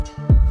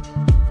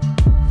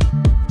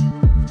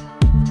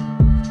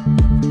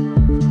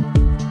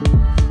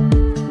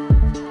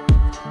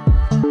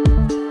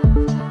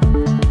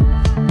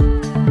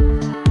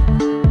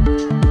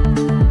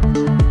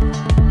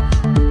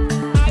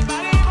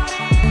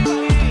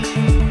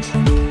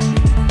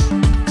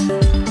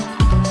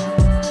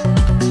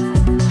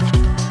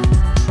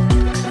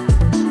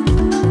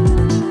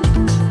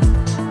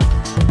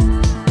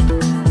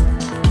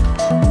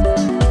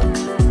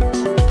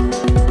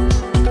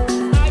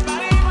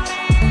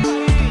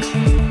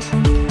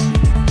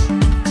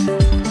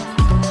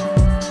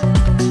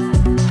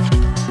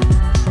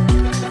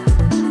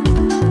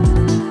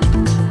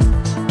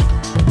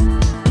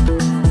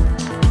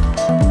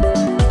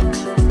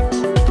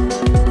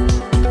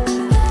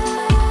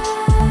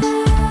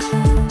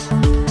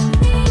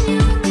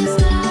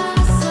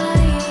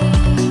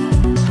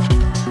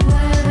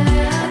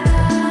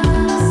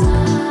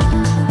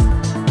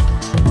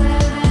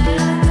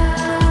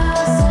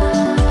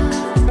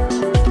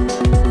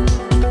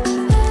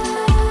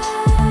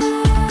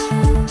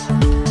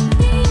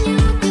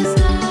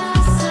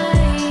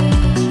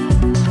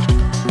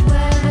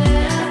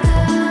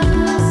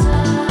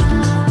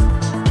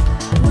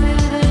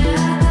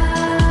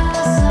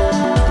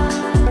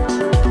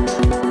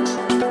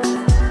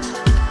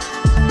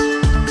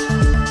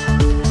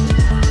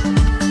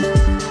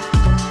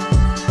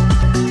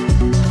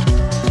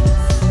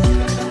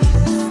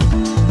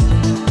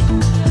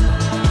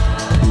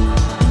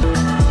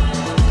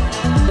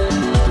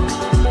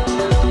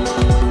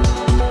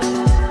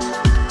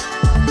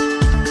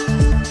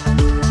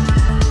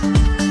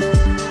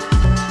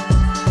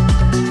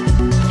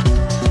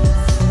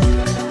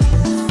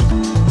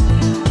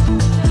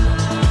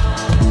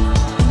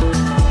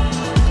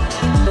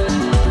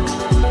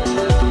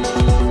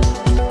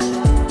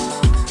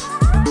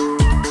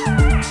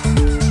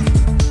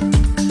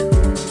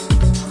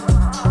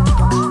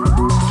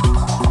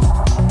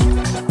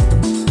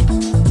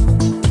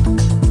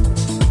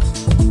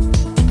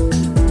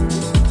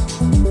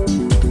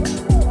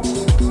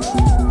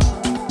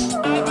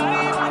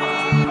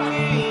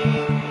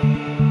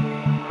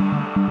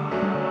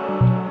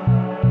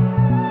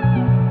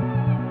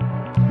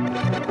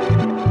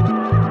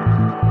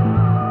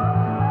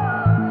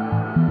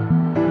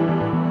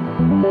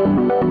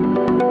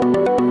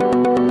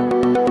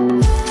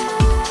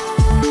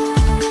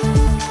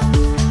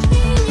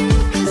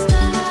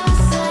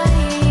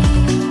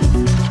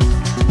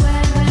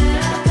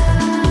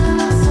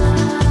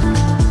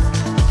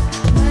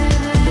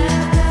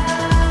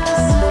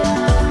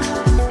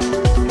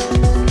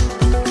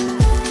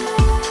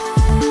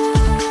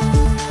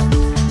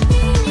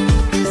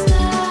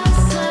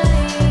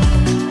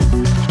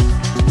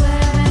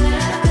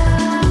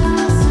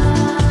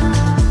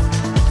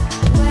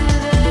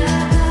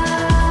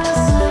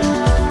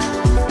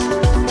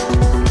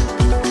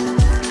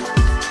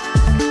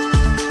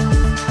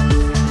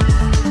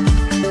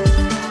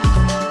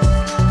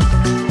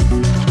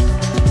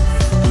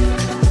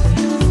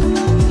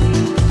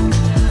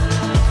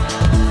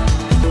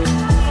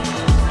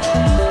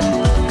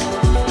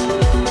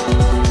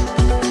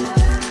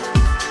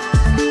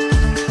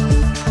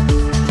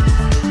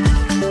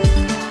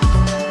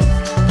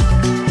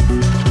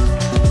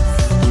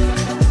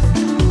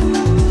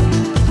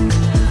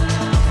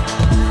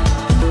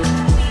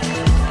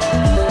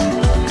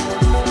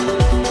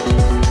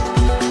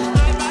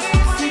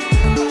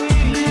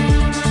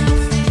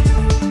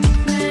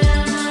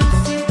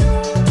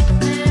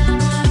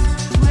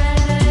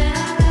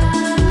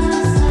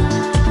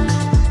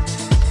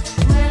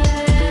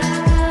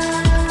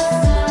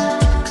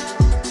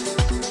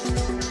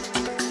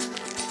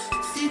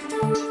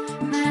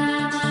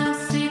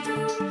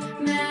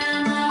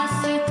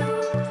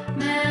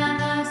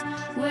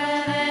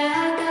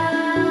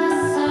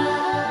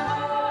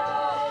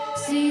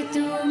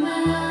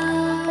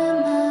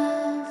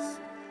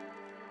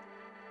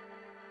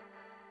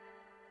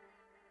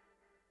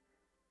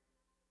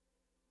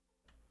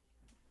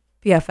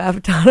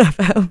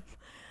BFF.fm.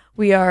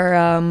 We are,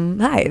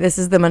 hi, this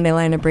is the Monday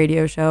Lineup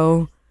Radio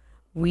Show.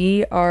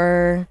 We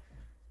are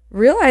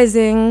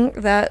realizing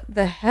that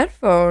the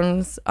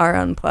headphones are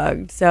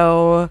unplugged.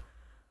 So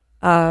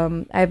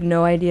I have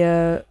no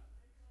idea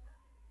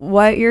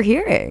what you're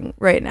hearing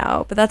right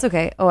now, but that's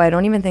okay. Oh, I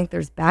don't even think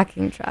there's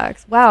backing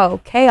tracks.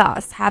 Wow,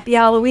 chaos. Happy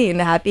Halloween.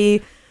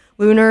 Happy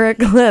lunar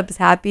eclipse.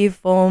 Happy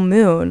full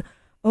moon.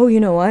 Oh,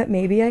 you know what?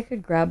 Maybe I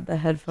could grab the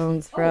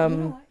headphones from... you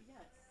know what?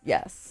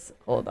 Yes,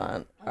 hold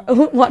on.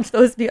 Watch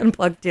those be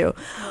unplugged too.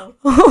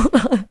 Hold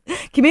on.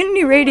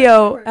 Community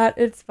radio at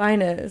its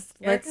finest.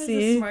 Erica's Let's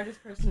see. The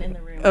smartest person in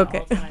the room. Okay.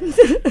 At all times.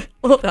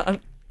 Hold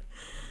on.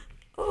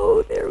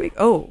 Oh, there we go.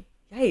 Oh,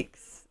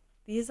 yikes.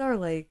 These are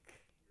like...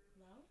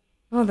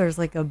 Oh, there's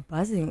like a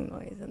buzzing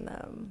noise in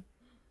them.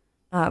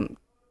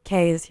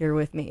 Kay is here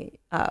with me.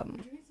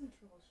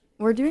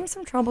 We're doing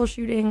some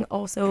troubleshooting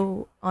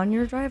also on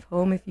your drive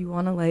home if you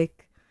want to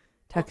like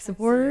tech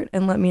support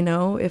and let me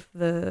know if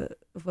the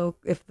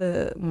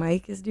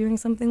mic is doing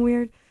something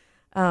weird,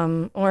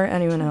 or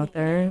anyone out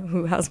there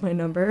who has my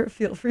number,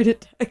 feel free to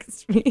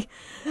text me.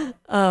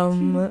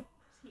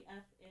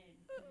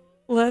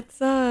 Let's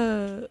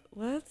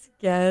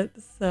get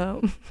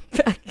some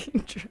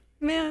backing track.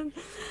 Man,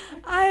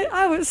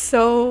 I was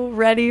so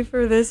ready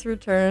for this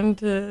return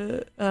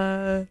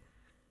to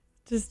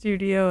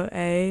Studio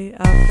A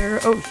after.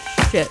 Oh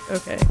shit!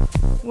 Okay,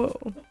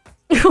 whoa!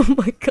 Oh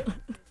my god!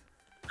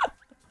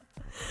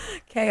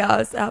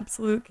 Chaos,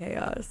 absolute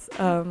chaos.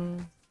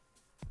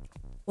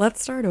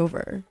 Let's start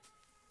over.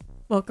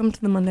 Welcome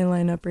to the Monday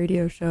Lineup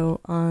Radio Show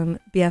on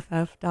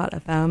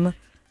BFF.fm.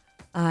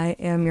 I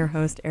am your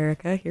host,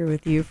 Erica, here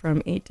with you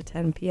from 8 to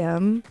 10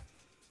 p.m.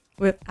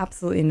 with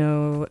absolutely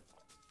no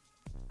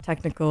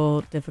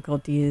technical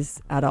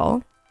difficulties at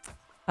all.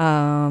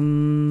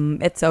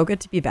 It's so good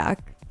to be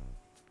back.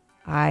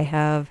 I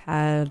have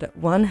had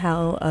one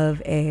hell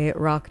of a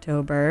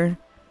Rocktober,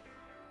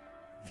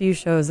 few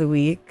shows a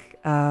week,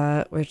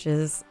 which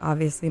is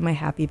obviously my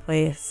happy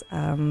place.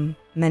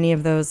 Many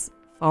of those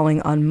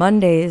falling on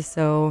Mondays,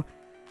 so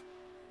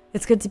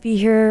it's good to be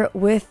here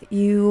with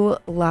you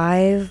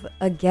live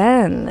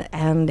again,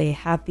 and a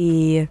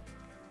happy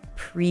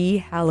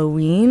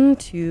pre-Halloween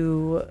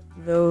to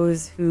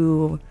those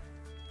who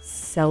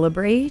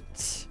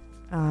celebrate.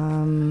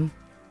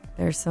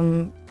 There's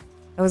some,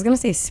 I was going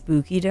to say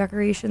spooky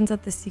decorations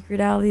at the Secret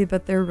Alley,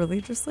 but they're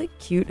really just like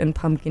cute and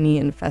pumpkin-y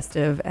and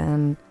festive,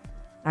 and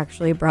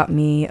actually brought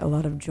me a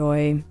lot of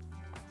joy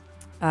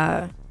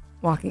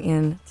walking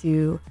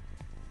into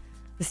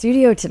the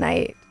studio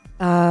tonight.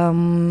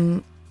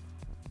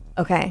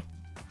 Okay.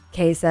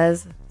 Kay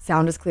says,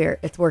 sound is clear.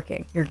 It's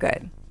working. You're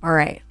good. All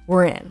right.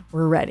 We're in.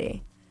 We're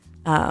ready.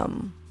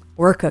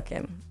 We're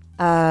cooking.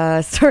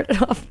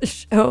 Started off the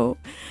show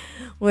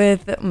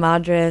with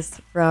Madras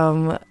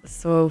from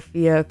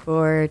Sofia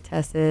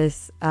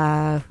Cortesis,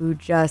 who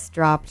just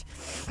dropped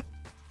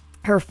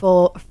her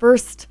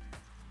first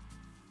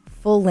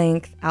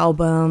full-length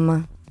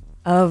album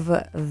of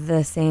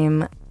the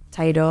same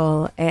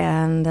title,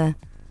 and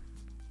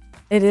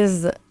it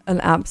is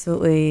an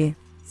absolutely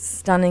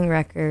stunning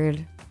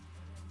record,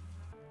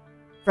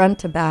 front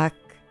to back,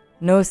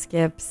 no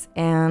skips,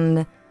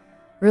 and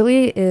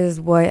really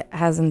is what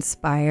has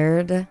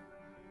inspired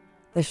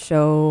the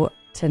show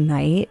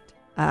tonight.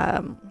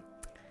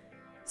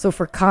 So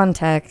for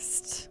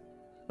context,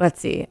 let's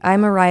see.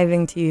 I'm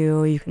arriving to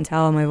you. You can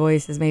tell my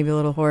voice is maybe a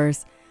little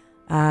hoarse.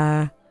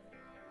 Had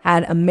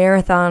a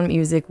marathon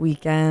music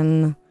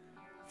weekend.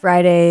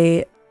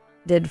 Friday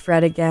did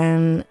Fred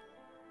again.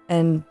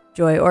 And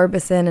Joy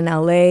Orbison in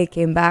LA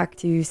came back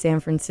to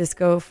San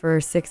Francisco for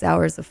 6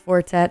 hours of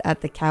Fortet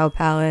at the Cow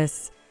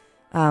Palace.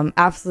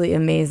 Absolutely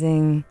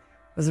amazing.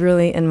 Was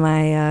really in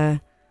my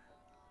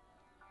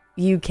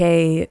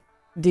UK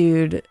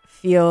dude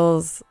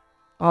feels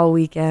all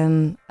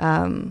weekend.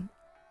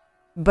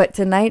 But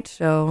tonight's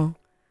show,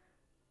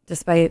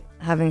 despite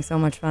having so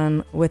much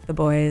fun with the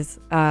boys,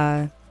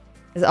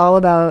 is all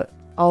about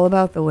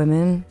the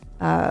women.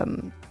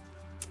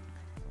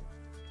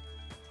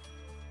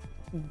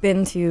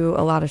 Been to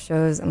a lot of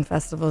shows and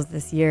festivals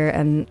this year,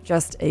 and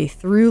just a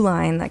through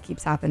line that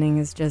keeps happening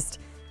is just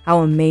how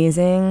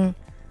amazing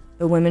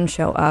the women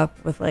show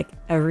up with like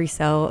every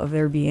cell of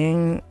their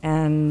being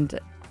and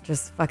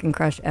just fucking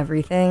crush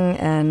everything.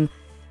 And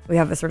we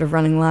have a sort of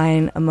running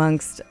line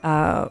amongst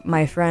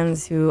my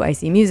friends who I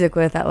see music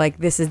with that like,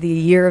 this is the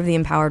year of the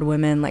empowered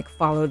women, like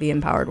follow the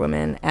empowered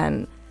women.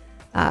 And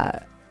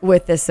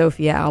with this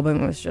Sophia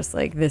album, it was just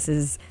like, this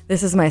is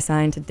my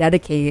sign to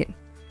dedicate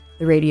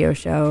the radio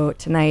show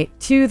tonight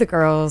to the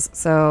girls.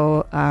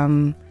 So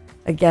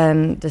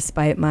again,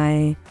 despite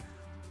my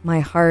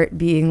heart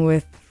being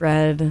with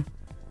Fred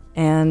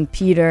and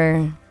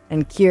Peter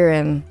and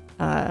Kieran,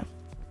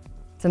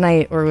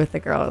 tonight we're with the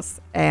girls.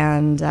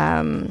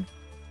 And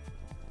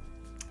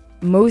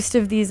most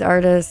of these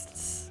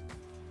artists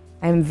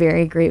I'm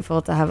very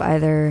grateful to have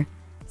either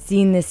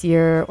seen this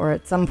year or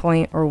at some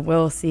point or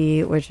will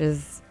see, which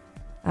is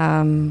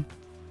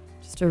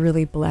just a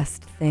really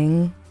blessed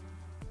thing.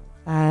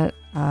 That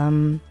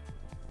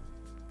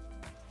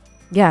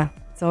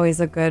it's always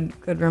a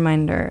good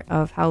reminder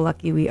of how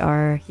lucky we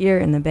are here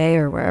in the Bay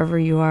or wherever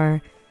you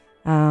are.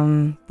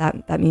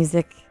 That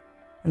music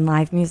and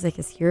live music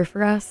is here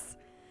for us.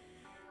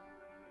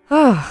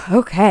 Oh,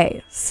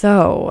 okay.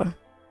 So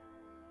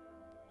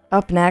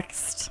up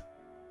next,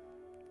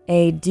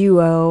 a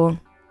duo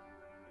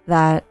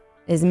that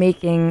is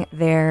making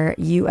their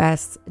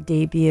US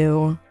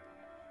debut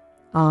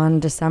on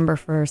December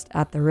 1st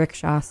at the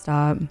Rickshaw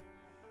Stop.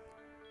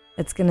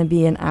 It's going to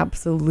be an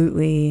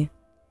absolutely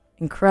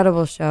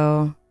incredible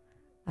show.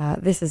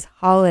 This is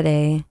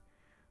Holiday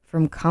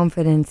from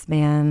Confidence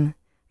Man,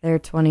 their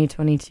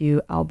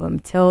 2022 album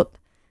Tilt,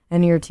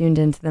 and you're tuned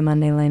into the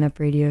Monday Lineup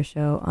Radio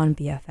Show on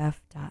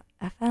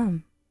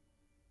BFF.fm.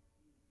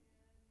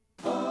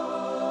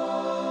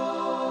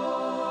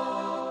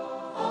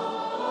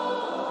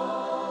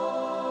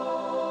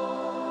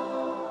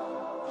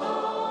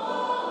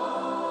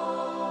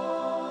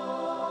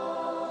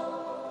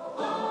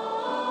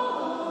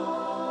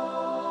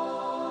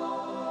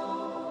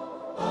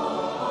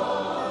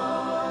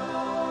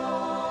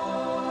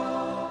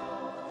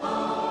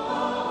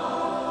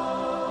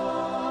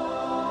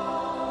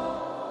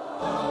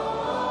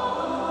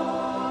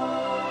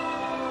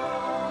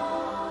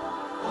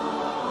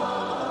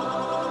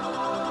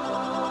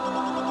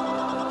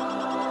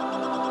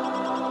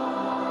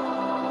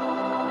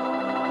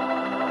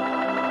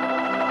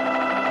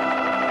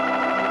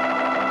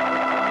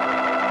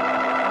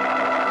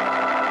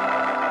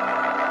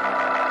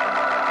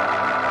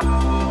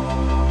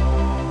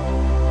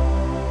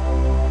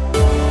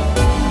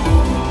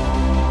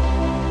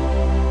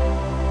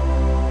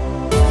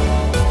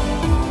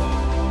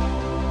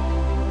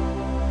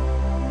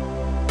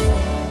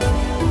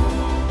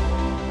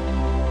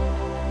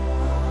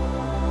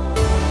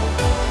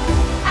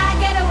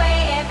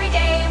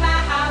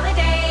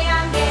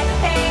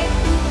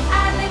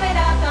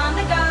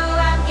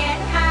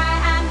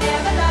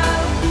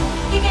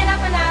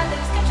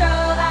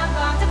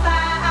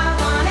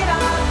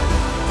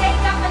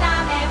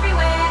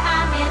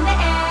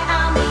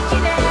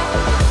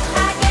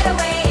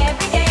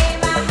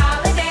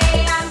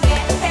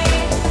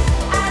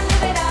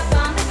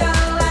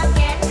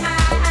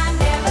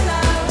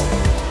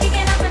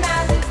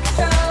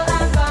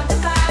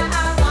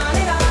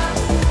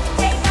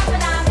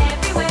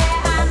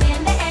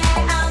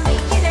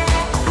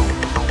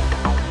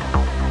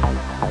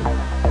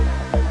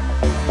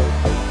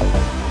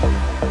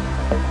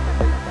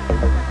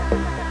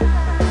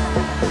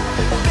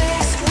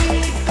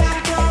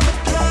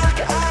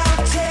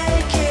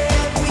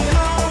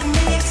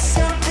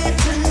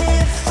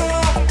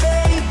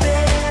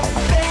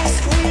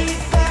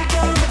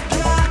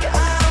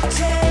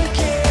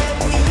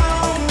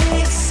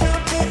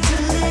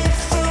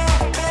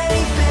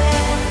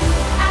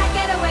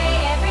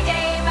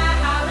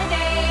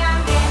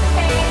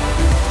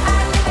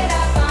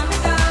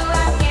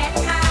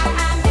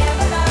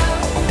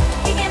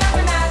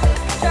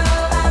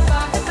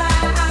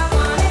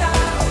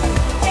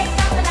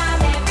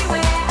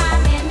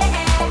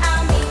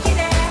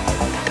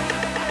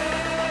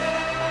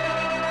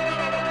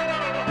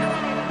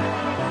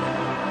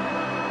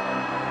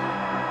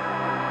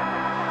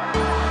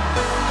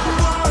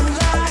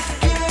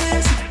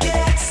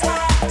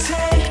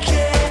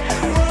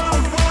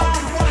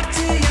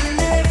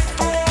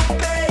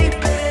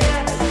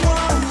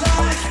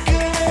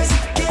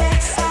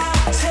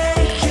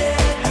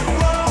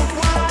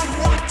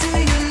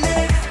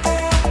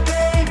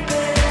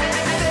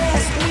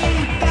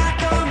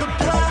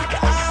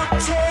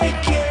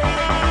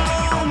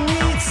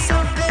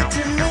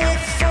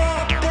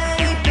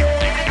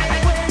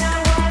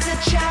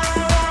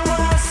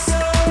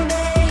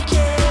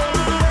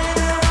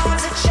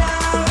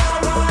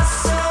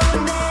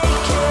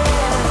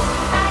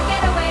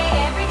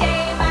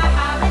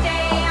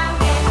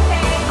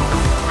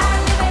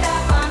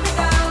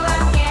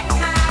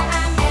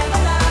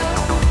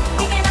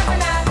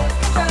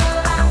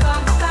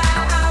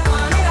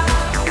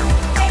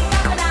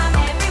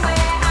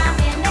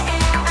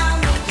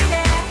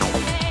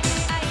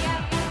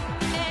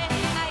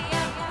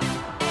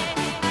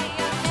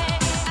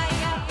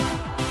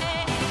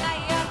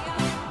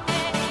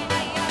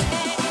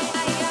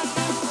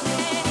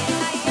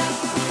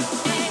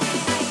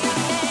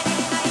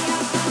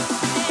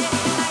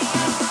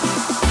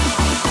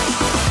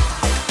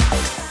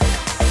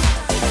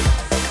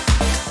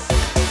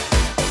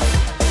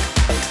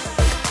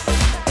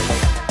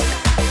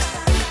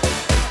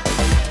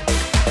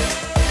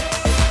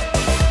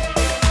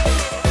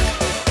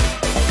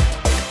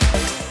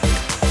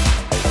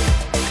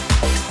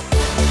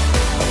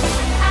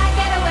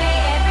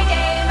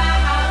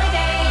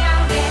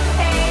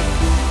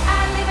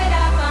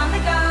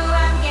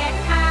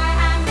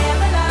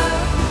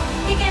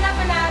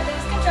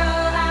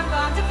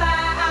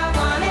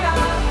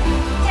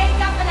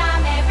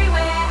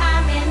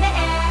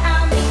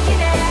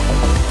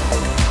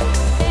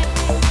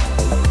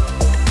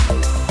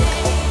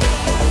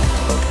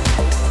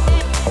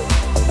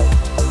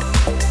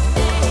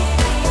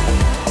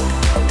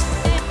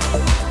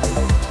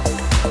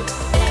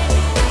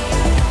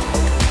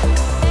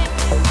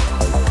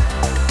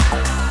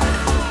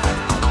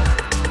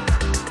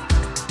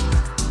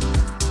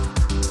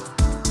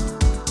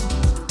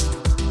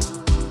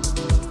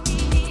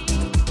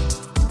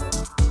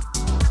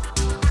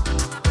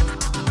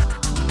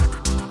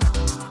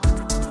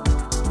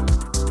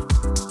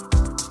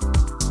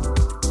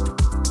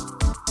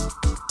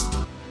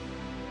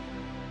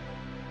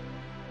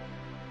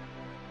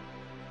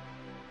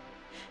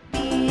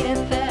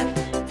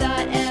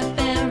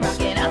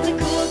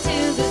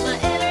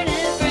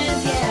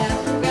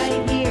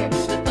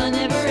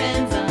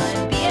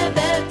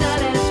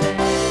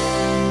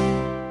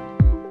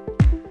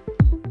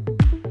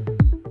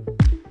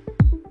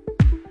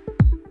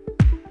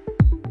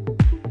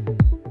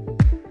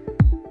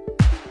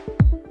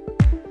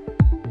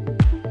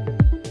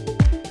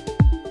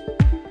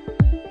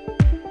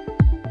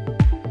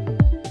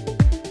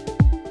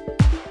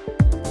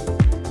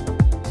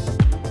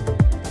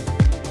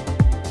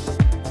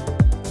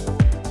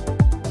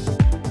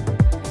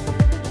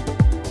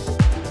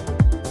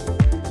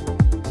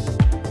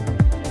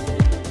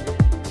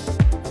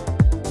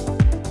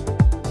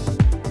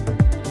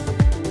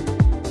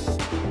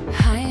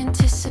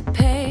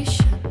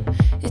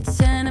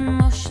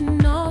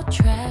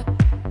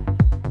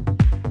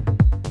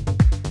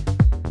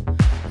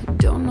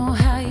 don't know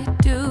how you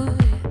do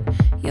it.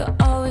 You're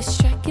always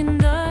striking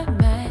the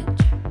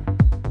match.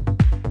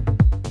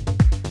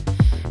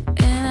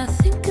 And I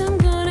think I'm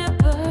gonna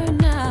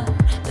burn out,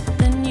 but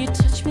then you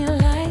touch me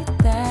like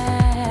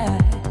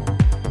that.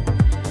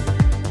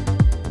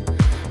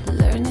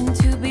 Learning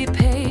to be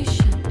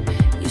patient,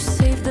 you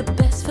save the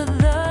best for the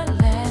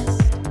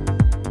last.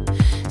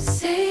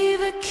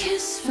 Save a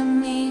kiss for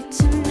me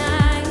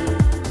tonight.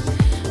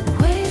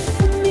 Wait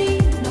for me,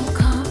 no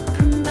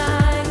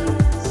compromise.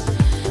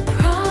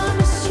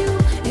 Promise you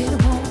it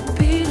won't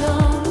be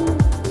long.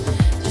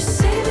 Just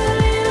save a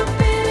little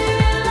bit of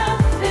your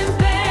loving,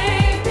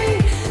 baby.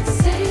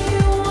 Say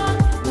you want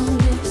no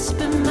lips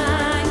but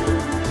mine.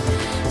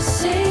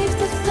 Save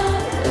the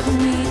thought of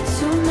me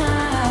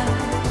tonight.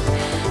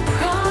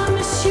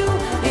 Promise you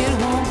it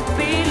won't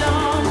be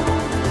long.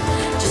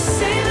 Just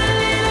save a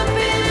little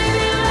bit of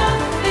your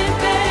loving,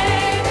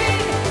 baby.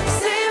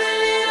 Save a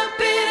little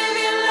bit of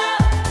your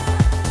love.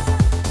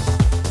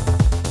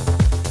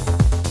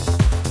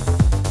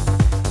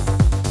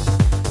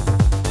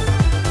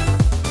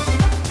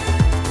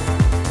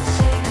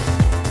 Save it,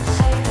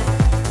 save it,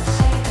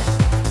 save it.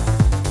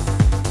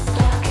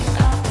 Lock it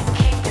up and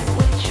keep it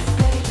with you,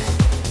 baby.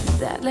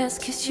 That last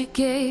kiss you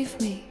gave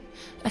me,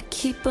 I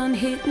keep on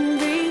hitting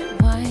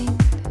rewind.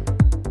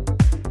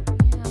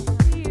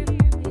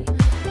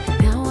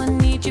 Now I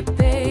need you,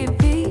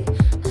 baby.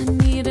 I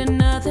need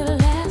another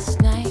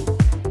last night.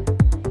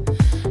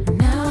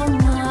 Now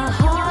my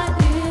heart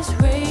is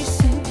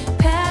racing,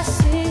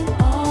 passing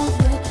all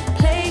the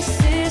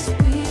places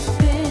we've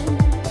been,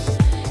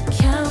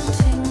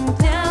 counting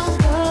down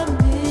the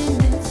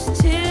minutes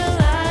till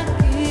I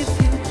give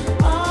you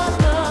all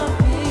of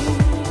me.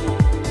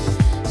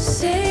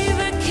 Save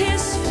a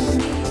kiss for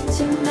me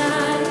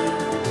tonight.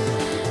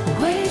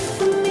 Wait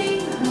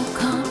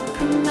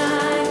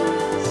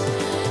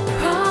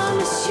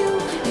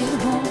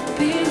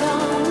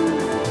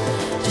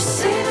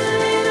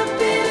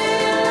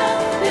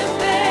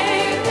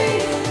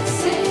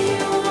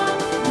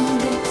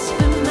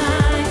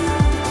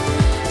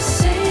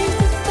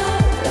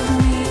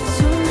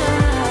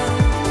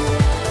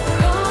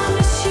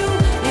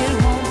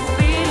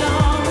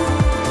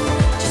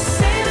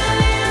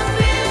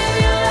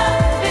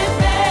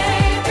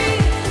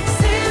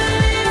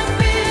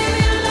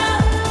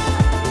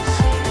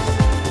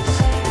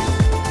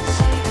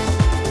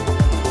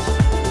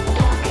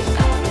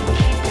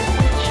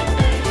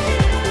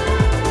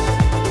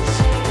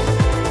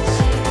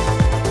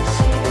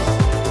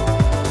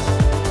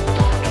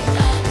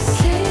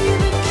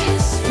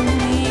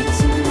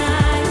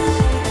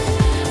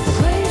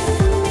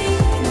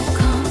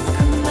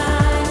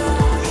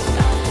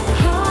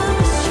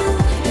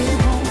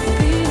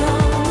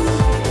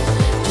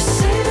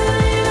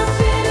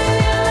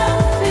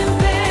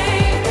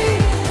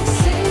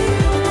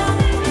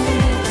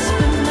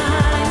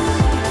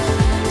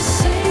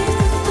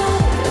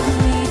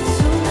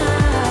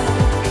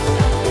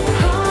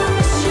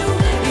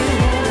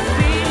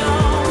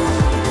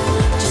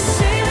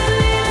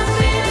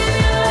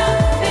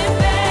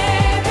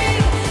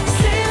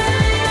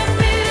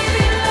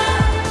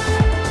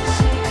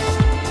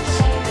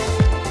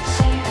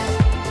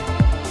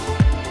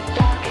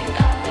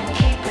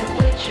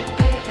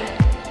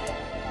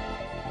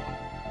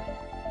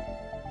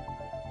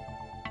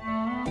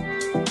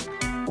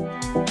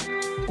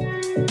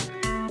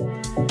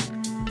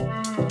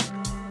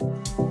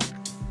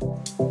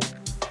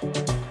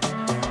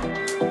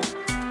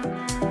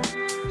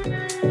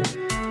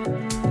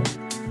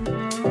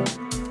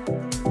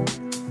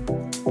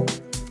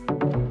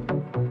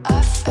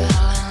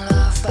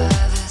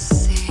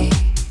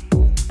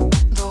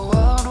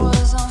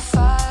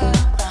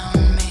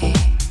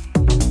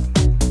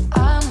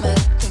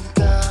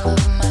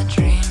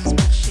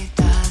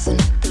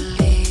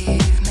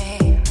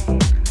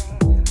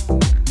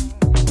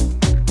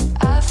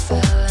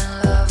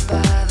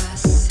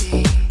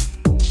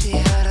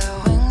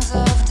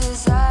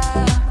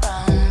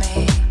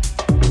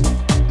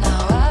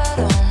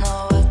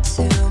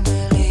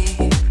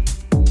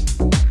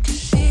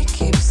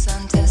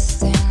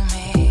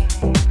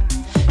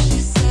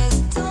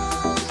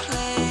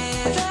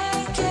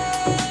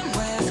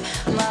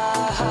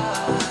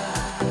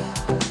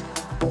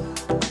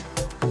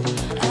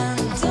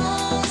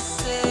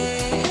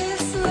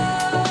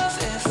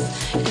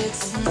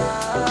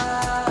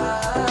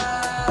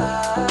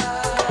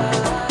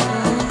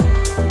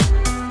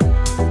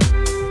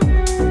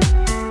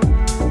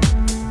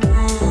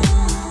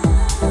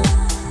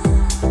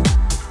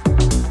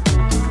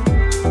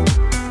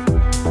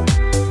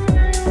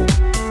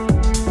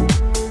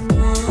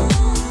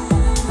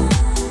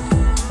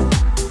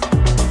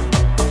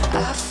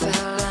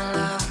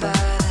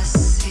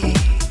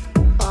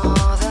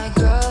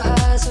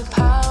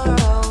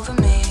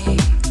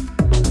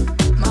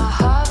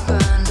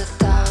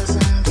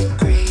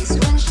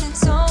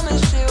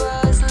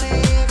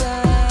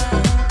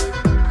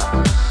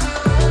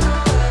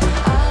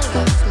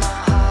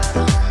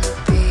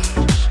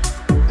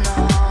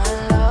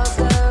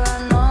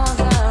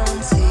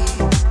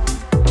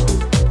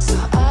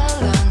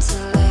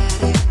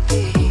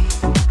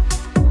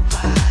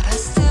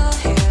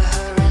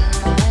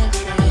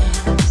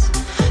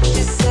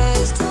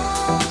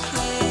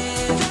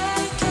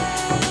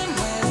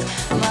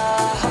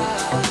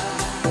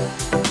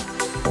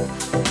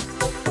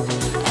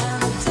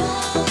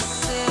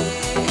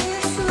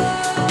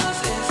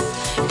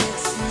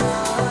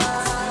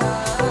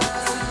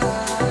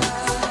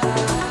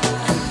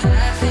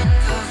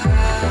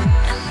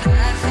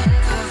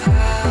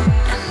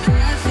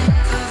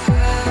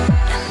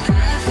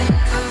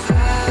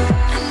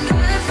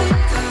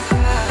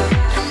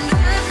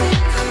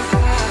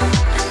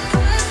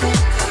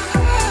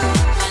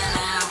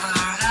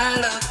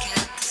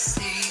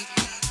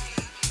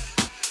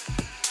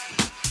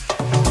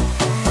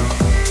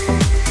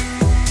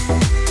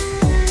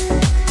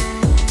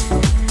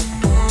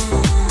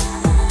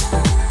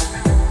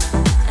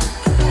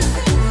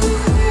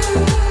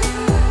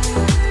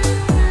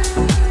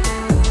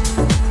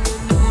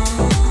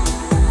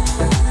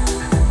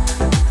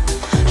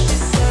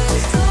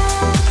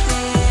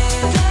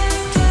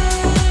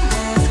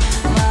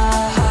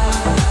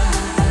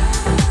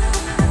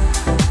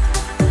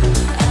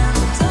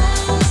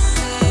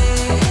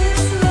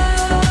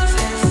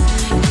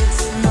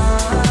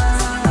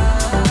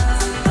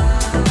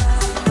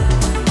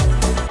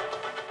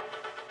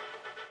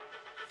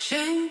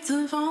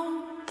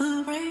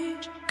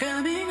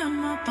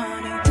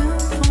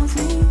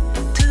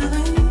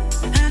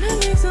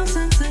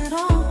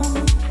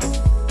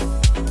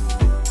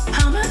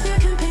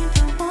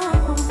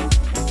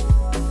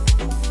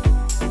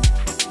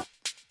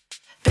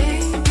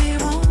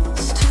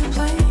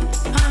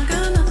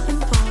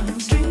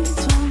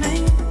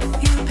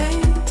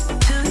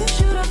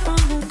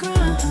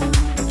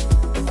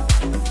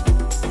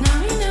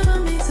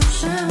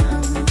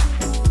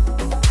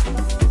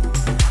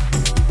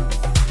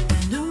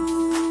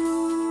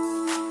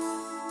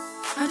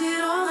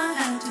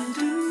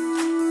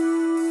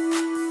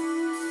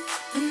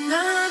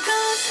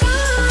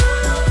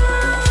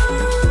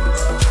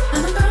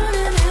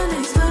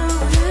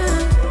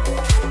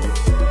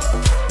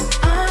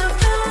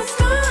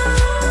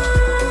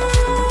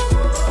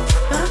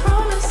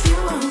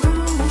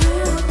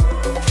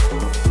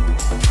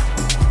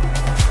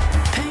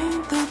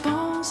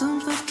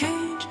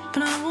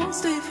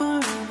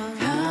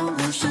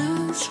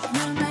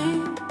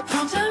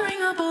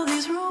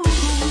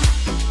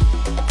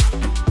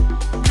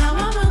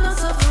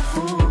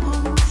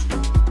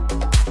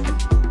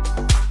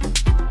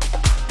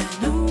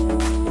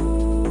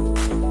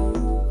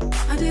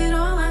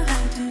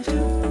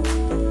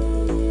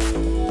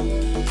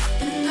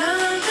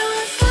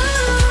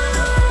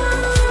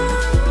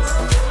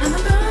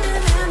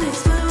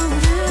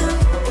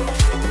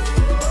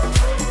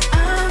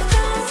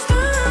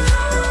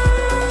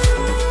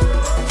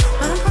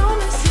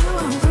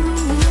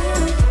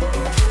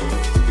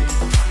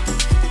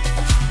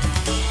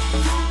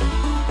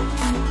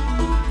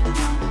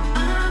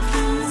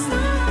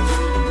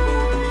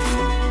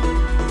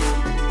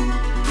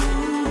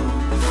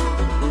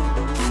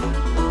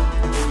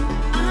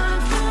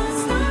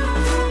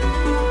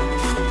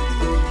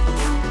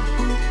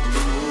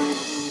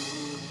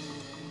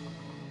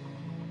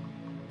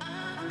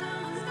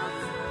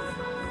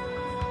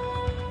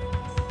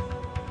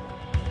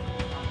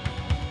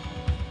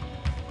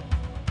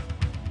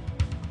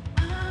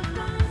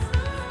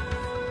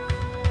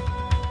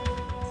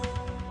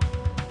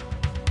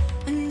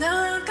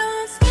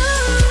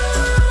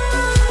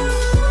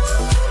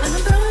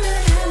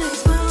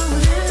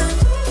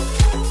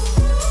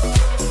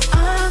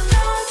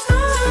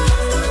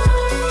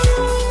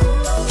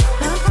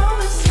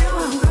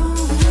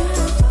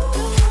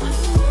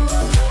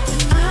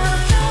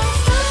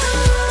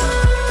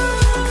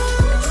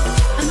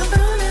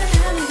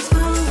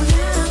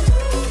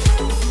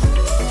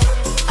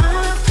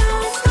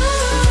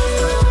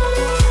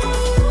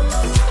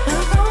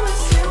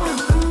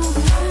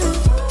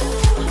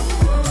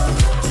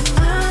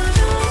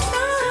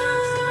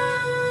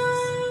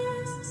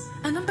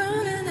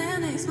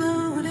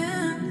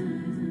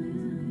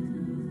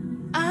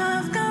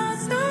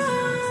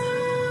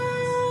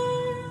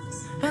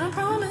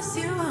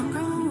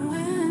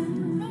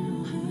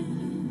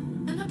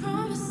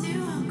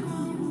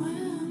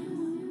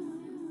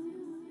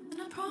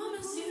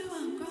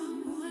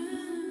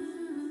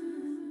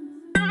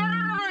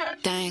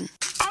Dang.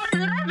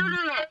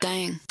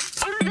 Dang.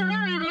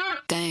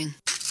 Dang.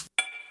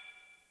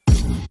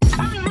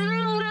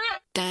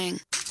 Dang.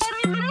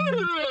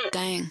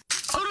 Dang.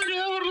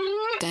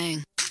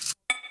 Dang.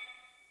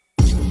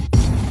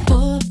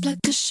 Pull up like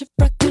a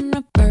shipwreck in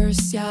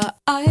reverse. Yeah,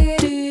 I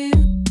do.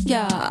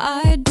 Yeah,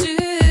 I do.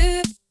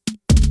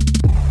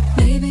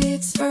 Maybe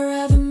it's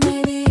forever,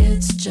 maybe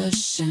it's just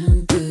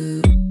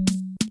shampoo.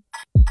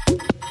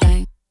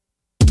 Dang.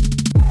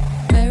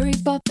 Mary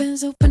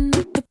Poppins open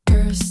up the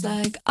purse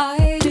like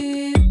I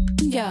do.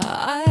 Yeah,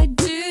 I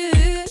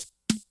do.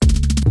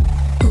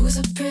 Who's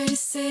a pretty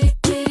city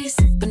kitty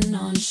sipping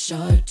on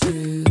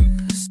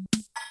chartreuse?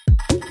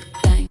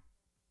 Dang.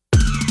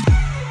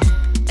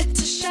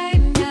 It's a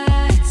shame,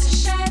 yeah, it's a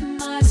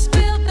shame I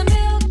spilled the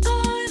milk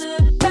on the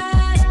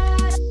bed.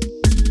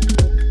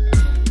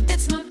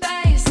 It's my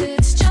base,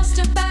 it's just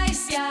a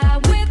base, yeah,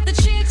 with the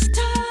cheeks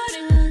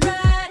turning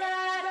red.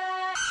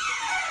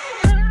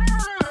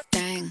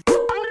 Dang.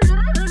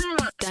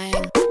 Dang.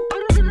 Dang.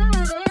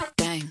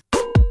 Dang.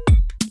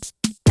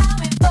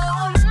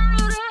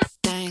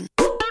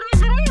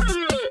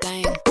 Dang.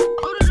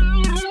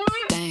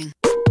 Dang.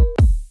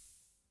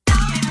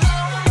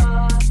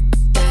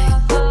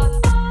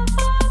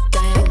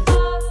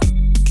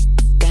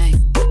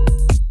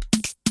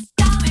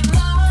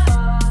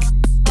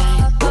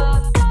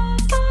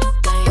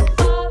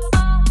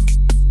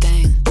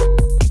 Dang.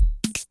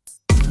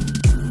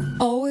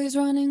 Always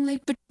running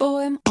late, but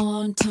boy, I'm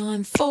on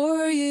time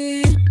for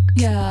you.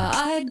 Yeah,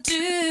 I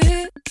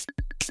do.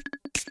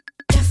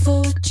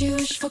 Careful what you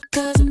wish for,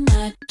 'cause it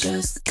might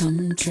just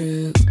come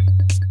true.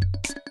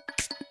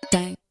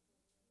 Dang.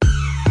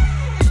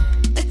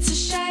 It's a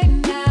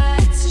shame, yeah,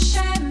 it's a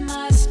shame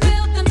I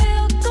spilled the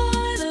milk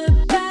on the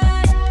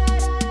bed.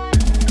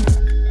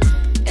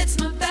 It's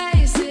my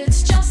base,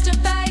 it's just a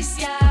base,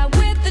 yeah,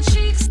 with the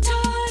cheeks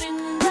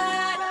turning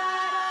red.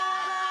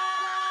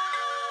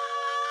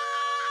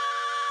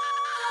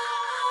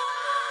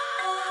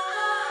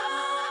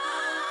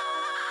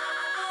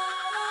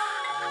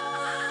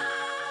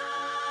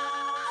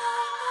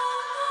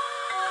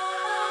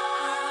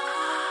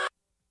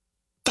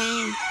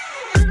 Dang.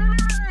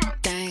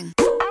 Dang.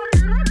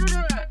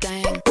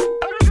 Dang. Dang.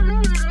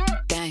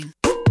 Dang. Dang.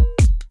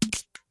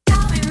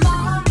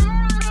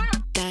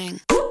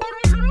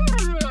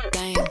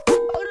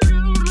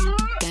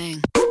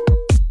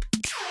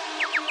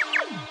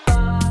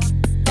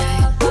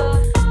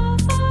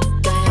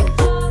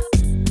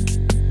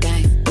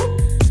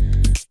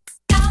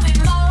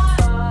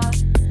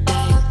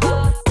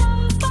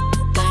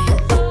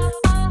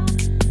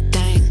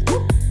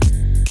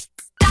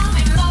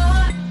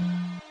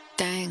 Dang.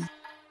 Dang.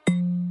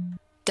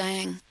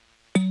 Dang.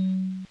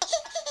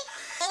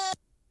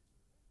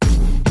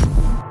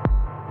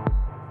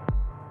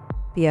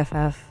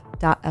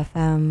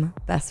 BFF.FM,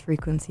 best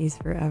frequencies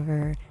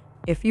forever.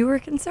 If you were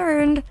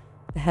concerned,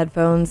 the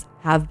headphones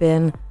have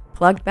been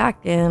plugged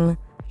back in.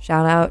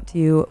 Shout out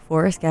to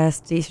Forrest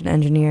Guest, station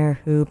engineer,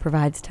 who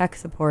provides tech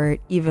support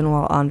even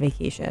while on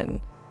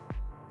vacation.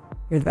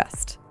 You're the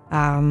best.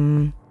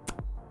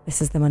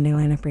 This is the Monday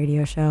Lineup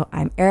Radio Show.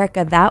 I'm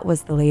Erica. That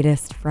was the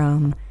latest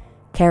from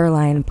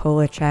Caroline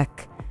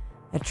Polachek,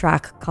 a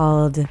track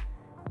called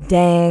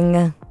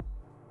Dang,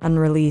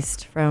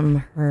 unreleased from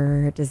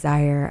her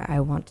Desire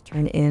I Want to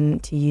Turn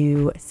Into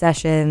You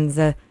sessions.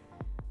 If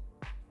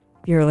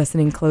you're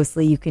listening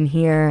closely, you can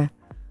hear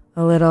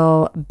a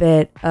little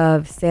bit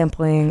of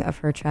sampling of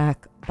her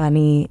track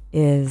Bunny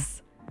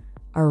Is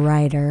a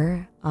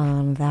Writer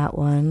on that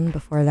one.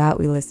 Before that,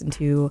 we listened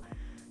to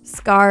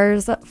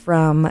Scars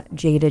from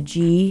Jada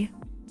G,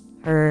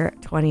 her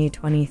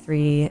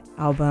 2023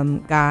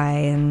 album Guy.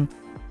 And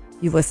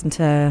you listened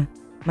to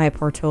my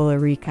Portola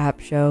recap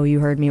show, you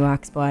heard me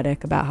wax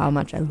poetic about how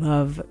much I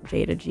love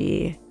Jada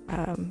G.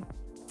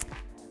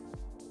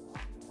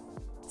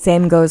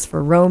 Same goes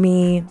for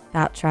Romy,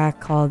 that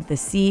track called The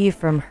Sea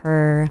from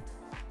her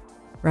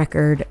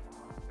record,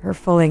 her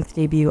full-length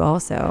debut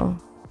also.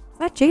 Is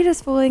that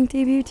Jada's full-length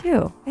debut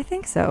too? I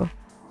think so.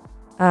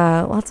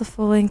 Lots of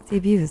full-length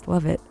debuts,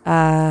 love it.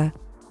 The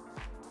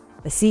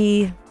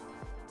Sea,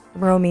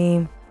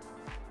 Romy,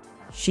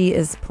 she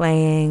is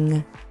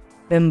playing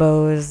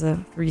Bimbo's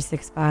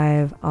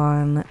 365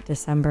 on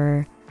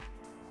December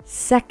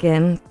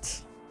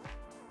 2nd.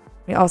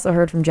 We also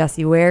heard from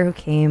Jessie Ware, who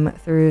came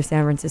through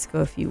San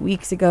Francisco a few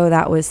weeks ago.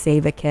 That was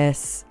Save a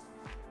Kiss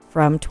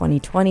from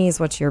 2020's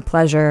What's Your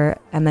Pleasure,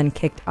 and then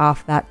kicked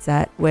off that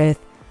set with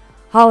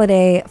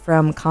Holiday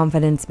from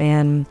Confidence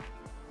Man,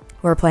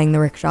 who are playing the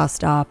Rickshaw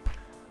Stop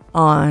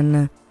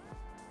on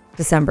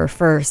December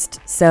 1st.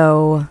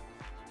 So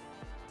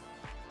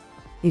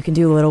you can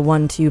do a little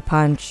 1-2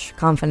 punch.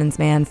 Confidence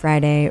Man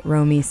Friday,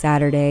 Romy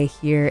Saturday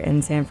here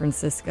in San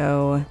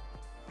Francisco.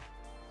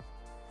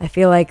 I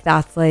feel like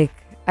that's like,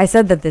 I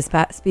said that this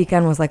past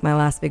weekend was like my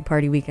last big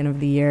party weekend of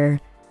the year.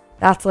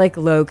 That's like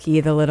low key,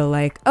 the little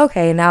like,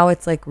 okay, now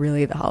it's like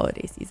really the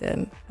holiday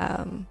season.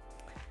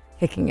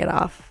 Kicking it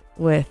off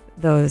with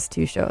those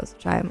two shows,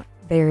 which I'm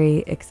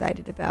very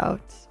excited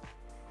about.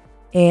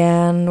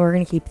 And we're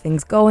going to keep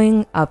things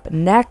going. Up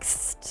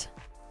next,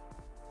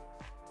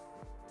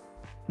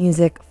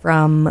 music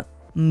from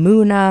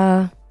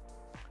Muna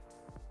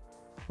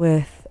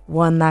with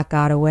One That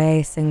Got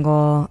Away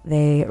single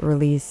they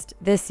released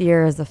this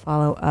year as a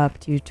follow-up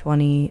to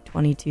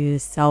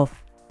 2022's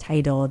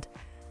self-titled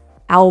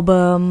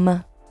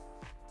album.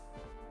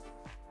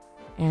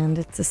 And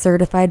it's a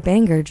certified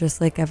banger, just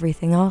like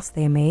everything else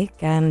they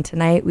make. And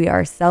tonight we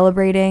are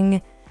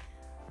celebrating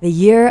the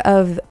year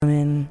of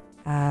women.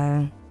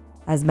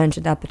 As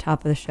mentioned at the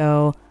top of the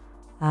show,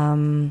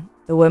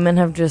 the women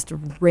have just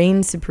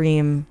reigned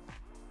supreme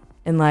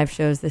in live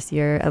shows this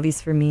year, at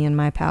least for me and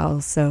my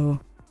pals. So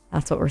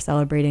that's what we're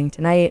celebrating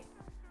tonight.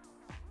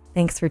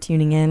 Thanks for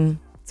tuning in.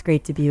 It's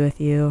great to be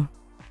with you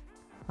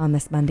on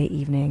this Monday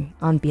evening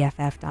on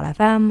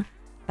BFF.fm.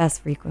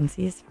 Best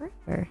frequencies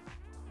forever.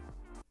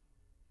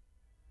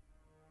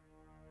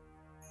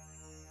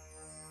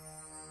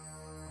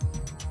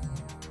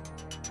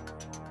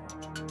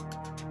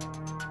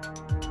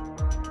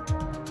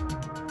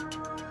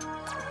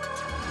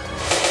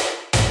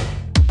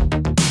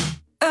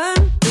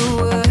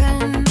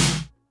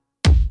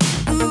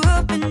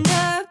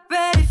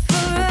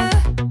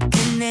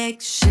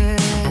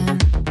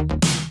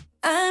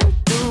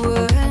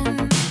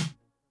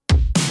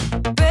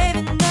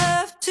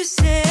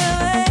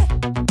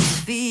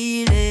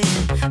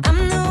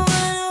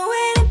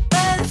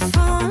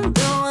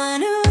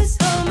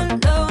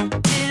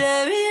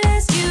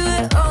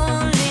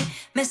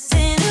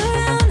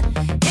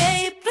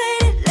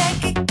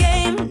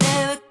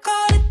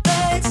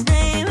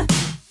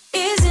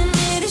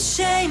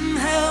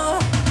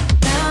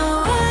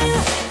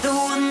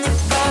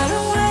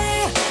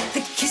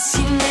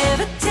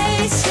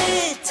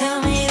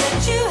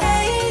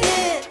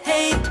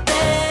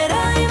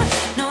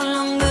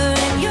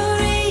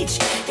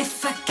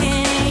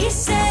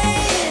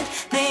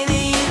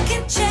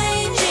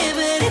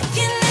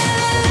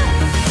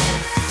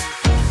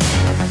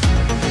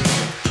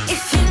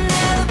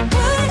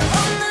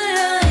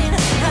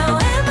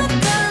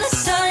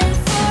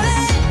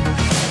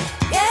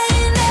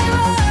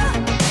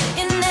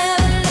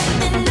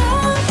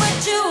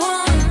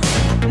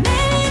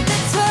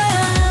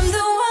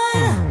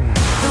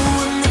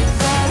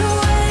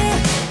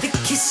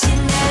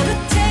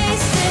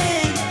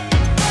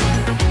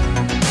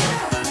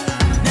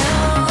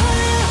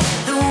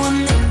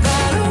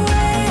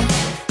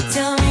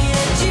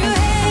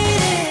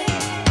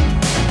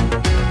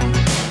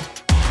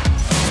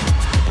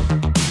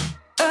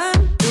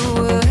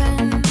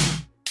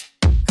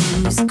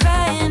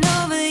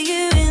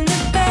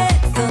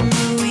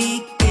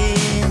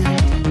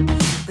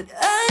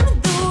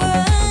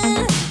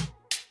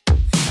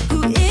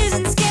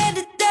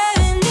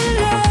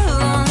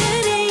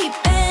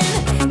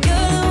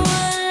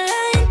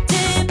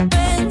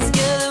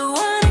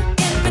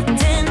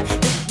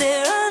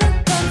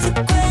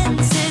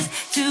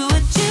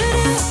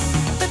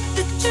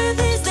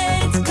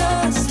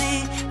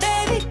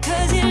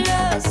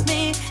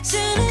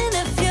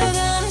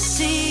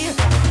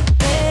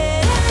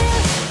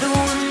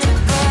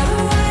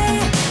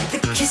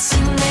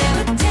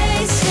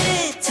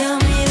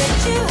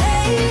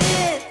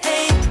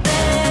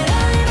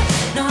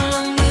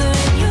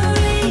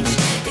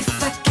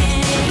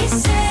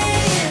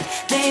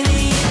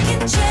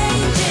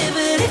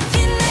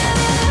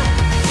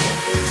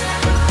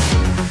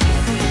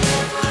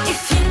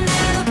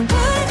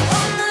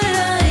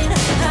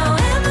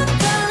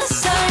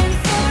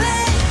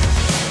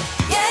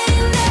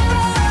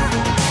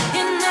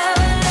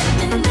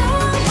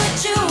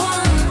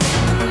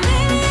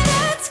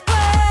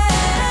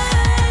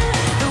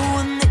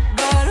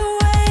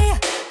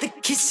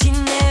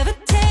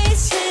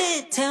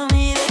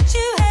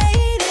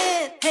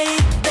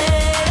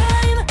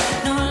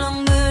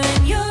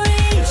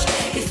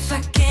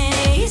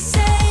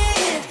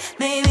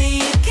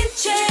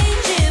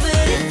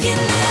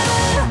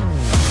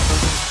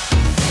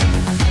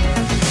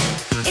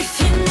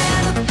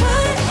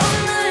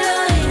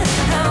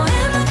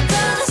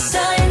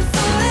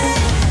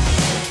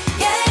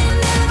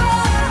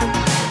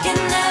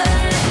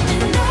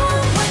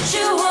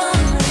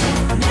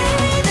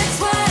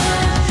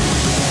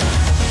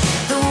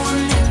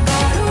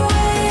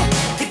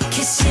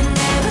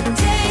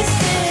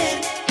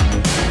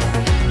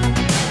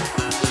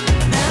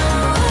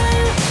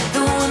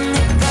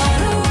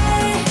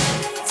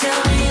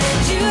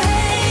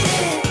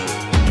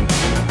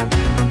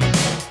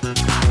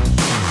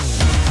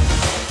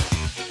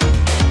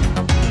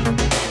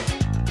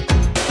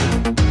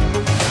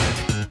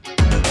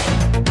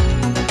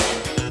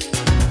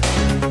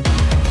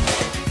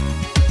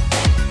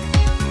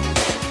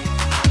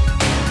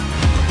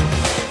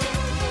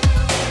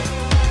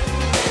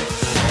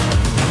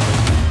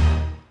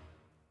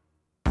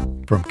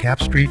 From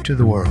Cap Street to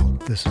the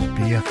world, this is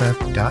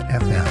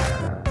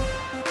BFF.fm.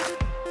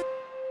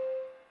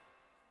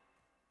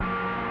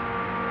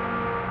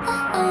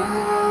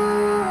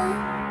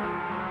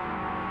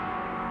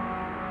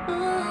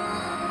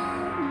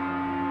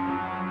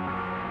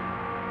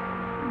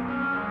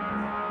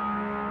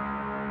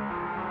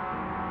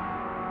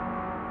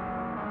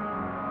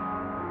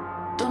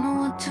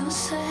 to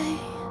say.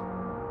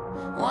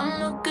 One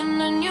look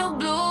and then you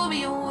blew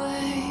me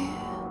away.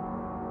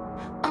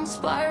 I'm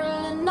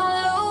spiraling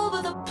all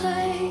over the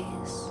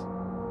place.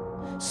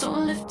 So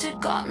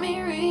lifted, got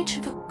me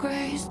reaching for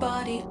grace.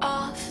 Body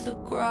off the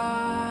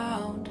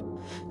ground,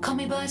 caught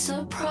me by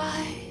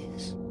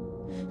surprise.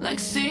 Like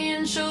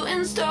seeing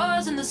shooting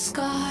stars in the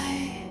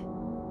sky.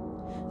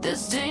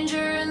 There's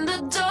danger in the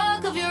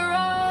dark of your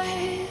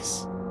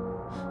eyes,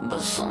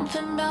 but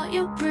something about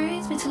you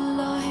breathes me to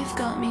life.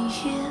 Got me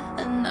here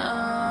and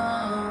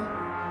now.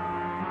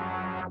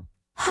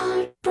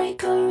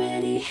 Heartbreak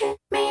already hit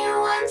me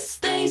once.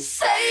 They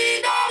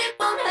say that it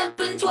won't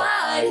happen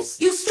twice.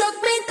 You struck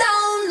me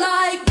down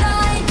like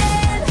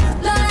lightning,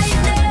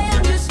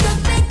 lightning. You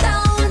struck me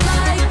down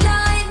like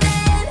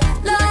lightning,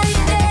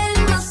 lightning.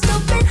 My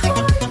stupid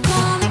heart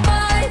gone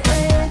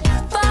violent,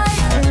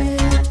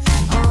 violent.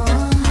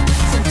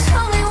 So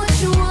tell me what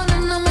you want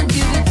and I'ma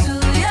give it to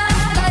ya.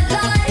 Like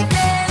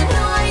lightning,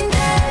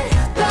 lightning,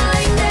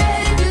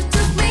 lightning. You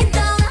took me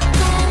down, I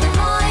don't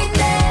mind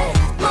it,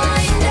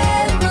 mind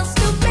it. My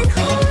stupid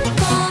heart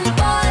gone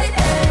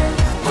violent,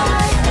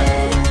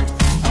 violent.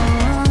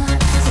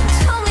 So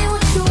tell me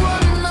what you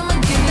want and I'ma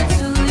give it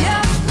to ya.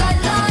 Like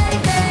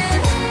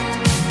lightning,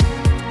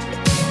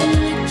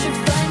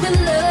 electrified with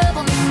love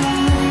on the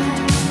line.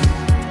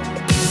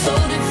 So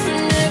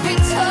different every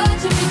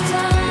touch, every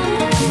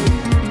time.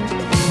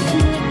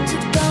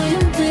 Electric by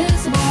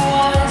invisible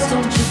wires,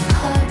 don't you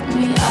cut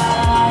me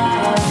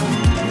out.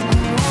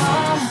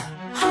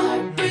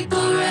 Heartbreak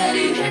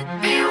already hit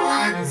me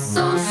once,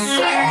 so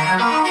swear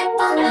it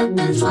won't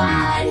happen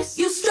twice.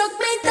 You struck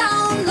me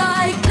down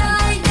like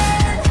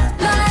lightning,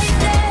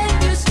 lightning.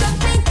 You struck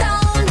me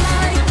down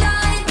like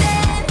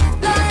lightning,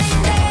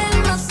 lightning.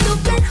 My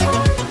stupid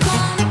heart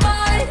gone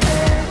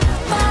violent,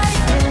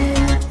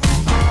 violent.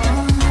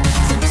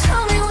 So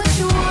tell me what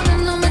you want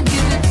and I'ma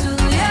give it to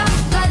ya.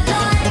 Like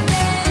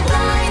lightning,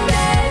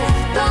 lightning,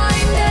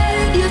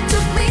 lightning. You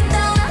took me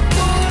down, I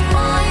don't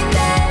mind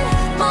it,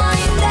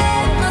 mind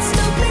it. My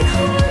stupid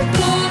heart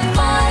gone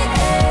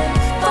violent,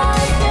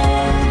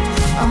 violent.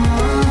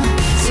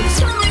 So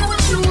tell me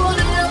what you want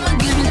and I'ma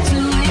give it to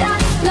ya.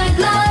 Like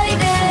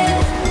lightning.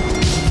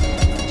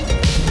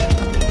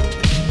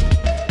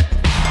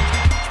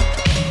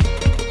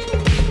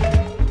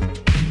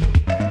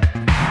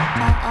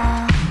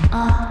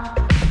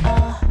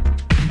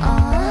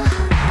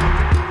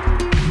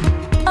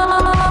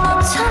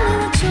 Tell me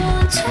what you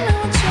want, tell me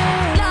what you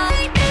want.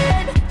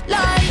 Lightning,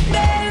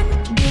 lightning.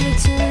 Give it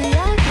to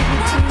ya, give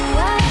it to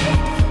ya.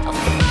 Oh,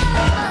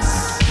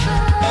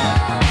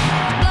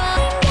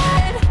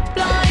 blinded,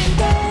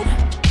 blinded.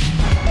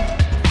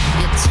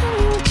 You tell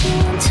me what you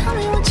want, tell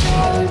me what you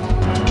want.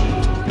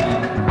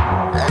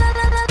 La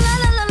la la la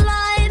la la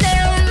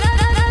lightning, la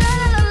la la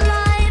la la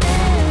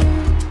lightning.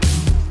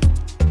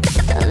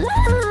 La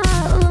la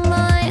la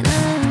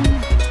lightning.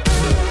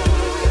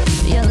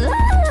 Yeah,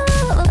 la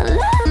la la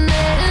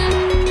lightning.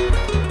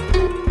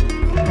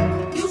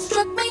 You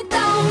struck me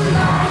down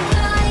like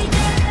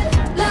lightning,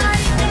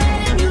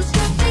 lightning. You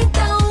struck me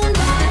down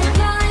like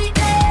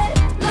lightning,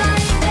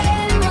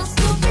 lightning. My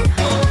stupid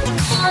heart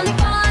gone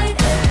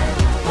violent,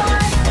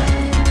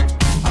 violent.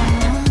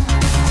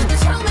 So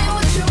tell me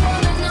what you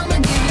want and I'ma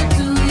give it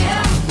to ya.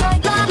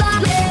 Like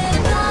lightning,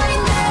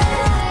 lightning,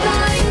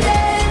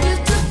 lightning. You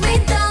took me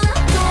down, I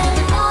don't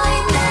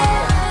mind it,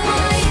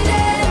 mind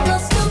it. My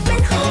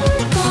stupid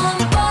heart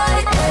gone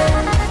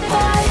violent,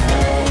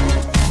 violent.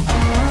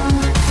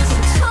 So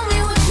tell me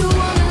what you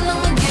want and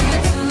I'ma give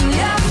it to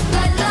ya.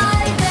 Like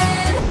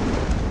lightning.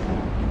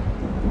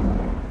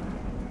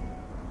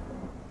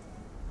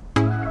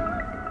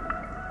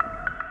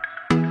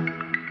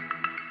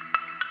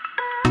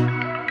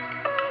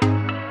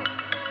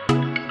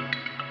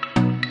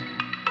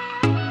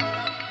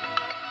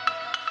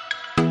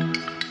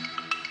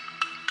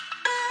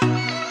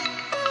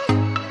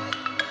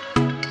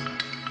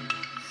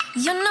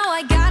 You know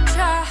I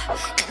gotcha.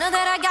 You know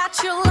that I got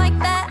you like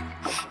that.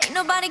 Ain't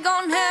nobody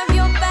gonna have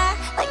your back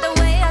like the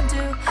way I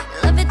do.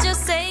 Love it,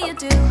 just say you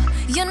do.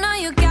 You know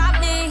you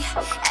got me.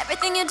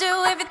 Everything you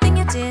do, everything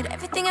you did,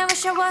 everything I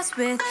wish I was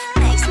with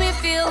makes me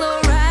feel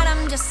alright.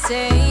 I'm just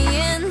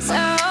saying so.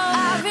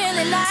 I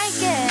really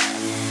like it.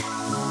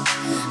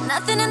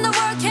 Nothing in the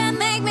world can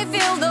make me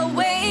feel the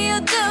way you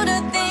do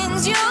the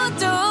things you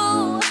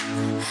do.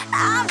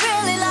 I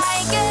really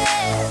like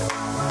it.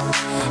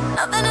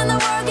 Nothing in the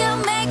world can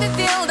make me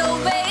feel the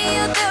way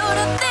you do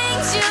the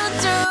things you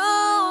do.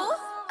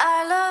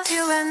 I love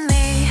you and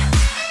me,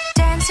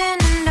 dancing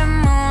in the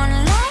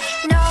moonlight.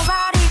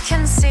 Nobody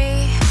can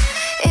see,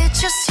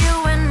 it's just you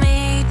and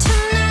me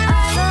tonight.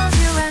 I love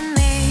you and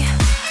me,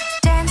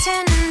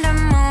 dancing in the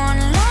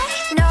moonlight.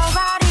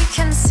 Nobody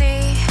can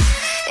see,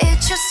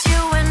 it's just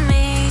you and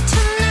me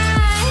tonight.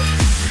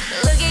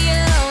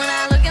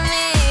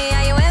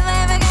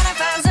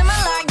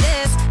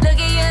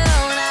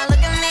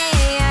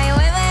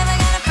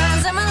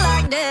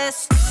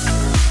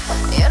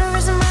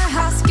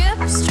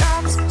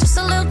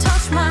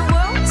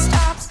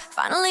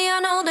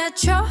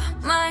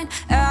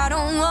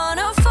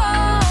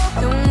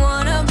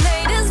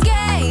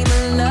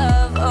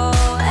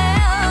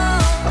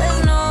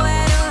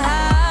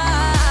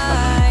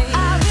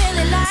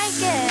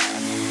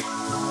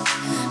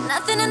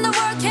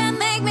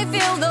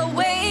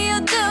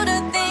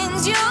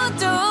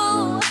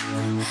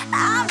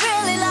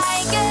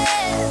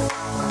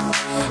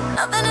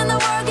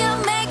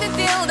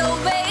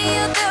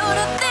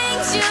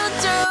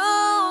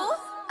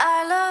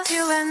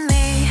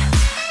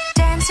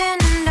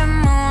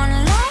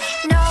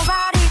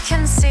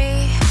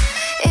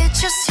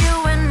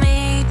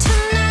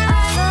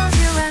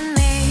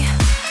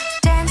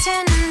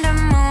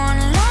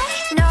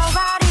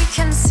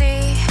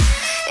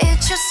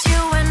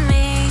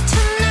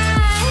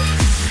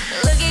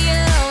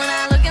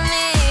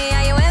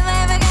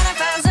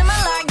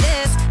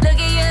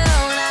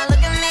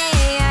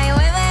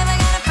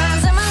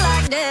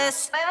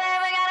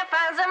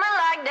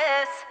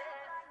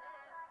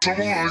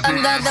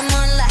 Under the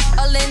moonlight,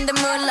 all in the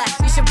moonlight.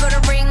 You should put a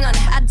ring on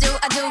it. I do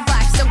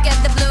vibes. Don't get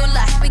the blue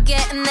light. We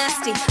getting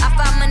nasty. I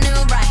found my new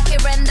ride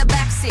here in the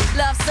backseat.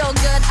 Love so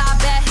good, I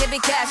bet he be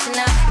cashing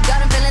out.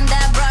 Got him feeling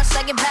that rush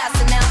like it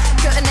passing out.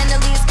 Couldn't in the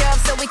least, girl,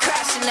 so we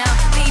crashing out.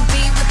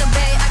 BB with the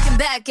bay, I can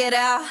back it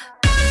out.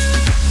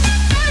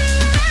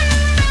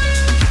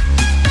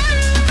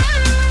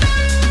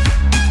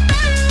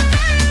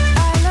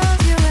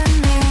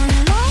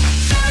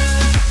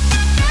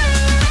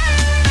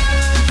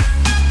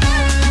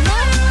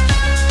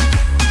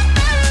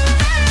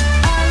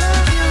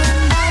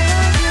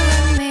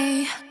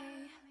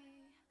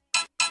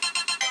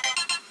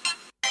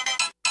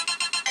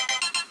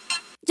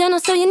 Yo no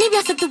soy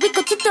envidia, soy tu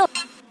bizcochito,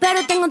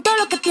 pero tengo todo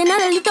lo que tiene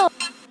delito.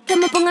 Que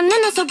me pongan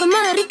nena, sol que me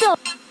derrito.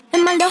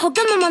 El mal de ojo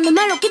que me mando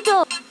me lo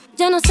quito.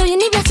 Yo no soy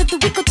envidia, soy tu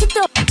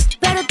bizcochito,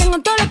 pero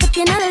tengo todo lo que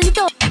tiene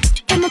delito.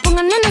 Que me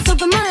pongan nena, sol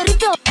que me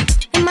derrito.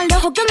 El mal de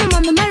ojo que me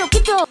mando me lo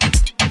quito.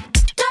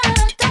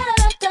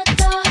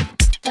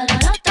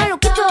 Me lo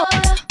quito.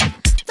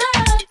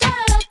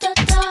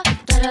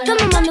 Que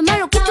me mando me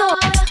lo quito.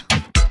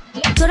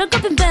 Tú eres que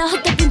pimpeas o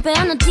te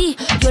pimpean a ti.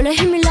 Yo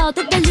elegí mi lado,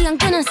 te digan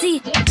que nací.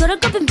 Tú eres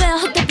que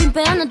pimpeas o te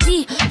pimpean a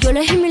ti. Yo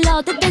elegí mi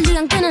lado, te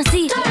digan que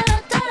nací. Te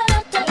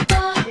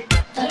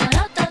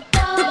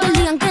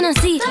digan que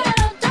nací.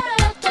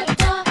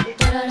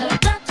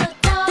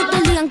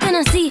 Te digan que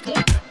nací.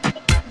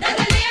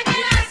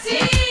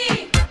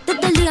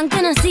 Te digan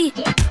que nací.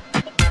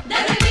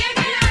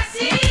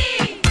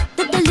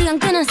 Te digan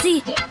que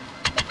nací.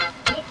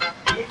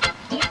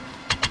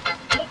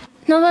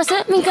 No va a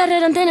ser mi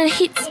carrera en tener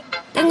hits.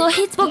 Tengo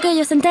hits porque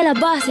yo senté las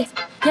bases.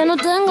 Ya no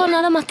tengo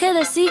nada más que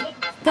decir.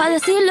 Para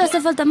decirlo hace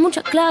falta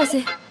mucha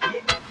clase.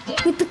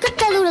 Mi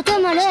piquete duro te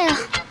marea.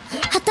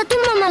 Hasta tu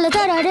mamá le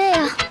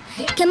tararea.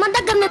 Que manda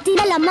que me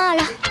tire la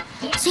mala.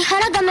 Si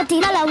jara que me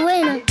tira la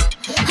buena.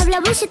 Habla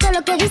bullshit todo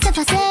lo que dice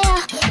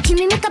facea. Y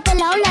mi mica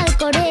la ola de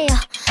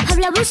Corea.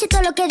 Habla bullshit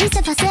todo lo que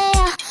dice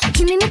facea.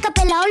 Y mi mica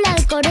la ola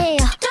de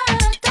Corea.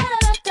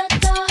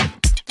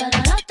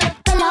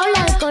 La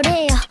ola de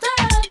Corea.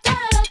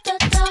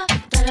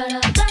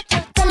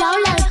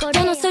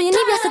 Yo no soy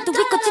envidia, soy tu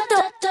bizcochito,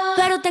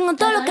 pero tengo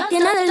todo lo que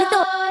tiene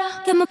delito.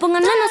 Que me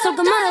pongan nena, sol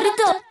que me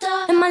derrito.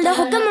 El mal de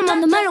ojo que me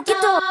mando me lo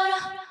quito.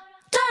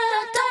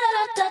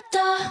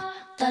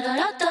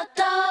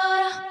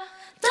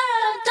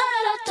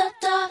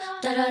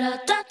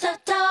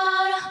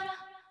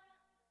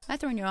 Am I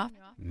throwing you off?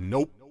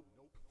 Nope.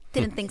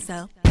 Didn't think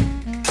so.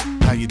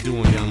 How you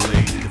doing, young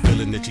lady? The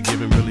feeling that you're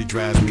giving really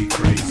drives me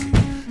crazy.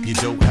 You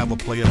don't have a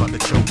play about the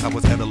choke. I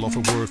was at a loss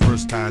for words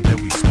first time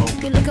that we spoke.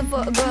 You're looking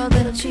for a girl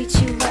that'll treat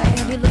you right.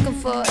 You're looking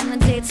for in the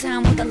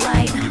daytime with a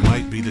light. You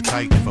might be the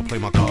type if I play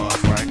my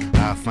cards right.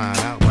 I'll find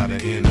out by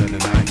the end of the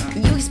night.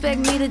 You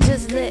expect me to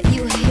just let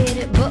you hit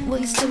it, but will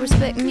you still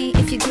respect me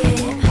if you get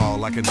it?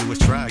 All I can do is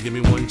try, give me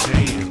one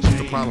chance. What's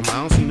the problem?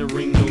 I don't see the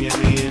ring on your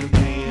hand.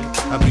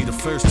 I'll be the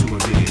first to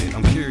admit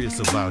I'm curious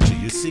about you.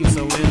 You seem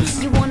so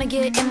innocent. You wanna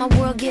get in my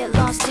world, get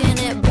lost in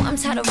it. Boy, I'm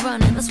tired of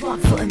running, let's walk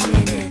for a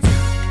minute.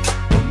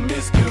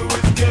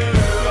 Promiscuous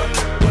girl,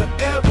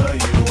 whatever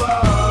you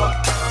are,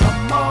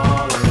 I'm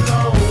all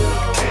alone,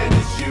 and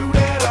it's you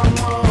that I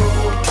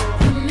want.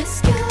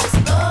 Promiscuous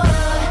boy,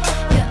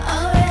 you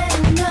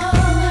already know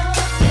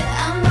that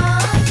I'm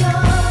all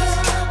yours.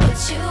 What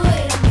you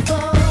waiting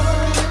for?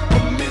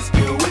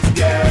 Promiscuous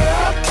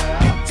girl,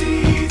 you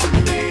teasing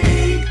me.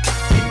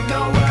 You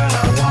know what I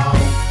want,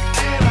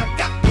 and I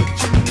got what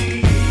you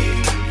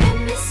need.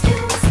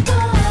 Promiscuous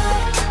boy,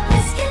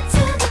 let's get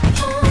to the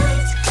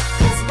point,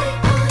 'cause we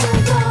on the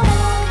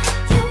road.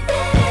 You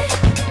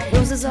ready?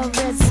 Roses are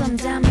red, some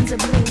diamonds are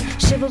blue.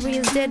 Chivalry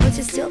is dead, but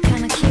you're still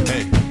kinda cute.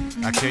 Hey,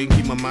 I can't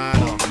keep my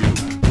mind off you.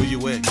 Where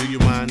you at? Do you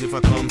mind if I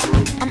come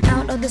through? I'm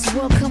out of this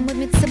world, come with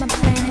me to my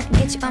planet.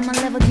 Get you on my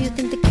level, do you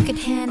think that you could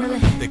handle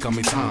it? They call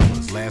me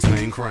Thomas, last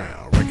name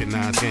Crown.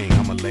 Recognize game,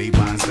 I'ma lay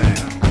mines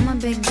down. I'm a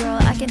big girl,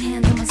 I can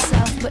handle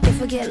myself. But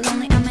if I get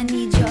lonely, I'ma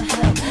need your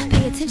help.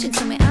 Pay attention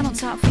to me, I don't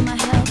talk for my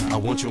health. I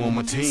want you on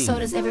my team. So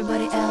does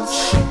everybody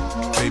else.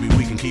 Baby,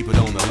 we can keep it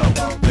on the low.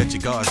 Let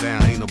your guards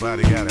down, ain't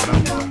nobody got it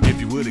on. If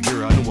you were the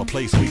girl, I know a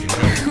place we can go.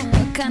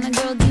 What kind of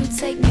girl do you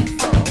take me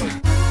for?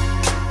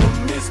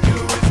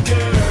 Promiscuous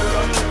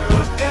girl,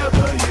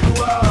 whatever you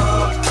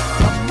are,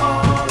 I'm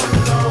all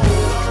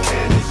alone,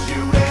 and it's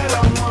you that I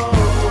want.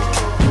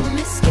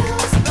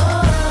 Promiscuous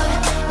boy,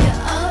 you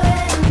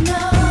already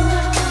know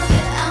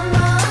that I'm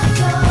all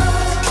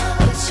yours.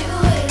 What you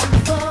waiting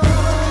for?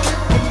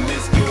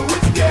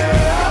 Promiscuous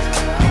girl,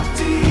 you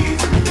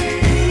teasing me.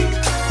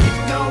 You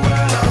know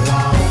what I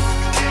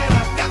want, and I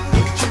got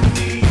what you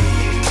need.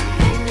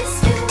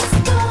 Promiscuous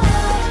boy,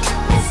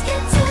 let's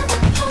get to the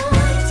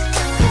point,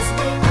 'cause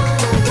we on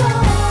the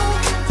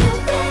road. You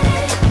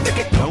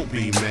ready? Don't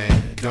be mad,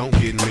 don't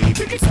get me.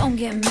 Don't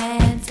get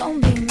mad, don't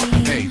be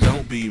mean. Hey,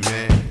 don't be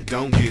mad,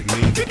 don't get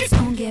me.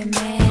 Don't get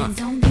mad,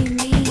 don't be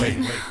mean. Wait,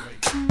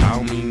 I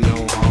don't mean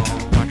no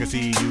harm. I can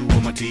see you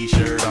with my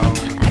t-shirt on.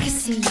 I can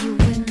see you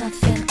with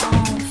nothing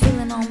on.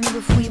 Feeling on me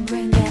before you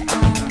bring that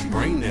on.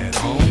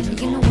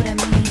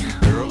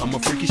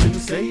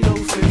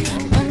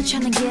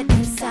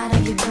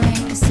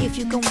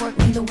 you can work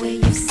me the way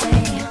you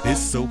say.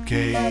 It's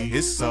okay,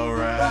 it's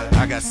alright.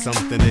 I got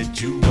something that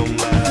you don't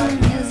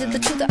like. Is it the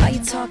truth or are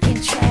you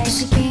talking trash?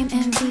 Is the game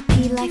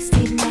MVP like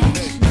Steve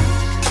Nash?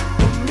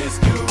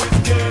 Promiscuous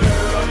girl,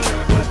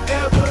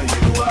 whatever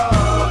you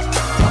are,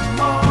 I'm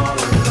all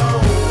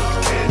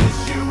alone, and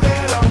it's you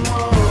that I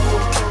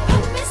want.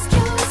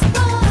 Promiscuous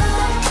boy,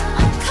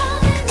 I'm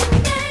calling your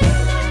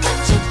name, but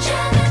you're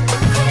driving me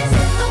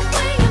crazy the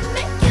way you're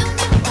making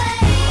me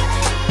wait.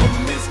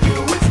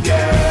 Promiscuous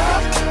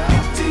girl,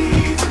 you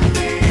teasing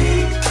me.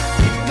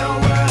 You know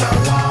what I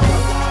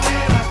want,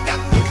 and I got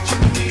what you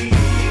need.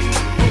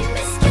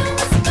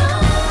 Promiscuous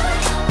boy,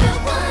 we're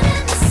one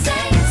and the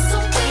same, so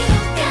we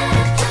don't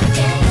gotta play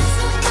games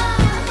no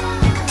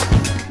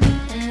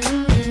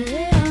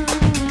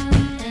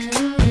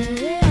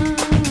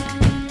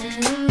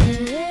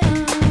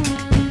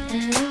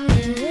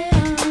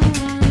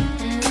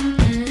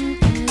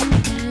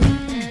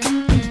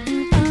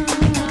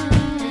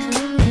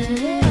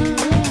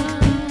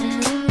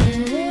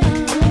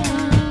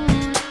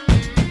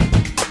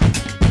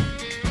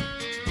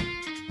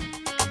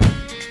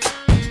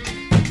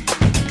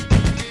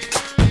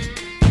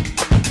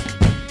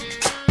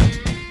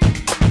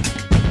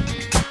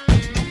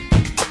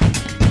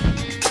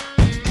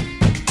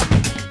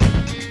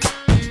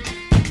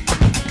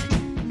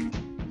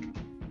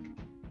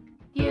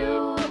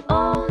You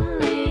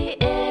only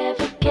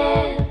ever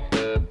get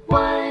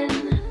one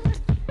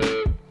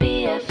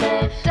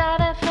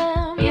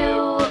BFF.FM.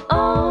 You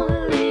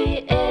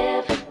only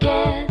ever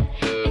get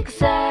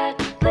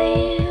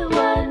exactly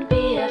one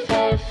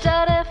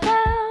BFF.FM.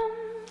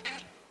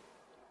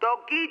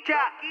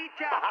 Toquicha,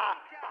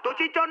 tu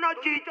chicho no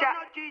chicha.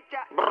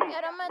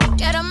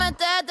 Quiero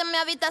meterte en mi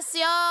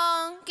habitación.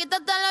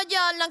 Quítate los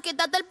Jordan,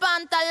 quítate el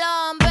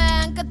pantalón.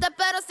 Ven que te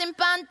espero sin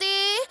panty.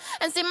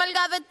 Encima el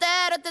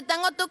gavetero, te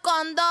tengo tu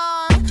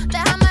condón.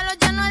 Déjamelo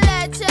lleno de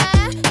leche.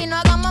 Y no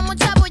hagamos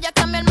mucha bulla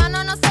que mi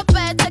hermano no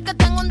sospeche que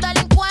tengo un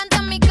delincuente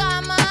en mi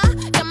cama.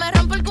 Que me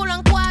rompo el culo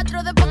en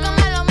cuatro después que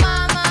me lo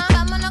mama.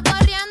 Vámonos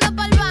corriendo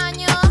pa'l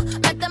baño.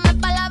 Méteme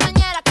pa' la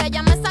bañera que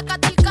ya me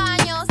sacaste el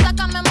caño.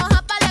 Sácame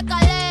moja pa' la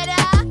escalera.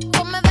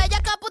 Ponme bella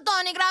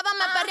caputón y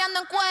grábame perreando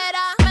en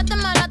cuera.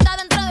 Métemelo hasta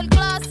dentro del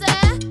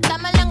closet.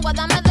 Dame lengua,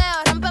 dame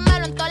dedo,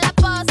 rómpemelo en todas las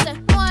poses.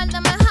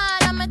 Muérdeme,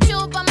 jálame,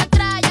 chúpame,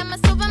 tráyame,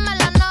 súbeme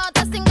la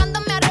nota,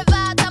 cingándome,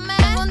 arrebátame.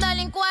 Tengo un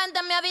delincuente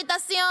en mi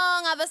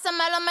habitación. A veces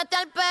me lo mete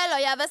al pelo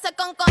y a veces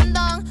con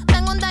condón.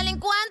 Tengo un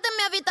delincuente en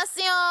mi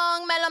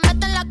habitación. Me lo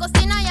mete en la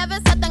cocina y a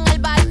veces está en el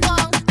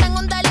balcón. Tengo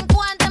un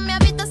delincuente en mi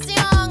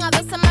habitación. A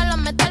veces me lo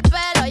mete al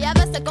pelo y a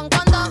veces con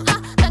condón.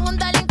 Tengo un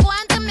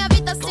delincuente en mi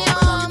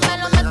habitación. Me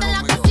lo mete en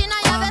la cocina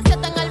y a veces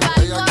está en el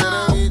Ella balcón.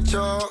 quiere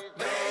bicho.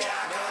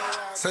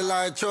 Se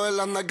la echo en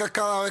las nalgas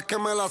cada vez que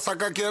me la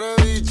saca, quiere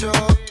bicho.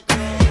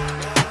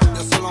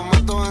 Yo se lo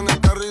meto en el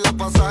carro y de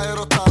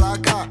pasajero está la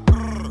acá.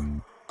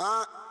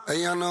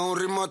 Ella no es un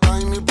ritmo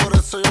tiny, por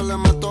eso yo le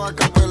meto a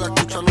capela.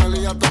 Escucha a Nelly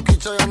y a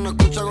Toquicha, ya no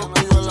escucha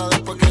Cosculluela.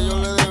 Después que yo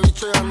le dé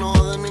bicho, ya no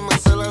jode ni me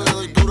cela. Le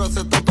doy duro a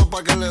ese toto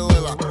pa' que le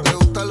duela. Le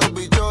gustan los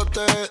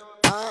bichotes,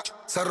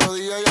 se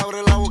arrodilla y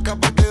abre la boca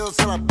pa' que yo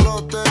se la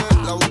explote.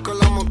 La busco en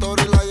la motor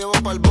y la llevo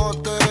pa'l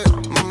bote.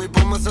 Mami,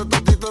 ponme ese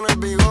totito en el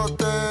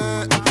bigote.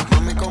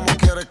 Mami, ¿cómo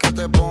quieres que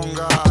te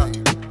ponga?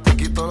 Te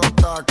quito los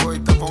tacos y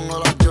te pongo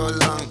las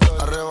Jordan.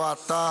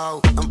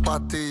 Arrebatado,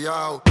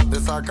 empastillado,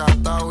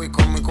 desacatado y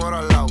con mi cuero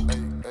al lado.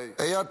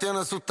 Ella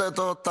tiene sus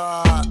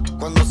tetotas.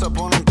 Cuando se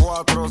ponen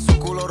cuatro, su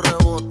culo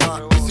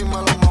rebota. Y si me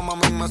lo mama, a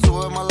mí me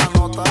sube más la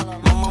nota.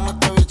 Mámame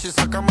este bicho y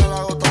sácame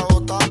la gota a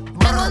gota.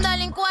 Tengo un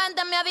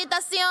delincuente en mi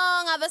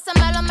habitación. A veces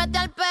me lo mete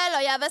al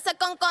pelo y a veces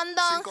con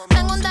condón.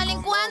 Tengo un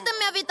delincuente en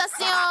mi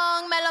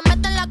habitación. Me lo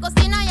mete en la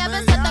cocina y a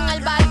veces está en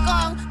el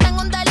balcón.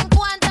 Tengo un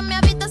delincuente en mi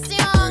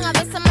habitación. A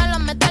veces me lo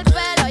mete al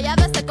pelo y a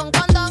veces con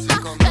condón.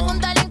 Tengo un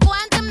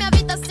delincuente en mi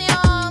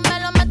habitación. Me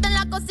lo mete en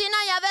la cocina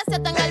y a veces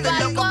está en el Estoy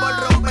loco por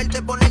balcón.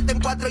 romperte, ponerte en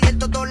cuatro y el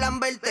toto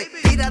lamberte.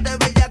 Tírate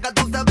bellaca,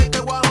 tú sabes que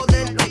voy a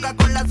joder. Loca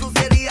con la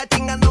suciería,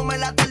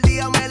 chingándomela todo el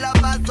día me la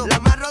paso. La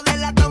amarro de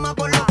la cama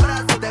por los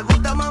brazos. Te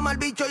gusta mamá el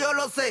bicho, yo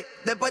lo sé.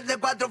 Después de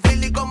 4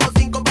 filis como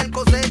 5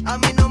 percocet. A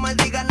mí no me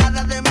digas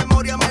nada de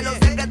memoria, me lo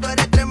sé que tú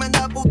eres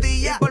tremenda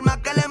putilla. Por más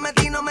que le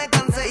metí no me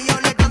cansé. Y yo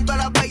le canto a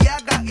la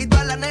bellaca y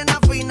todas las nenas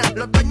finas.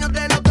 Los dueños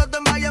de los totos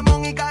en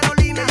Bayamón y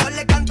Carolina. Que yo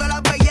le canto a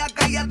la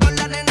bellaca y a todas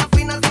las nenas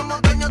finas.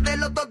 Somos dueños de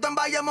los totos en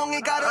Bayamón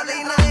y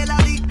Carolina. De la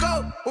disco,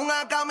 un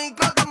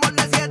acamicro, tambor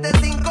de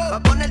 7-5. Va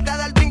a ponerte a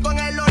dar brinco en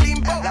el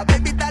Olimpo. La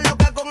baby está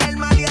loca con el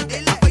maleante.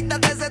 Y la feita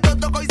de ese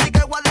toto hoy sí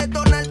que voy a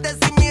detonarte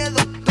sin miedo.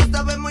 Tú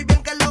sabes muy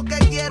bien que es lo que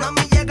quiero.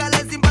 Mami,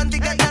 llégale sin panty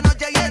que esta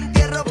noche hay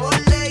entierro por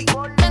ley.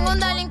 Tengo un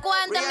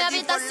delincuente en mi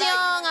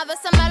habitación. A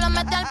veces me lo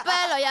mete al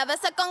pelo y a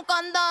veces con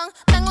condón.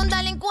 Tengo un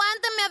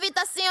delincuente en mi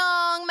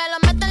habitación. Me lo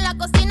mete en la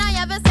cocina y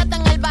a veces está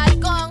en el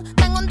balcón.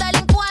 Tengo un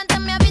delincuente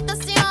en mi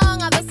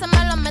habitación. A veces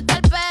me lo mete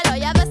al pelo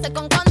y a veces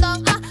con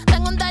condón.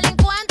 Tengo un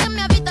delincuente en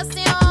mi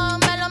habitación.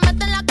 Me lo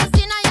mete en la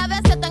cocina y a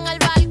veces está en el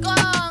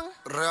balcón.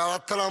 Real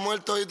hasta la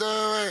muerte hoy te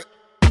bebé.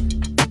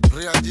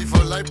 Real G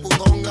for life,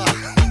 putonga.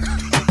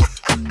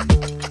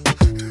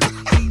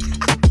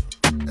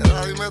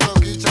 Era dime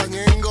Toquicha,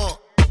 Ñengo.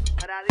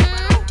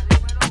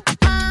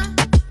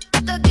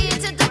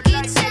 Toquicha,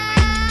 Toquicha.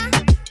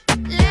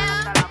 Leo,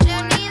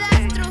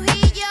 Leonidas,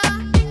 Trujillo,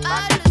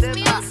 Paulus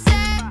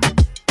Music.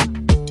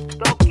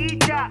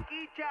 Toquicha.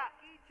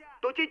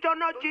 Tu chicho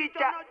no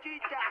chicha.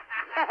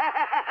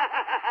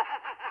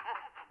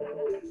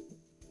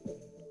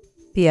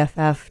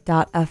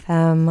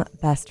 BFF.FM,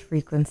 best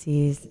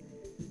frequencies.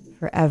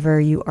 Forever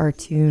you are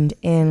tuned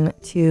in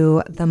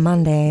to the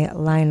Monday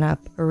Lineup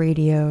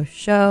Radio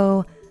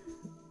Show.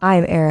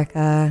 I'm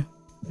Erica.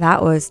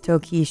 That was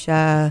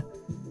Toquisha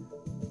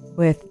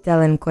with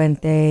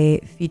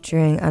Delinquente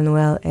featuring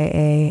Anuel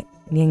AA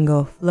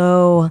Ñengo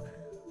Flow.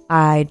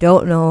 I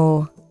don't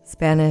know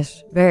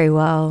Spanish very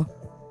well,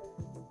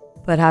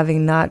 but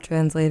having not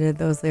translated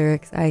those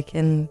lyrics, I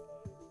can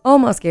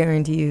almost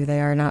guarantee you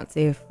they are not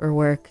safe for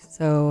work.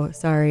 So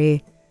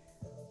sorry,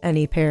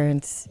 any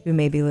parents who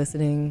may be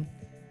listening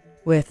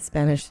with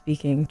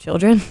Spanish-speaking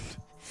children.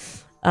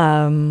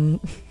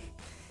 But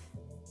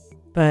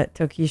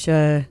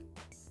Toquisha,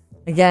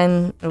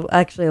 again,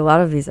 actually a lot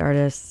of these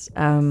artists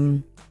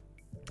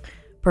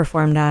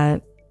performed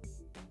at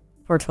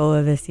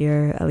Portola this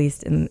year, at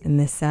least in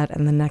this set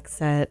and the next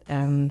set.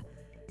 And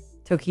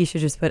Toquisha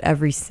just put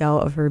every cell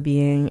of her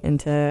being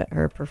into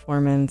her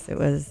performance. It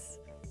was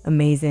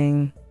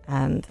amazing,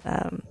 and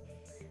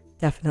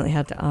definitely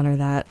had to honor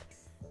that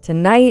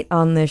tonight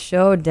on this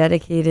show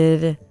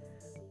dedicated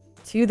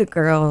to the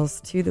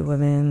girls, to the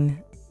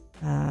women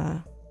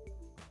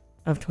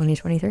of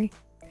 2023.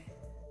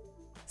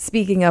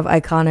 Speaking of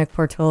iconic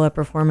Portola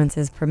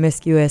performances,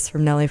 Promiscuous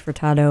from Nelly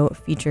Furtado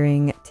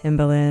featuring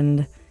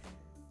Timbaland.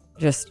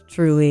 Just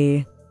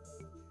truly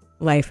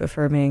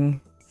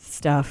life-affirming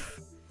stuff.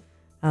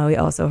 We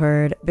also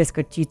heard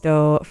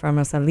Bizcochito from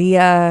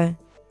Rosalia,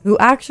 who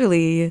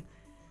actually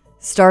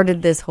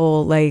started this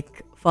whole,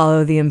 like,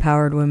 follow the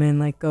empowered women,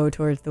 like, go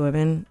towards the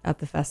women at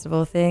the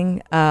festival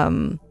thing.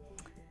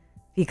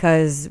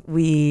 Because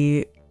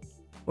we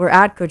were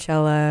at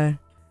Coachella.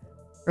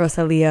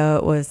 Rosalia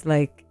was,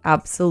 like,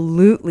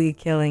 absolutely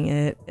killing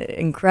it.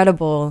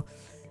 Incredible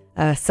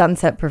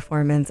sunset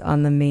performance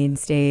on the main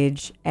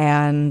stage.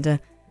 And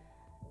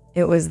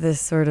it was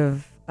this sort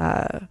of,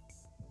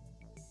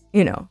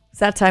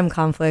 set time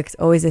conflict,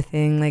 always a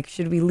thing. Like,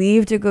 should we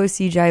leave to go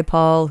see Jai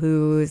Paul,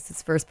 who is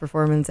his first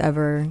performance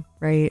ever,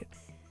 right?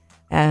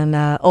 And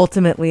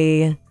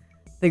ultimately,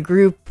 the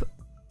group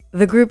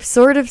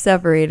sort of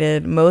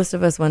separated. Most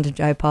of us went to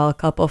Jai Paul. A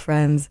couple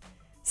friends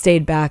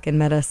stayed back and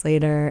met us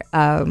later.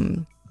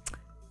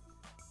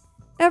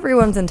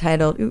 Everyone's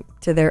entitled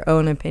to their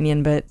own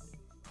opinion, but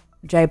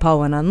Jai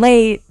Paul went on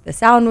late. The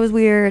sound was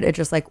weird. It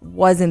just, like,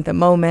 wasn't the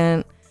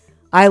moment.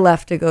 I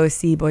left to go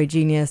see Boy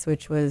Genius,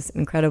 which was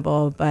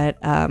incredible, but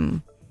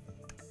that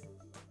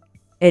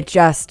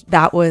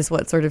was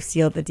what sort of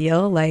sealed the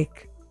deal,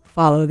 like,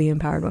 follow the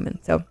empowered women.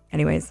 So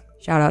anyways,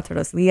 shout out to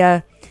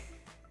Rosalia.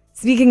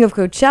 Speaking of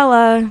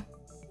Coachella,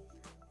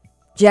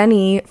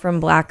 Jennie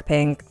from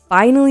Blackpink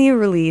finally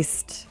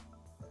released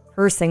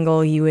her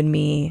single, You and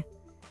Me,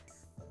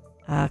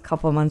 a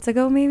couple months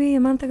ago, maybe a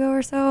month ago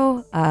or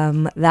so.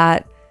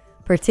 That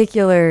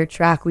particular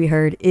track we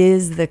heard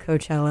is the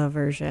Coachella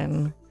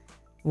version,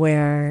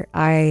 where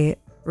I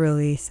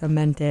really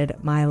cemented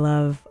my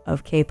love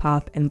of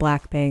K-pop and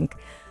Blackpink.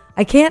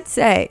 I can't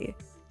say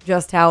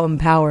just how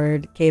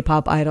empowered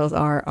K-pop idols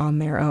are on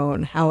their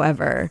own.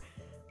 However,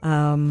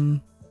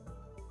 Blackpink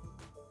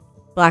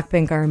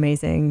are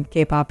amazing.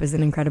 K-pop is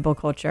an incredible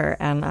culture,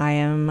 and I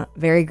am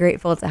very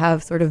grateful to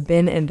have sort of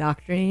been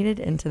indoctrinated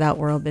into that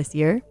world this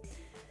year.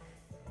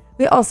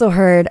 We also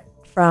heard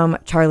from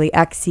Charlie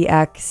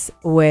XCX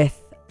with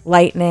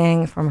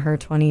Lightning from her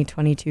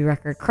 2022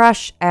 record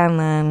Crush, and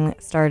then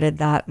started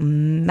that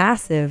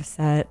massive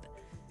set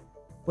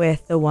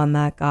with The One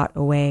That Got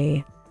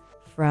Away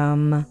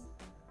from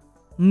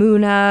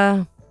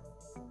Muna.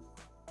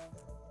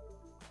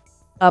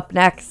 Up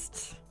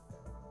next,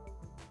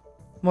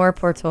 more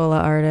Portola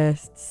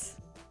artists.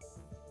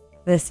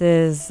 This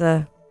is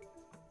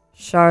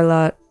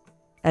Charlotte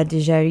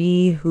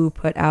Adjeri, who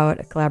put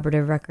out a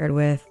collaborative record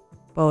with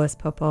Boas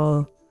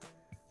Popol.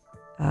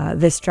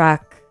 This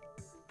track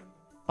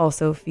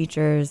also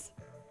features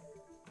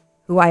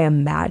who I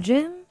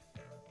imagine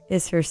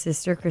is her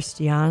sister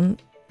Christiane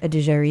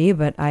Adjeri,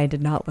 but I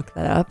did not look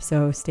that up,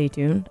 so stay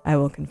tuned. I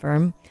will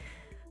confirm.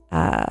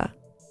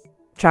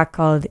 Track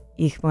called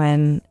Ich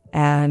Muen,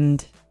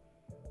 and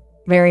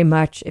very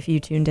much, if you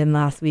tuned in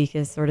last week,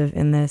 is sort of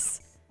in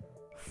this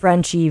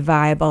Frenchy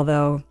vibe,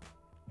 although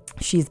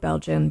she's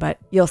Belgian, but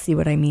you'll see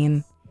what I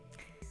mean.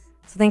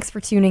 So thanks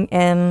for tuning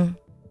in.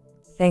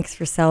 Thanks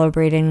for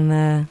celebrating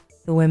the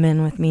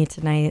women with me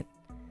tonight.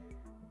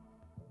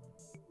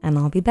 And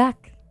I'll be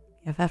back.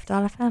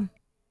 BFF.FM.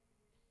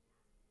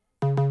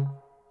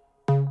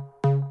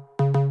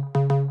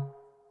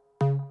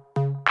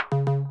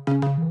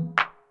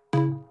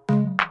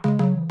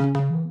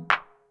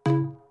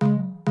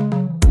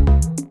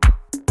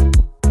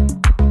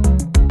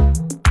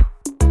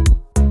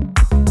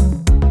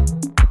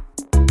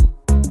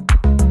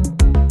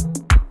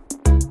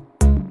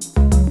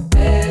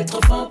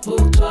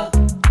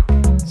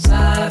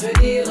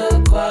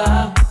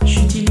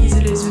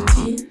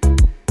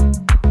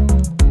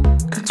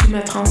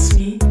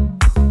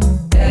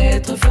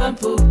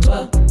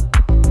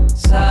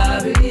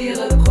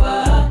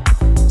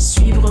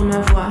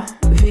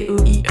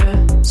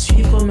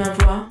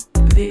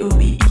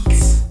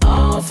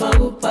 enfant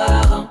ou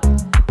parent,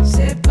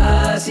 c'est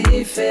pas si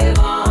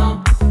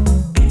différent.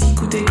 Petit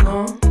côté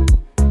grand,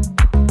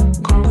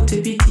 grand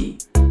côté petit.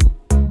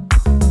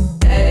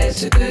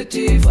 Est-ce que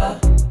tu vois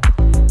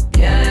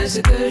bien ce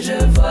que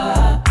je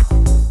vois?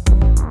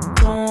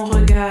 Ton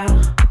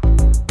regard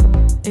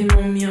est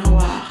mon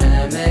miroir.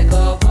 Aimer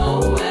copain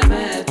ou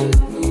aimer tout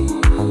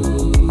mou.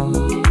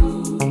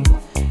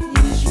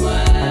 Il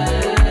joint.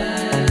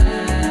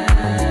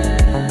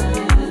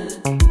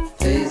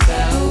 Fais ça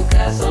ou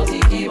qu'a senti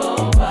qui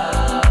vont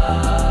pas.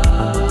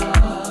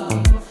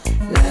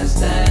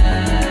 L'instinct.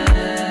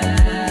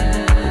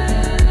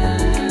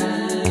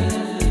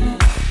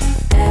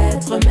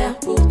 Être mère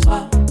pour toi,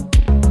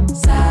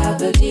 ça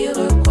veut dire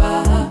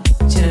quoi?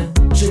 Tiens,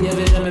 je n'y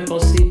avais jamais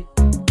pensé.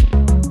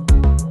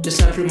 J'ai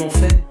simplement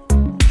fait.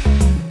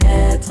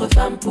 Être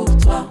femme pour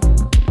toi,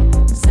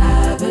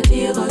 ça veut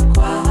dire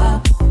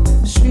quoi?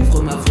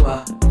 Suivre ma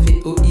voie,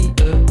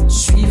 V-O-I-E.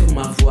 Suivre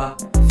ma voie,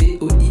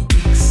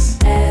 V-O-I-X.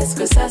 Est-ce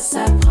que ça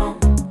s'apprend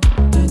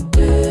de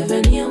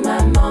devenir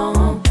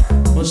maman?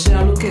 Mon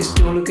cher, le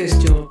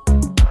question.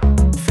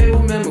 Fais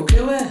vous-même, ok,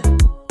 ouais.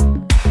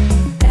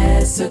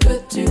 Est-ce que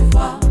tu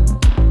vois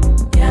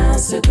bien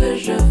ce que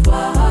je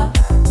vois?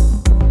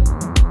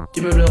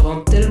 Tu me le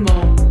rends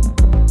tellement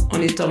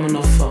en étant mon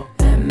enfant.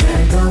 Un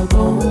mec en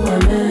bon, un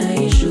mec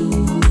il joue.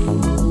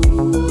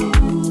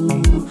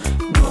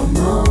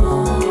 Maman,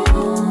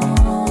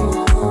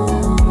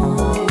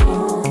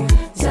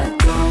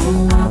 j'attends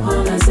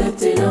apprendre à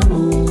accepter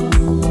l'amour.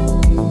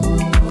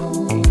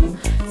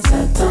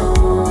 J'attends.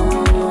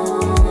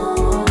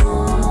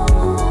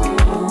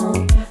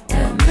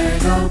 Un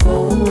mec en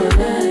bon, un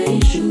mec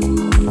il joue.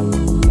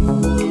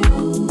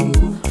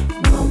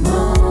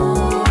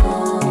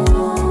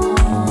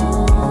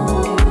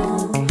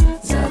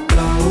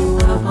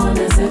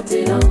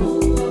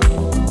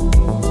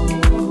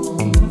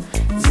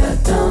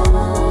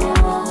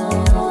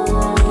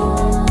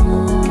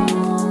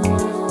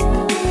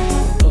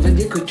 On va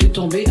dire que tu es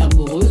tombée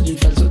amoureuse d'une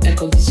façon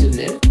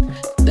inconditionnelle.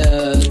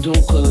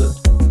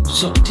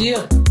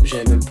 Sortir,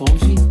 j'avais même pas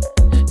envie.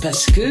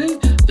 Parce que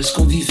ce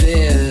qu'on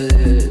vivait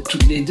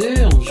toutes les deux,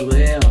 on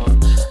jouait,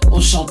 on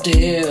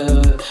chantait,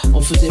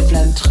 on faisait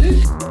plein de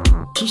trucs.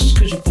 Tout ce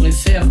que je pourrais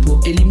faire pour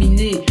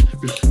éliminer,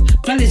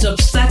 pas les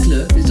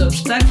obstacles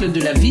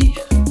de la vie,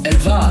 elle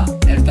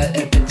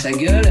pète sa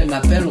gueule, elle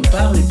m'appelle, on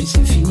parle et puis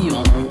c'est fini,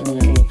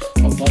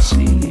 on pense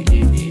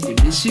les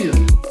blessures.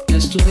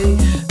 Instaurer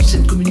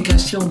cette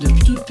communication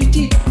depuis toute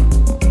petite.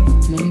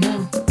 Maman,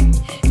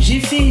 j'ai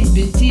fait une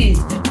bêtise,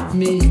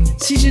 mais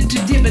si je te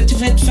dis, tu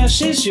vas être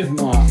fâché sur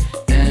moi.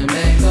 Un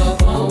mec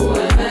comprend ou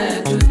un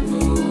mec tout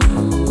mou.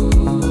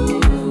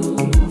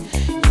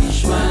 Il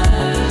joint.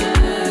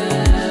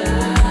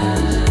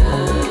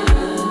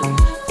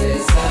 Fais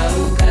ça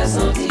ou qu'a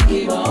senti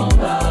qui vont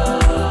pas.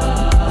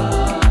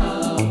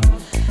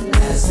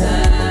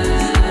 L'instinct.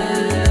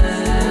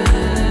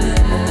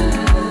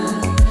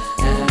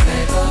 Un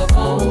mec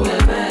comprend ou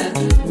un mec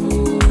tout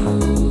mou.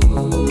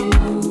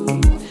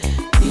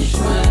 Il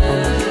joint.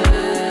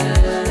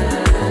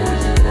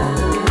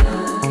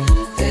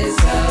 Fais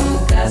ça ou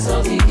qu'a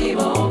senti qui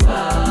vont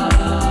pas.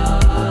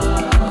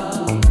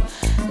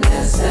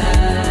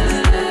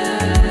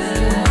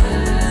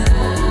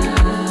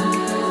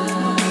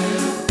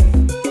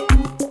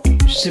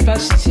 Je sais pas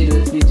si c'est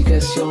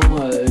l'éducation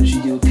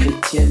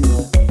judéo-chrétienne,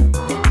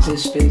 cette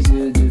espèce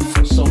de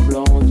faux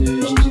semblant de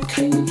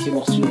Jésus-Christ qui est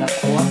mort sur la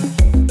croix.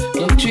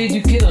 Donc tu es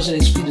éduqué dans un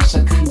esprit de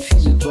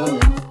sacrifice de toi-même.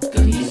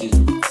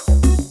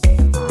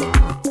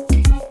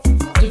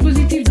 De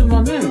positif de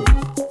moi-même.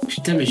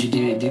 Putain, mais j'ai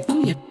des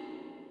couilles.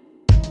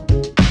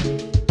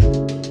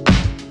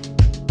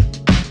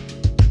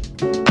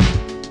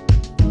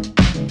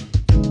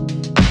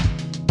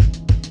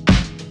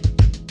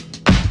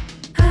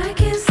 I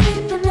can't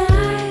sleep at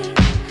night.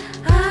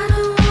 I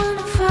don't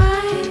wanna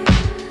fight.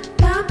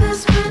 My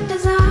best friend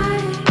is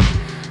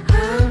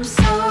I'm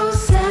so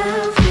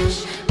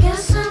selfish.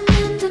 Guess I'm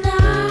in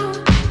denial.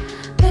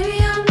 Maybe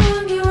I'm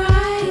wrong, you're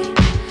right.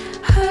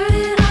 Heard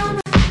it all.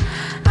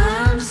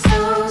 I'm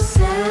so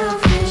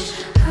selfish.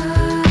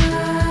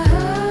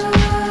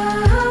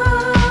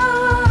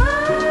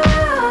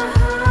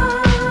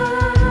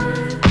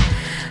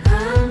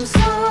 I'm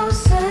so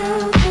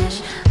selfish.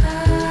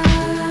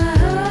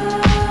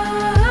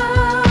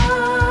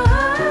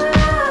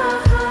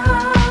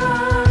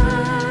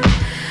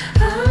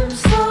 I'm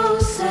so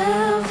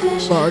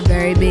selfish. Got a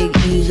very big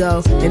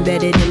ego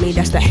embedded in me,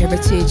 that's the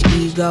heritage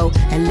ego.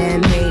 And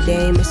them hey, they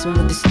ain't messing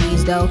with the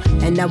steez though.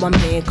 And now I'm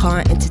here,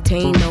 can't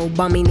entertain no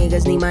bummy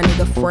niggas. Need my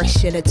nigga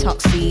fresh in a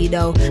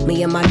tuxedo.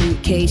 Me and my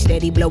Luke Cage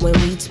steady blowing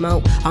weed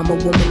smoke. I'm a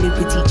woman who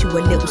could teach you a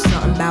little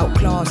something about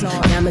class.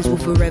 Diamonds will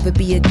forever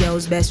be a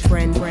girl's best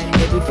friend.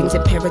 Everything's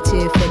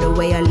imperative for the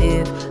way I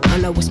live. I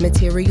know it's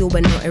material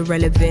but not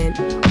irrelevant.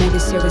 All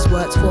this here is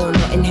worked for,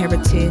 not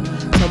inherited.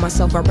 Told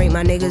myself I rate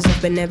my niggas up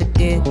but never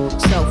did.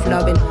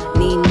 Self-loving,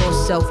 need more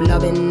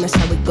self-loving. That's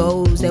how we it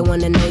goes. They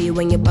wanna know you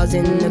when you're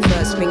buzzing. The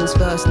first things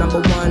first,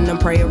 number one, I'm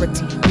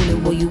priority. Call it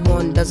what you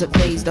want, doesn't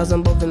phase,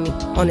 doesn't bother me,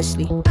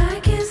 honestly. I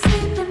can't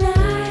sleep at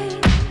night.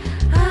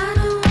 I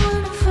don't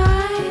wanna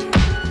fight.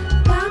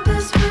 My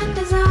best friend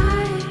is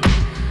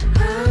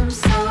I'm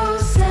so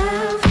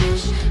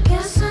selfish.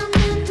 Guess I'm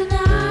in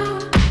denial.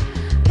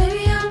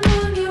 Maybe I'm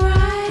doing it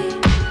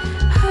right.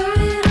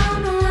 Heard it all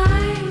my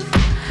life.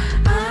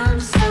 I'm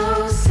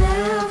so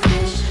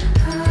selfish.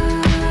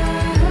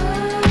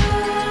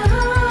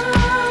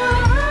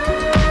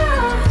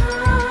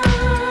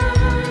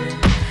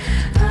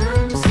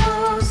 I'm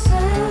so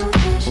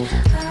selfish.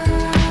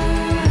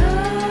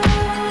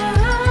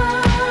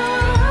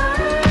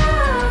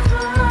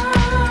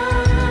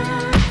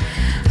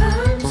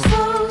 I'm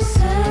so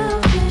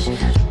selfish.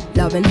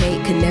 Love and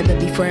hate can never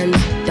be friends.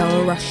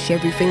 Don't rush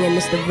everything in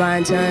this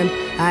divine time.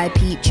 I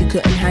peeped, you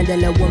couldn't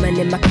handle a woman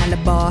in my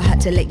caliber. Had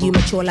to let you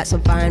mature like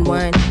some fine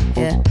wine.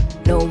 Yeah,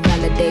 no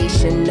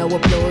validation, no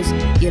applause.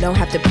 You don't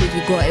have to prove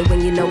you got it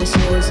when you know it's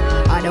yours.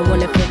 I don't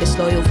wanna feel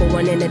disloyal for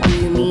wanting to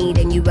do me.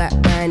 Then you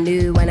act brand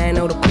new when I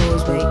know the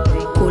cause. Wait,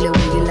 call it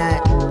what you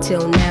like.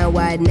 Till now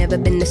I'd never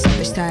been the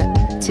selfish type.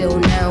 Till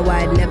now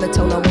I'd never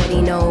told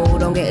nobody no.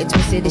 Don't get it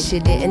twisted, this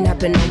shit didn't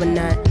happen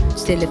overnight.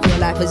 Still if your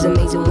life is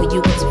amazing when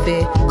you get to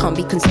fear. Can't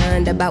be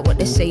concerned about what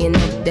they're saying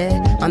over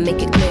there. I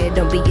make it clear,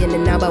 don't be in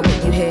and out about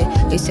what you hear.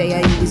 They say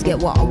I always get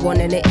what I want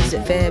and it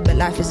isn't fair, but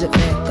life isn't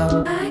fair,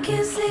 go. I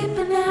can't sleep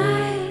at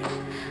night.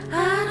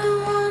 I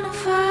don't wanna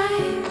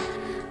fight.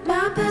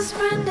 My best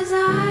friend is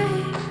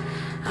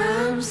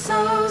I'm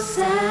so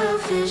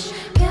selfish.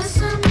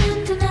 Guess I'm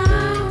in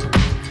denial.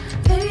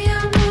 Baby,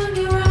 I'm doing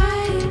it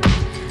right.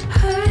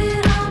 Heard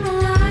it all my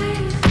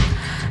life.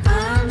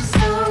 I'm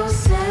so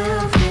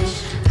selfish.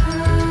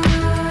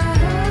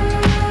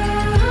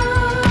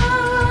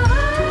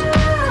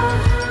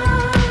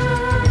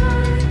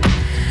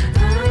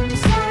 I'm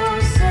so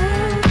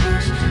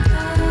selfish.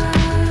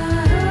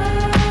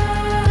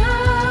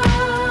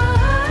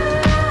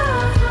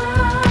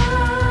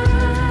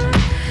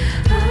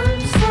 I'm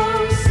so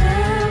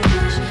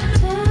selfish,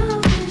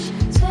 selfish,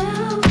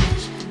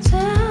 selfish,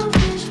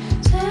 selfish,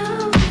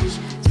 selfish,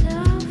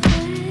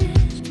 selfish.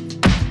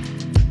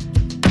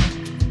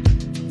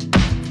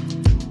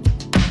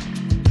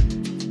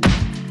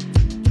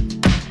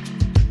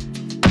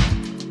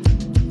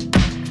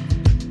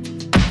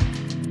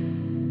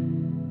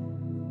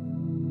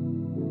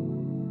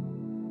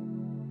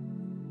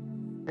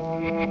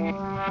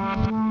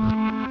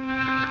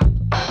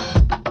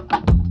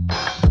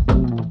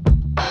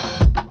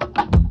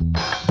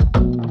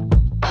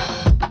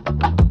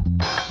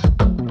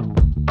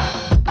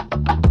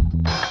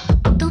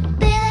 Tú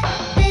pide,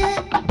 pide,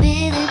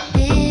 pide,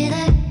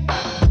 pide.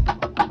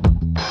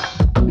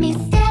 Mi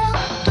cielo,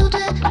 tú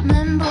te me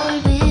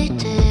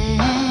envolviste.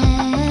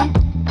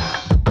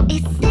 Y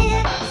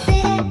sigue,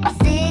 sigue,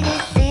 sigue,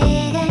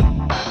 sigue.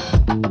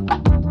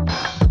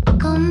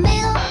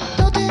 Conmigo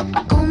tú te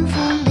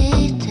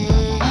confundiste.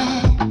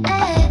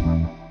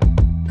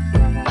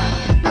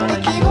 No te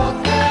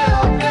equivoques,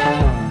 ok.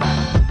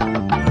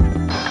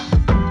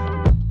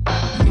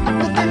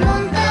 No te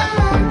montes,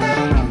 montes,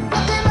 no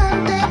te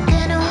montes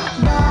que no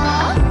va.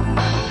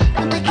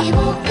 No te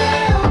equivoques,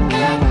 ok.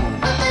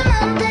 No te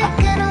montes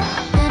que no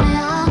viene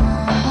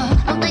agua.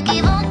 No te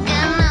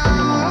equivoques, no.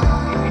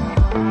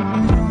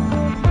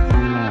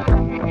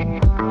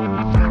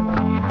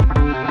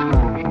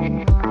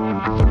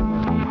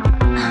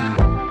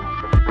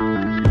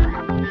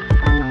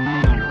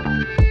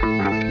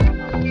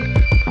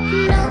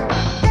 No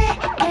te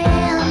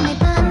creas, mi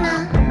pana.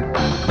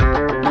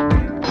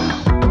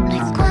 No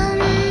es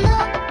cuando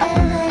te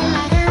dé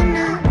la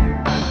gana.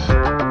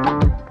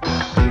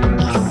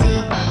 Y si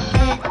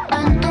quedó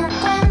en tu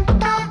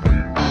cuenta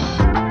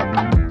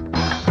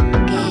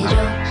que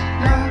yo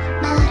no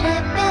me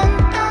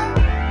arrepiento.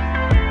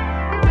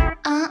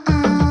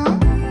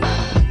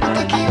 No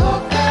te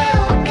equivoques,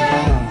 ok.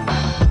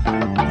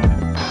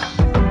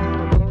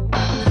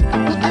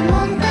 No te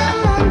montes,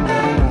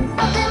 montes,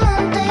 no te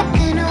montes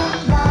que no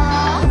va.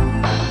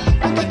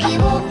 No te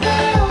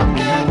equivoques, ok.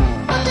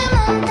 No te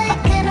montes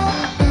que no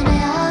viene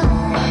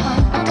agua.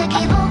 No te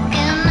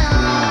equivoques, no.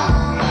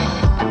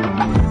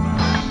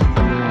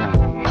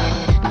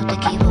 No te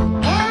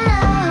equivoques, no.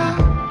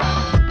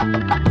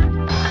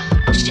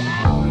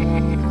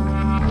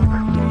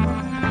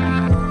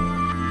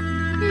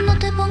 No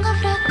te pongas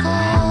fresco.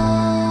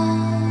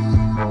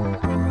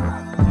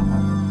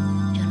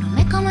 Yo no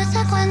me como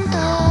ese cuento.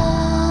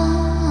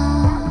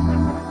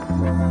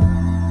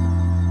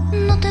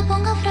 No te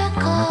pongas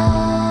fresco.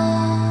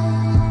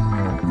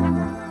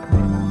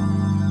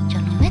 Yo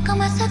no me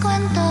como ese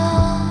cuento.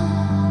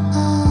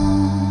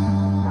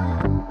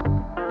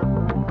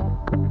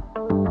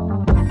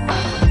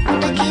 No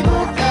te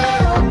equivoques,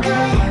 ok.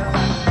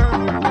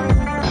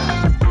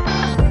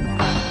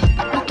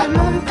 No te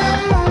montes,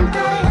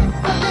 montes,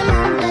 no te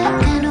montes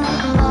que no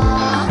va.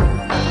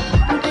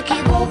 No te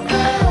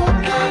equivoques,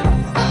 ok.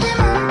 No te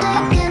montes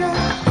que no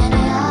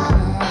viene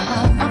agua.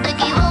 No te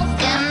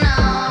equivoques, no.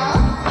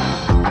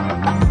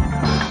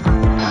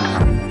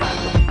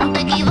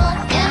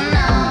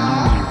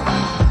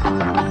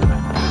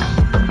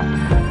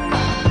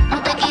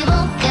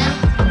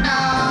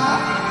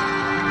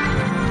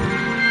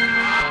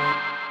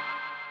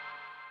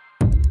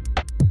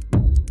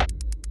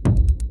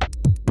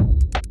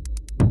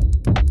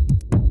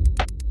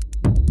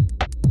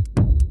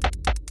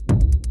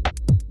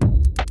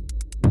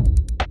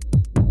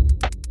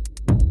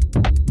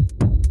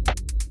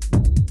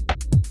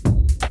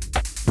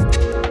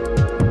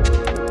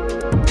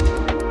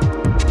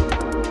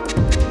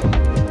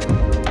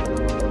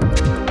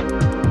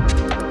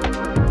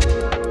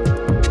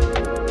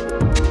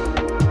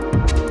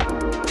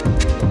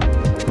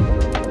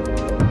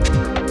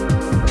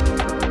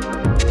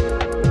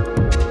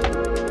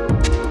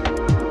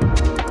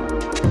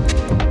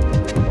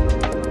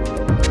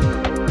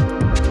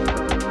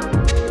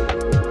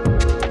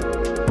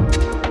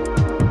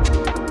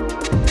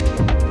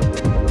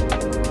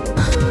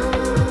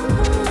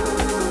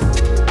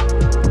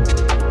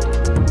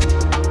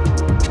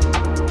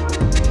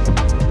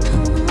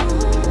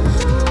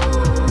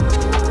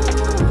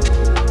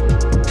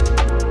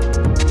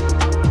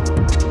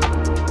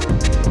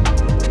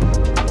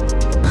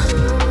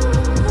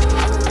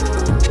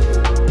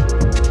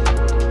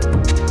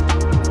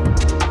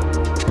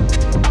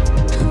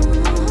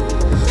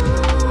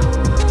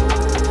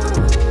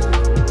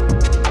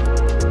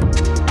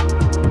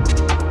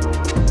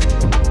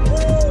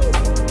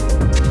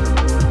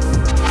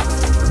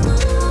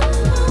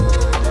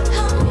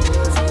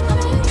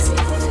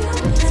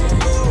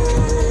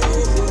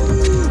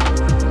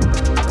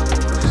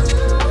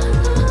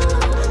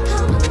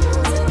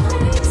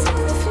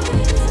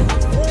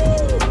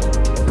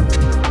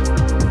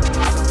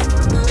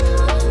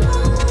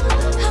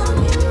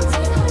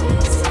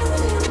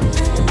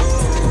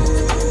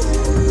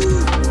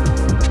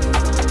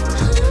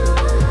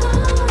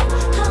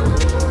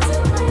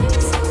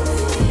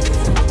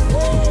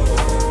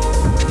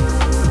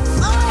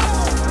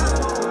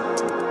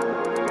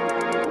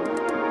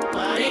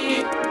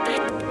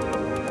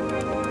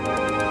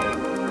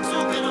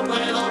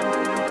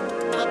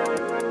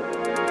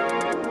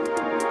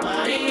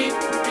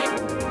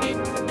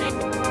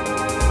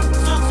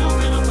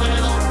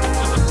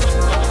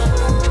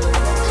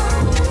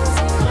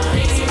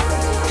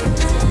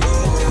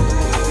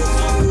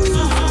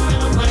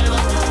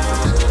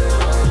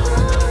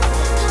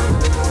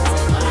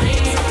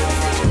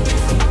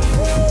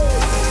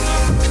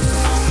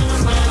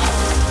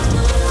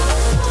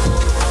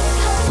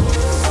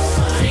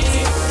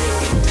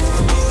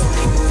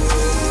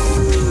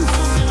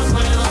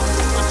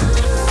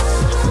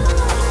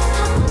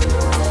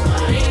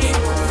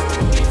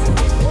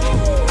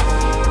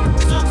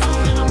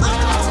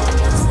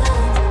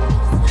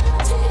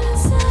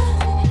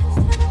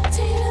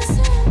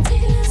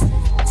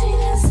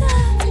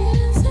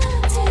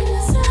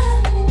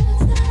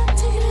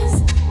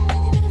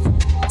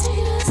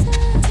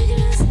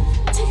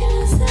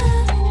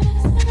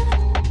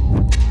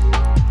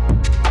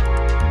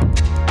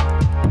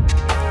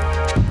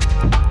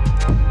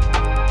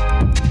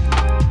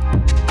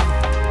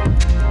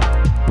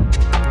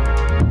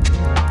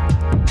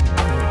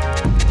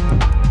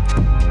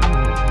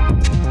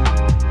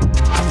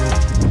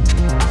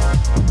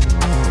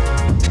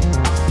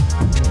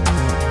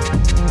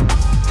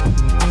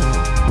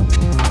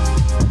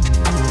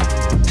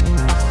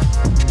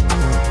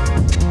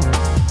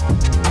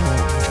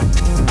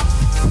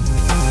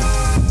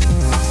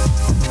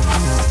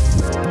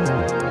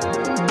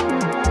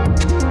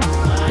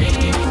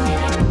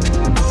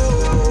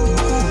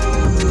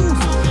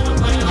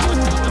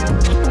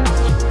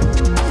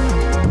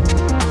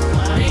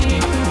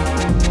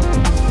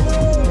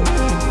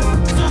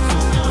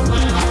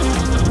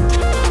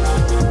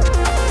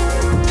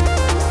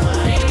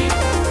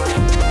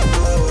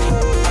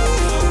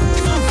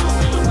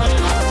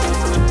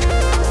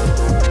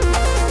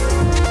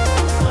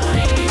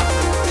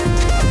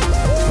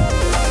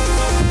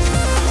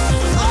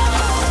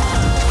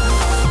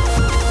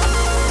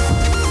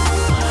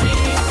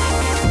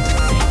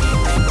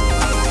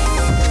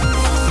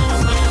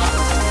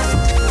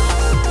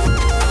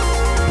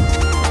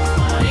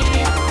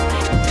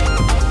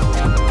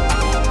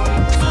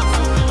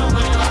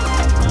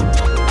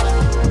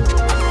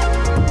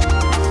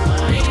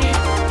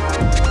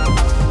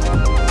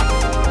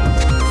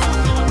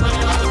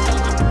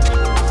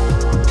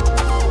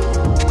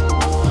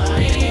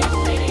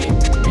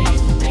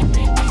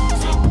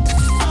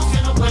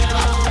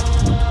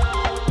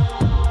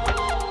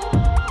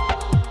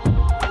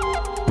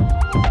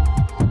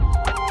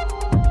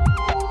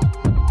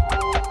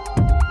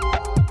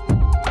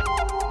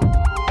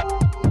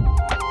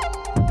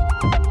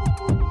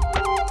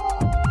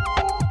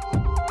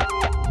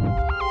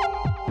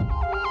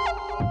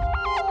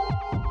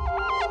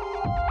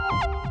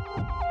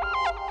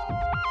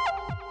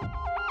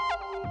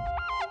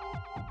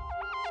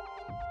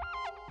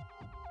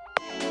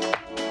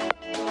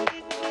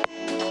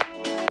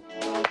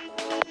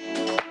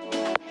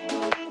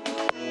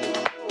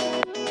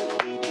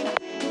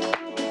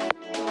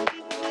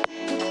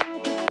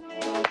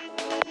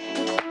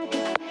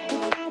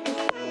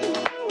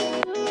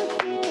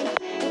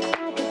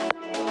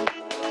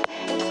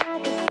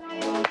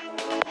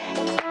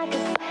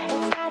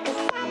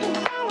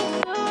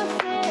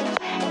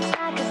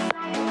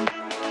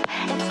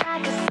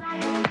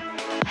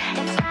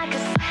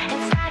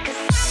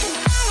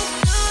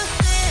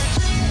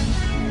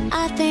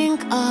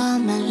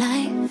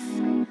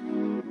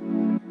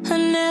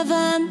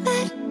 never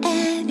met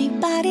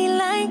anybody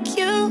like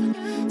you.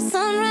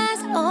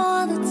 Sunrise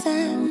all the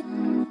time.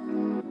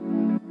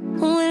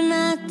 When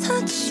I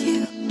touch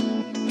you,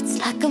 it's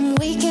like I'm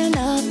waking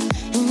up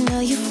in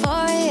the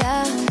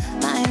euphoria.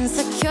 My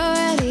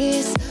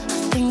insecurities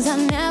are things I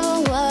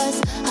never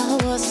was. I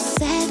was a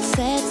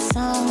sad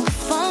song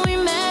before we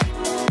met.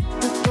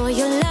 But boy,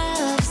 your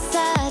love is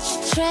such a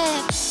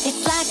trip.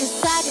 It's like a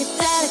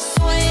psychedelic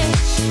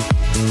switch.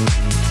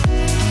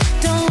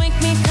 Don't wake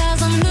me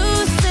 'cause I'm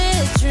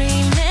lucid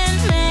dreaming,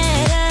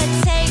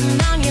 meditating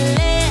on your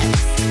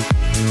lips.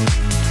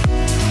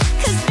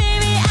 'Cause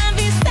baby, I'd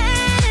be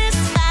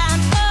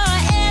satisfied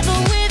forever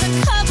with a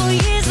couple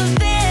years of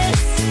this.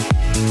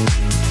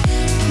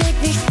 Make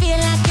me feel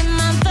like in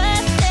my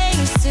birthday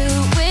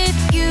suit with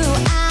you,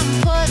 I'm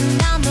putting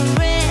on the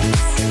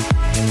Ritz.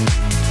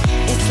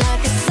 It's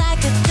like a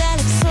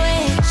psychedelic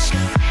switch.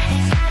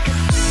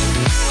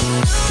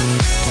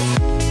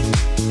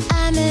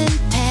 I'm in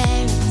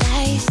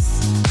paradise.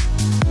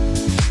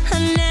 I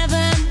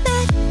never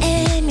met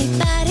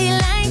anybody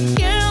like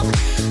you.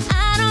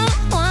 I don't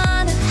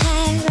wanna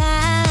hide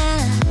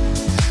out.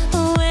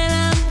 When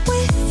I'm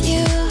with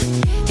you,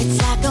 it's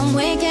like I'm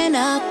waking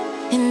up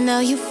in the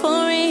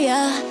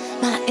euphoria.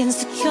 My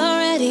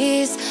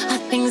insecurities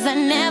are things I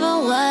never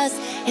was.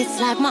 It's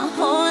like my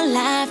whole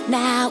life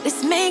now is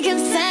making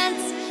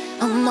sense.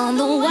 I'm on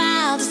the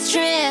wildest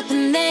trip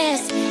in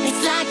this.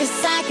 It's like a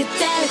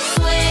psychedelic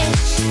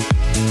switch.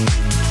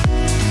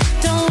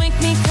 Don't wake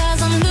me 'cause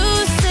I'm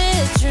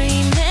lucid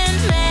dreaming,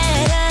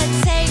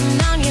 meditating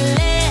on your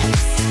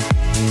lips.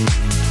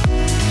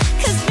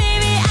 'Cause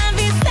baby, I'd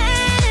be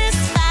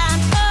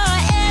satisfied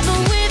forever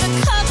with a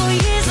couple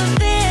years of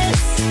this.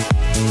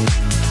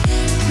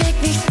 Make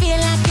me feel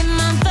like in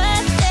my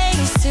birthday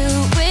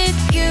suit with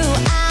you,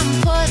 I'm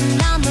putting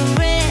on the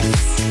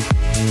Ritz.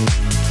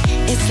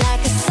 It's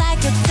like a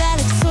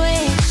psychedelic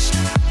switch.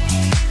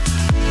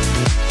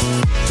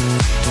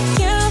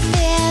 You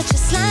feel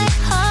just like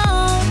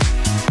home.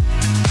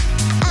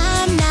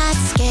 I'm not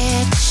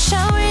scared to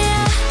show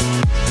you.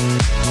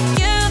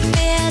 You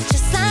feel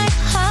just like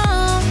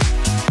home.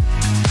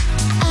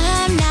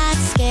 I'm not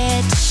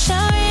scared to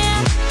show you.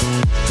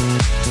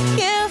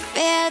 You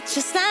feel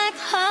just like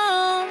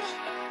home.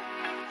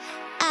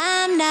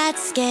 I'm not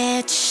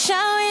scared to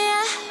show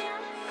you.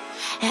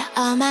 And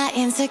all my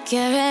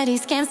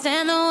insecurities can't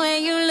stand the way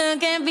you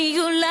look at me.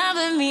 You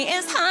loving me,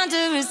 it's hard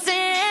to resist.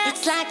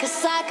 It's like a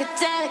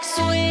psychedelic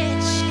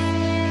switch.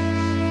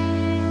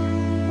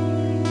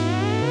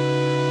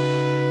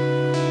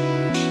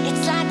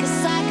 It's like a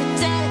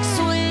psychedelic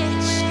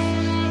switch.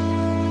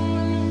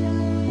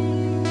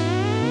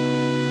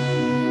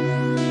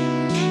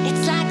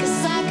 It's like a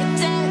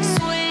psychedelic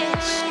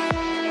switch.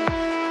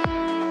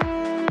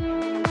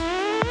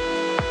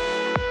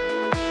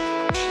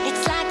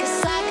 It's like a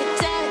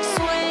psychedelic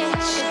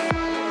switch.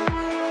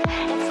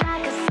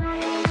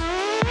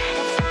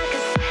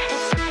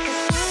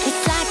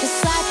 It's like a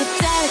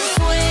psychedelic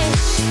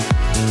switch.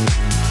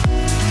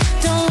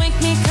 Don't wake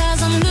me 'cause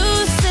I'm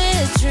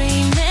lucid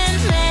dreaming,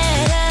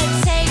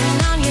 meditating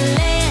on your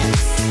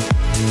lips.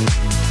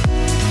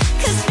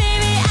 'Cause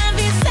baby, I'd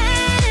be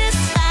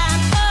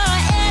satisfied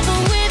forever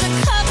with a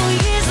couple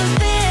years of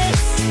this.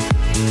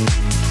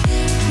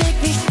 Make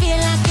me feel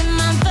like in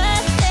my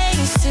birthday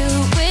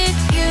suit with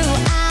you,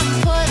 I'm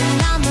putting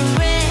on the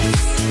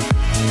Ritz.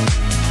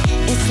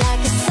 It's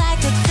like a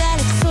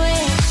psychedelic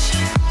switch.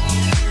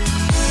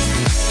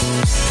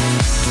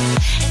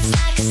 It's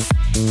like a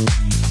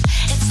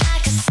it's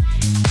like a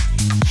it's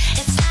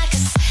like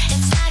a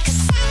it's like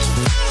a switch.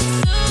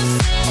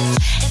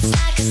 It's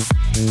like a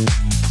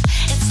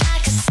it's like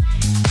a it's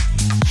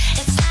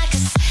like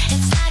a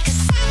it's like a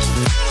switch.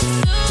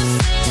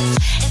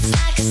 It's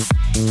like a it's like a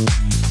it's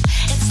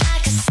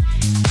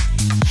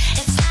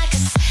like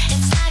a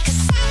it's like a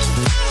switch.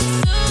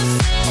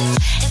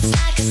 It's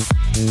like a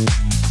it's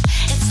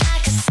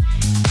like a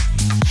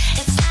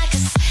it's like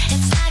a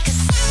it's like a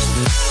switch.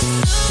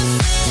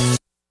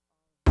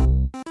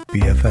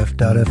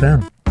 BFF.FM.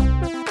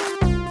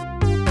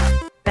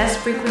 Best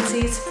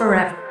frequencies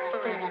forever.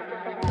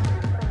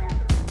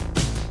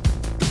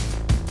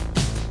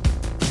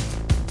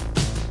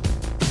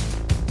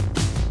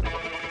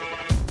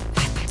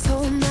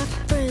 Told my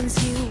friends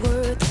you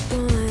were the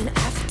one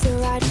after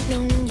I'd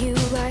known you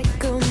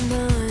like a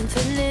month,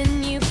 and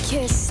then you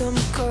kissed some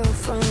girl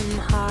from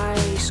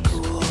high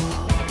school.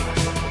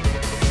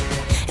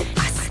 And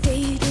I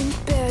stayed in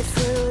bed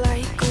for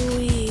like a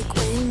week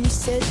when you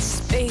said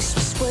space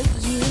was what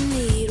you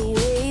need.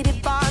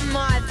 Waited by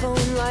my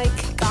phone like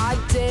a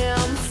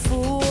goddamn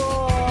fool.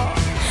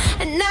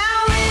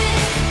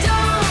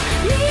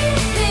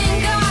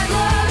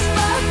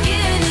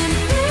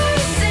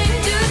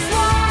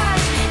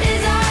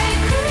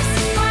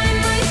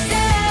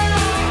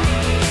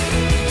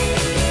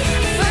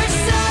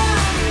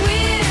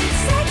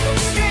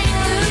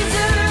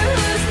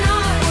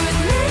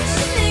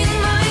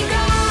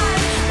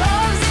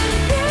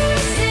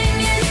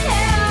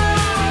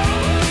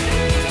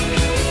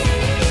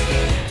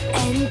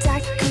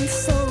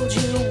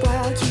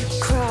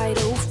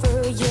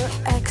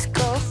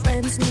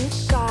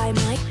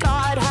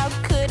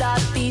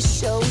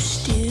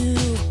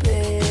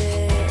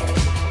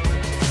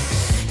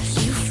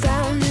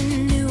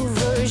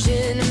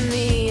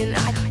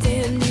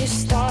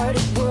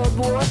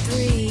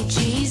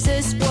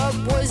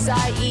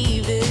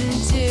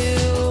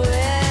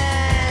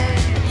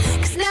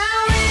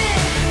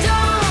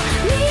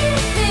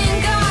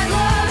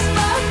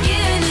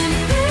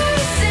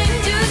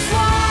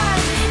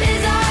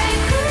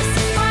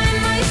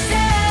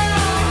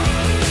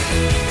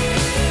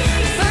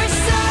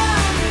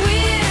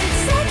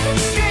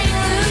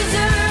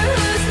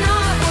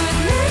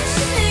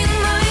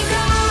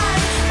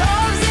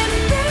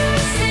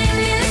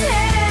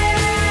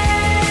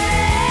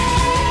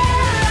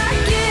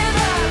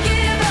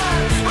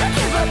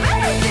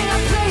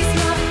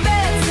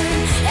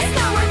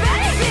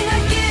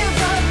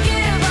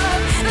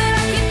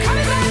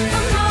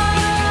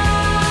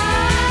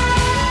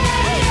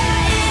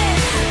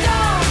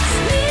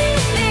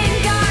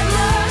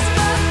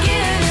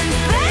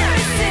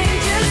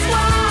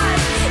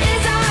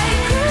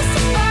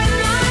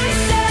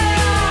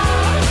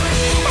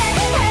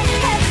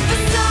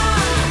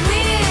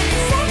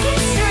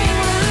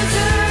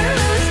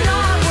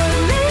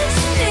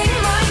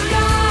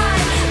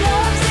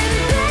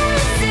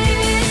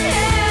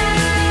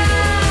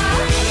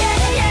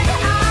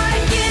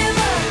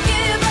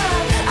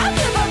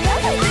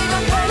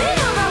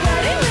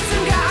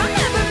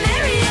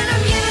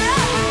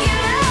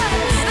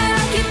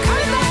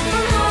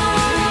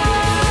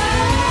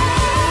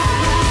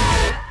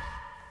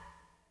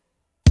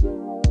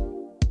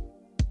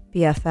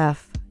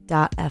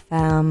 BFF.FM.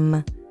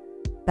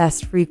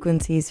 Best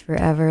frequencies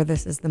forever.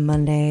 This is the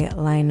Monday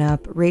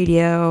Lineup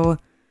Radio.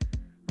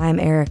 I'm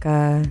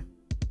Erica.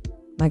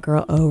 My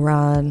girl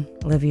O-Rod,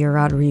 Olivia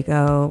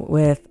Rodrigo,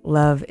 with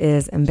Love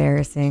is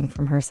Embarrassing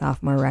from her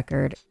sophomore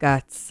record,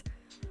 Guts.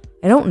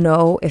 I don't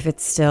know if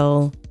it's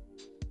still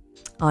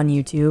on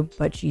YouTube,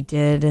 but she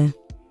did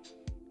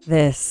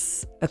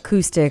this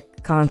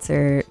acoustic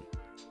concert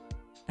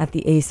at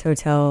the Ace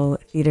Hotel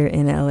Theater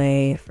in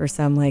LA for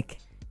some like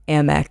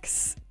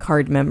Amex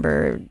card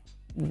member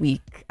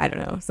week. I don't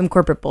know, some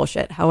corporate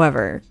bullshit.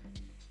 However,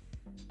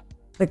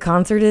 the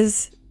concert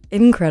is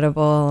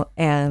incredible,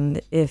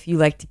 and if you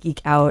like to geek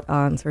out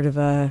on sort of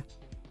a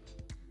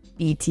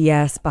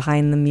BTS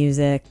behind the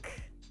music,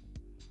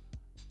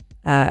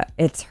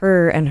 it's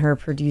her and her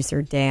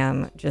producer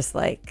Dan just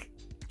like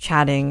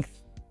chatting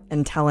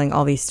and telling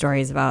all these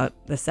stories about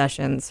the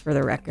sessions for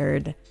the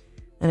record,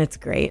 and it's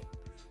great.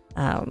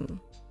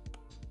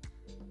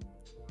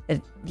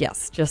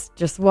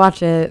 Just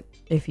watch it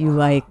if you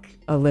like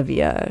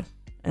Olivia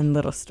and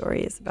little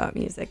stories about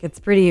music. It's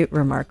pretty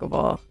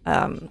remarkable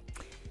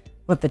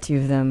what the two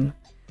of them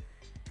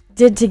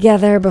did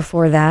together.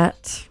 Before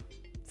that,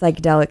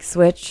 Psychedelic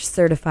Switch,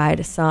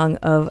 Certified Song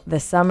of the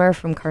Summer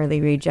from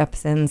Carly Rae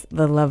Jepsen's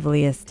The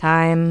Loveliest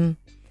Time.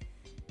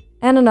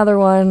 And another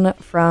one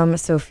from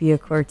Sophia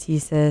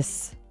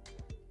Cortesis,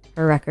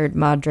 her record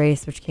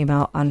Madres, which came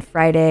out on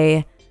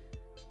Friday.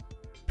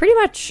 Pretty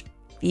much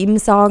theme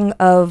song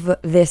of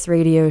this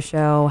radio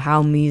show,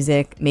 how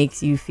music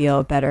makes you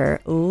feel better.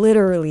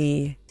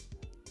 Literally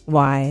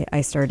why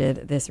I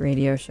started this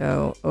radio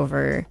show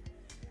over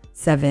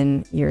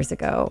 7 years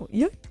ago.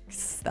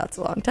 Yikes, that's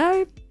a long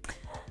time.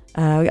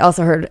 We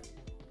also heard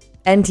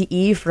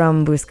NTE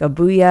from Busca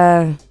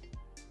Buia.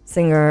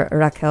 Singer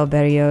Raquel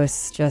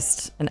Berrios,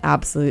 just an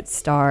absolute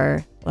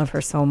star. Love her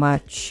so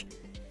much.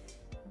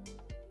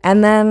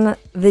 And then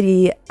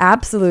the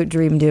absolute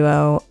dream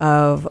duo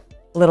of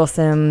Little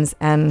Sims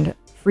and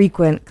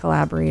frequent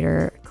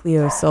collaborator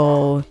Cleo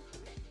Sol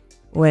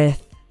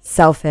with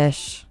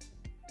Selfish.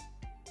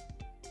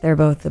 They're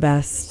both the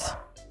best.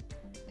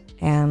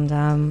 And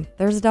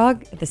there's a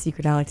dog at the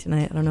Secret Alley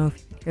tonight. I don't know if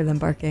you can hear them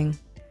barking.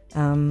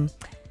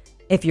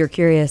 If you're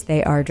curious,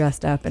 they are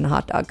dressed up in a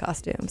hot dog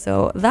costume.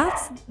 So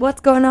that's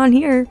what's going on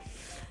here.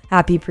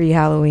 Happy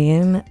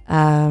pre-Halloween.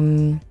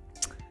 And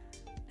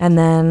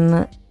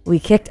then we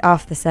kicked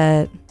off the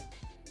set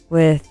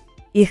with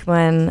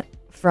Ichmen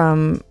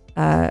from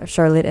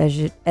Charlotte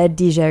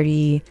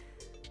Eddigeri.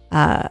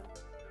 I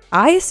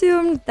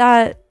assumed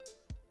that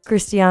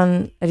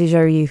Christiane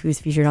Eddigeri,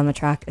 who's featured on the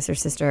track, is her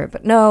sister.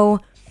 But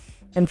no,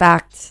 in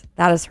fact,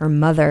 that is her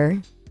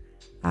mother,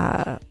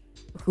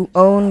 who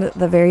owned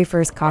the very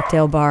first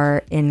cocktail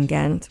bar in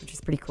Ghent, which is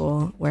pretty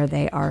cool, where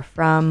they are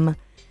from.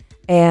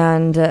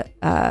 And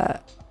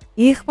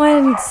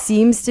Ichmen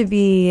seems to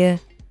be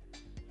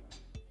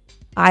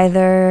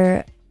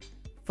either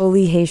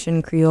fully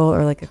Haitian Creole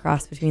or like a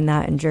cross between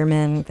that and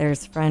German.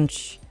 There's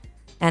French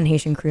and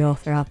Haitian Creole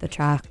throughout the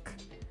track.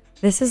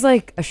 This is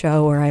like a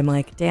show where I'm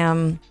like,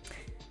 damn,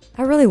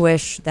 I really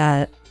wish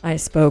that I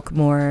spoke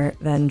more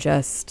than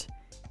just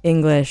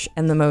English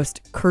and the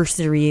most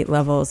cursory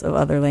levels of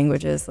other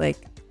languages. Like,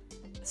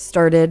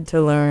 started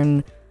to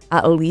learn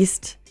at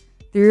least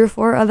 3 or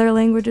 4 other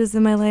languages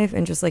in my life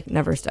and just like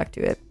never stuck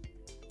to it.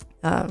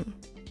 But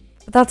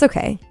that's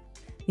okay.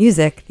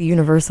 Music, the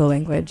universal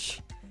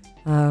language.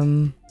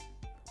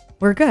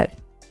 We're good.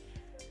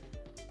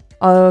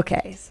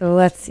 Okay, so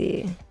let's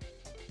see.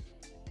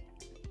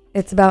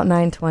 It's about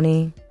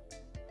 9:20.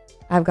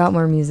 I've got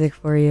more music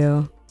for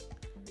you.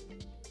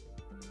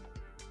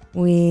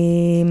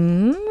 We're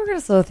gonna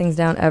slow things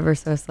down ever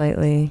so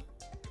slightly.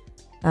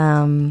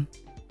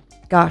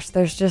 Gosh,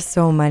 there's just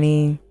so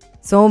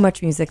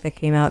much music that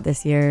came out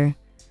this year.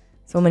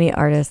 So many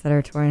artists that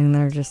are touring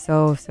that are just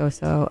so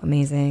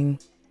amazing.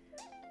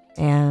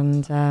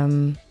 And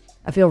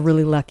I feel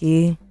really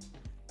lucky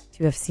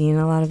to have seen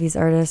a lot of these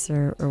artists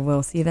or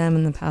will see them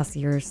in the past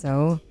year or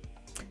so.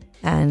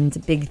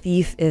 And Big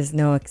Thief is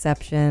no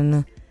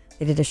exception.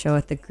 They did a show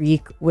at the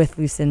Greek with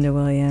Lucinda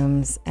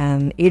Williams,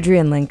 and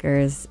Adrian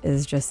Linkers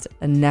is just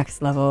a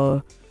next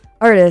level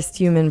artist,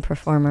 human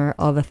performer,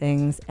 all the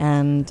things.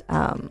 And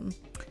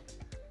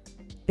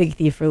Big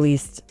Thief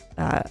released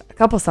a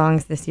couple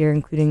songs this year,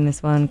 including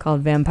this one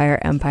called Vampire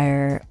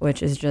Empire,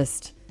 which is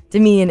just, to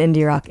me, an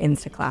indie rock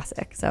insta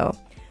classic. So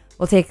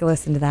we'll take a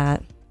listen to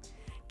that.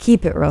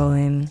 Keep it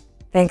rolling.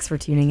 Thanks for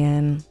tuning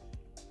in.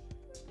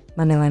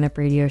 Monday Lineup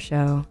Radio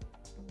Show,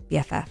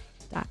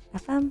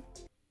 BFF.FM.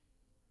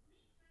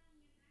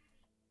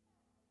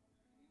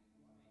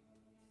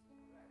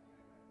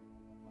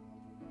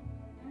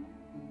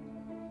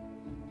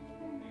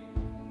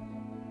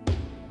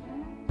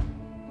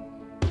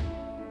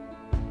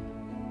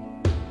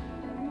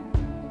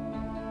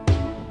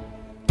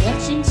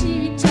 Watching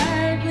TV,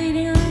 tired,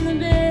 bleeding on the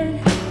bed.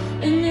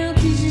 The milk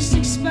is just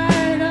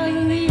expired, all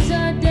the leaves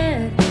are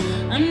dead.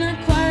 I'm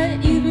not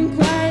quiet, you've been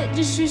quiet,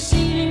 just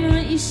receiving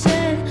what you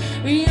said.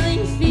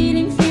 Reeling,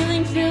 feeding,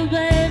 feeling filled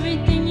by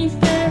everything you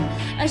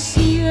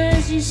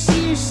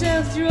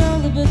yourself through all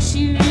the books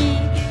you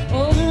read,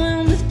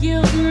 overwhelmed with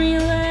guilt and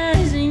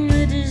realizing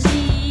the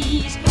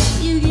disease.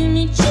 You give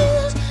me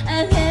chills,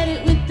 I've had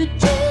it with the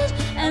drills.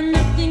 I'm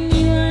nothing,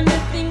 you are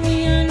nothing,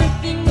 we are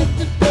nothing with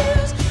the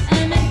pills.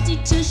 I'm empty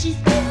till she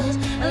fills,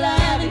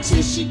 alive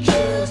until she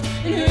kills.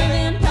 In her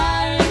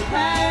vampire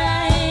empire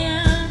I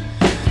am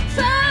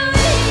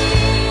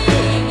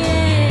falling,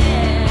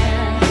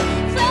 yeah,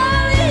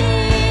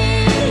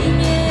 falling,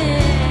 yeah.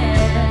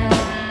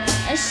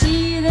 I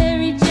see they're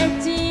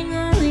rejecting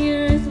all the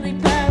earthly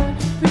power,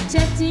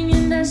 protecting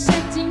and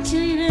dissecting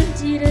till you've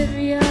emptied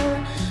every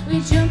hour. We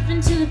jump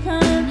into the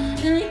pond,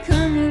 then we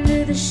come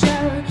under the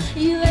shower.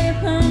 You lay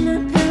upon my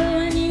pillow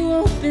and you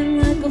open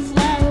like a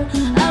flower.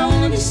 I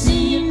wanted to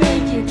see you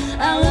naked,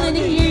 I wanted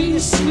to hear you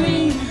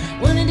scream,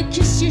 wanted to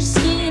kiss your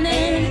skin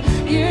and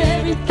your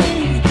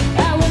everything.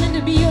 I wanted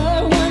to be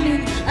your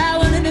woman, I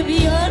wanted to be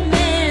your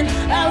man,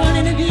 I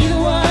wanted to be the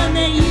one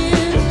that you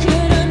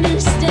could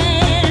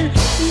understand.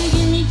 You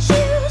give me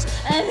chills,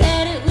 I've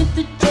had it with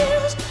the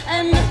drills.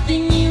 I'm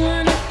nothing, you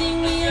are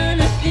nothing, we are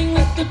nothing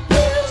with the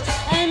pills.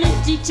 I'm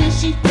empty till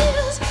she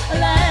fills,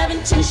 alive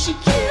until she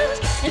kills.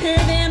 In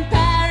her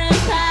vampire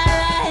empire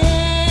I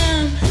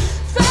am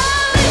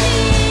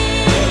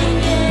falling,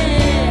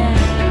 yeah,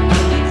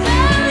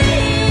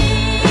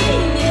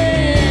 falling, yeah.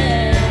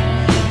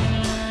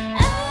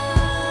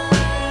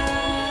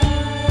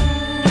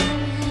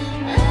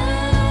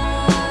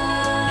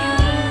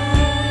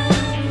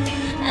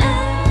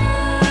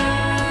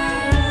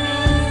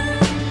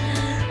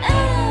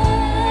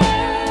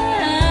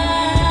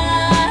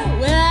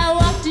 Well, I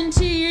walked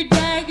into your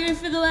dagger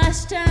for the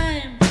last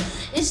time.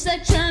 It's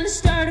like trying to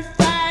start a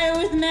fire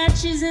with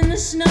matches in the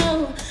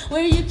snow,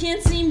 where you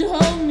can't seem to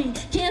hold me,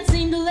 can't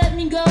seem to let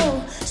me go.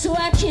 So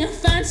I can't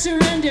find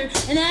surrender,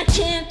 and I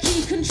can't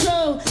keep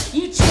control.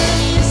 You turn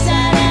me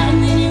inside out,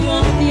 and then you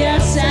want the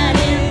outside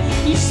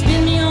in. You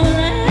spin me all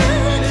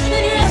around,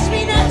 then you ask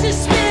me not to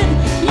spin.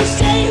 You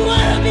say you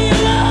wanna be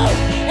alone,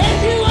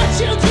 and you want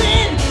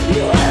children.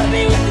 You wanna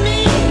be with me,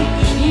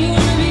 you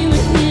wanna be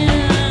with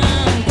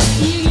him.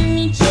 You give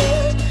me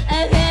chills,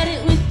 I've had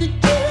it with the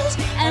drills.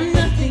 I'm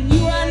nothing,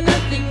 you are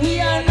nothing, we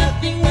are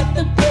nothing with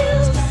the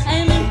pills.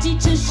 I'm empty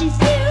till she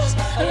fills,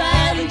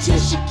 alive until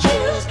she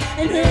kills.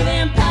 In her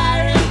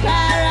vampire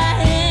empire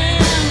I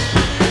am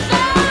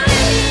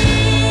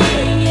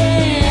falling,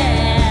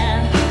 yeah,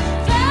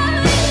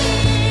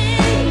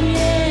 falling,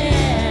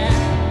 yeah,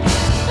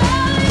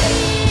 falling,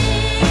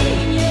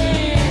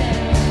 yeah,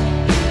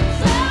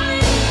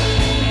 falling,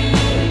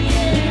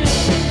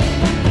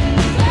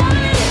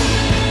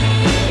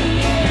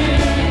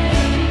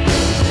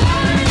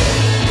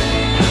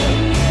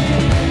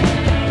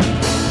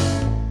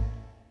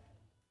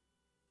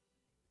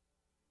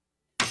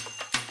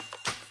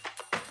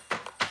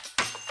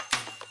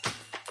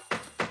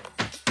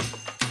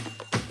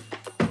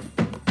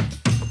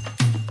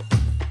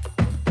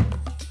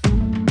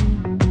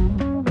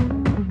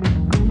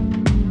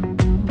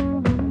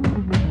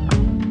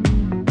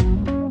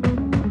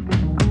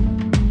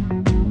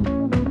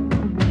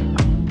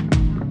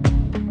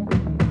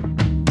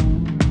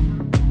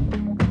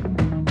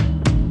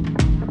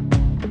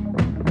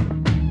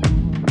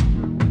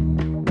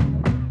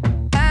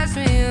 Ask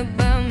me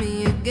about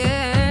me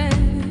again.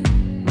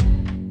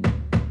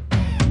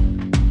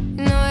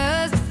 You know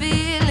I was the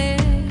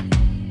feeling.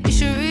 You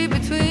should read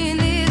between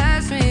these.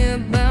 Ask me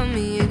about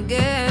me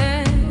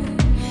again.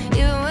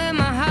 Even when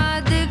my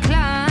heart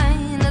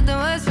declined, nothing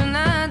worse when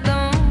I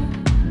don't.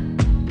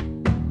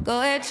 Go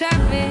ahead, trap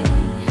me,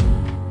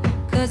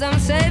 'cause I'm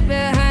safe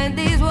behind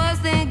these walls.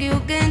 Think you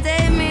can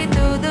take me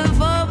through the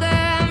fall,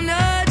 girl, I'm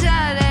no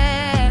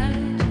childish.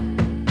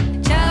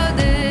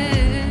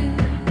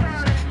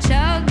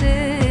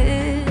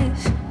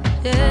 Childish,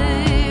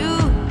 yeah,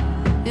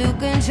 you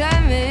can try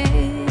me.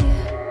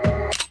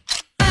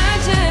 I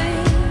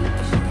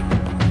change.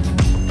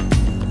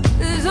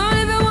 There's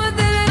only been one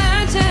thing that I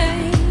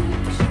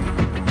change.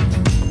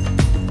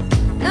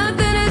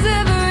 Nothing is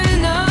ever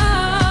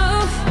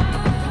enough.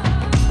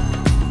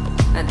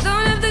 I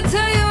don't have to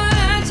tell you what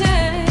I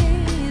change.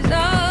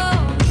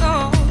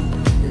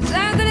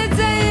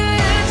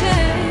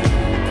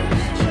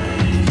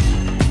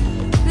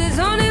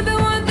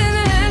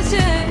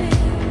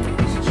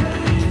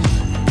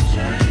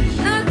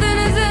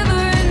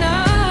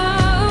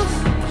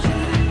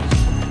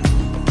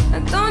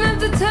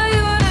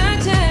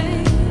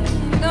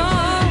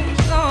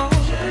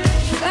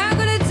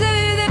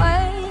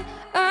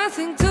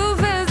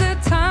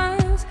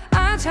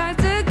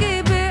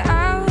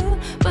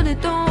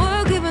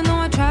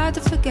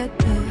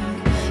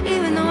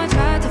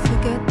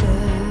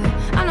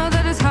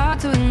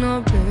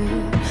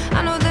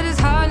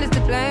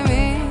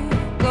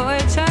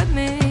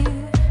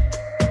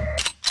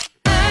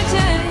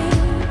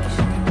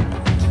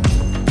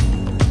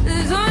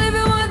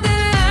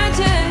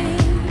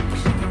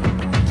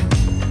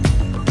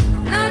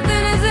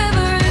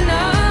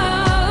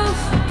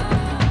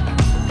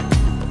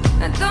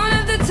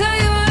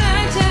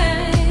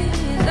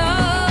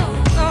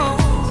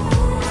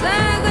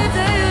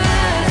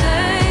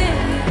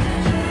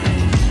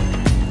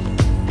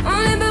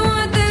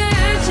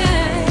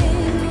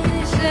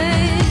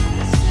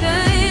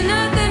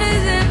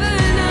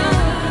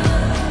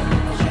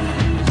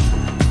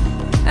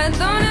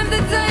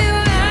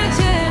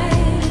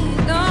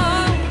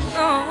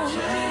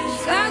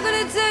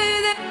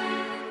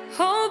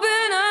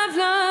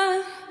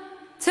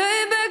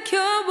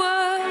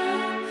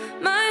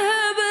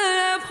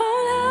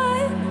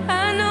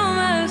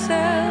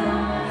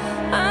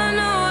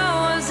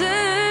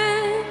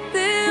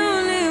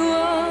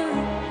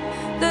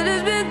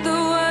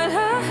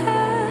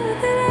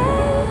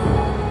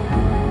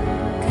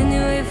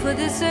 but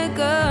it's a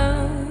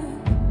girl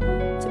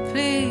to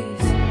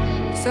please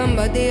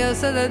somebody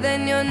else other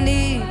than your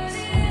needs.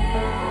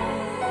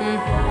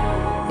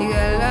 You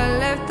got a lot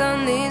left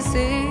on these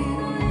seas.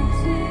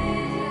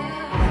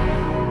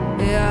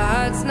 Your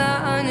heart's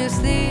not on your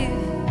sleeve.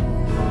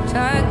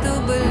 Try to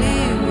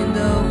believe me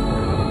though.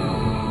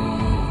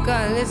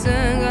 Gotta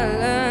listen, gotta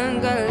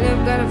learn, gotta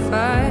live, gotta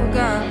fight,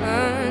 gotta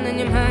earn, and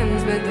your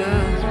mind's made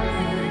up.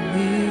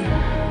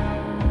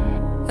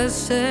 I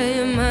say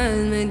your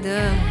mind's made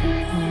up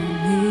on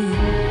me.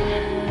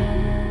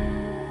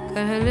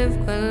 Gotta live,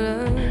 gotta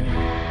learn.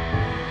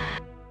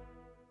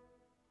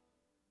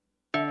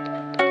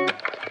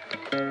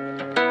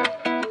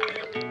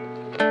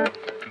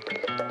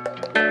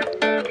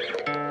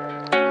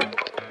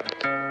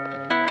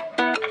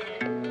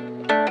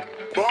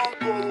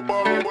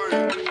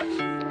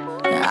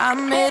 I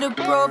made a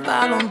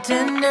profile on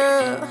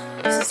Tinder.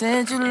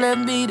 Since you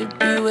left me to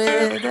be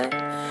with her,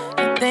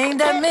 the thing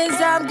that means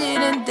I'm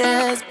getting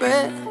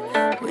desperate.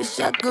 Wish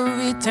I could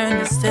return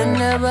the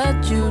sender,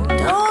 but you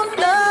don't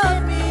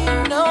love me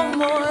no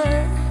more.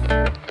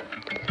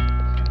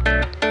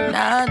 And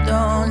I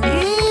don't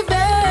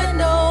even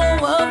know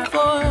what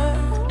for.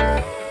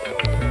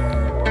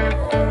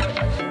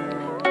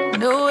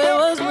 Knew it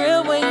was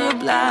real when you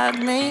blocked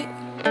me.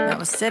 I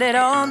was sitting at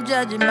home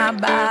judging my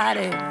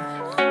body,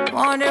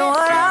 wondering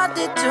what I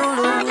did to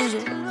lose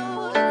you.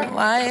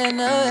 Why in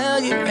the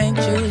hell you ain't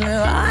choose me?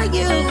 Why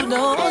you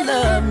don't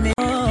love me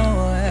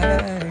more?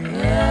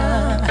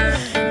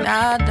 Yeah. And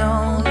I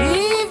don't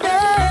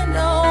even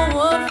know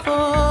what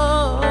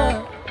for.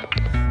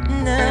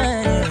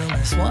 Nah,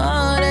 just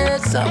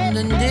wanted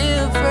something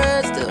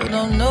different. Still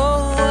don't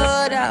know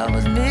what I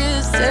was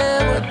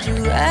missing. What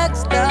you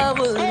asked I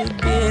would've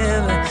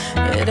given.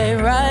 It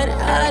ain't right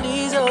how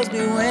these hoes be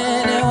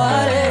winning.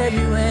 Why they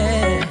be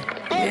winning?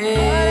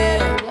 Yeah.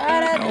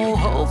 No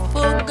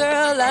hopeful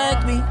girl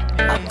like me.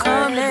 How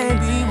come they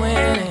be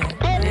winning?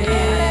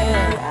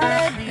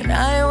 Yeah. And I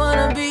ain't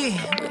wanna be,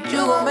 but you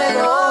gon' make a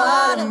whole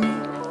out of me.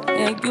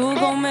 Yeah, you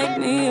gon' make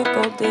me a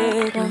gold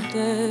digger.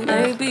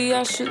 Maybe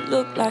I should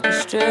look like a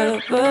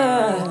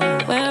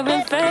stripper,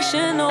 wearing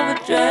fashion over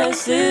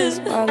dresses.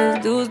 All these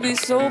dudes be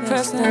so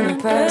pressed and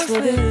impressed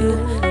with it. You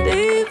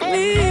leave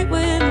me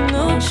with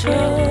no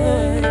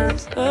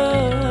choice.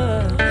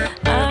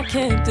 I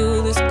can't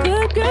do this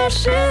good girl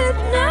shit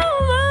no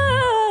more.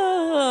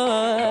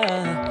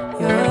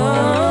 You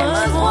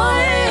always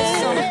wanted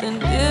something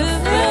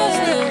different.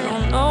 Still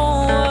don't know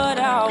what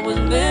I was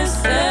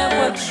missing.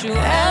 What you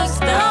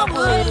asked I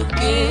would've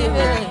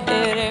given.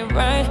 It ain't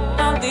right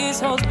how these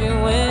hoes be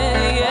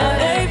winning. Yeah,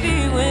 they be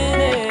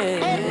winning.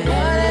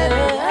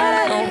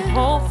 No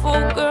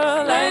hopeful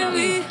girl like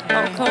me.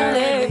 How come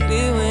they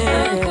be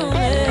winning?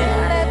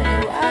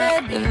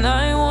 And I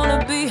ain't wanna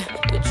be,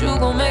 but you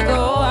gon' make a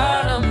whole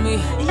out of me.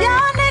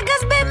 Y'all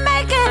niggas be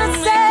making us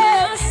sad.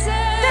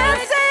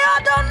 They say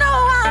y'all don't know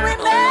how we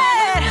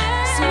mad.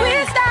 So we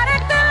start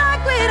acting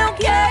like we don't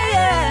care,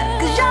 yeah.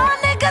 Cause y'all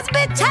niggas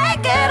be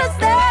taking us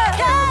there.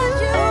 Cause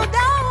you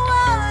don't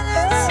want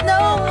us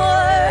no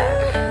more.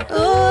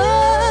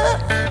 Ooh,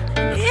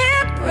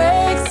 it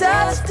breaks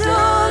us to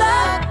the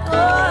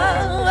core.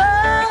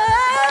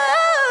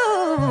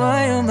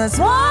 You must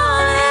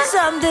want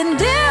something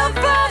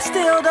different.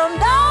 Still don't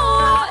know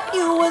what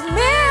you was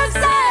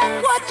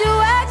missing. What you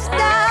asked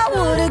I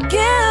would've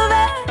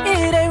given.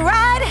 It ain't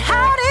right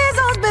how these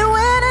hoes be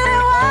winning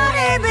and why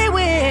they be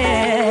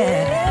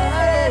winning.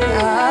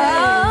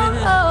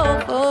 Oh,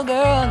 for a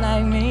girl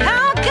like me,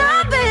 how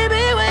come they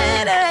be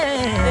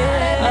winning?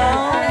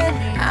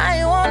 I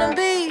ain't wanna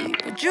be,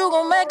 but you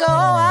gon' make a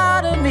whole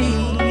out of me.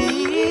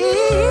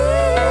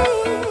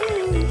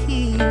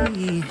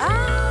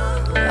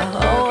 A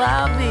whole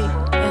I'll be.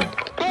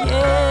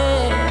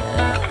 Yeah,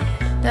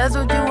 that's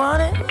what you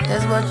wanted.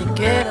 That's what you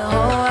get. A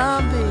whole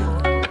I'll be.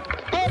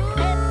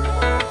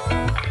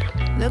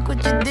 Look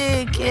what you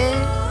did, kid.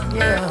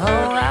 Yeah, a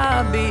whole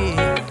I'll be.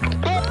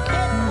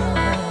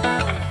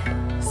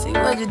 See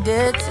what you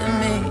did to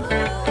me.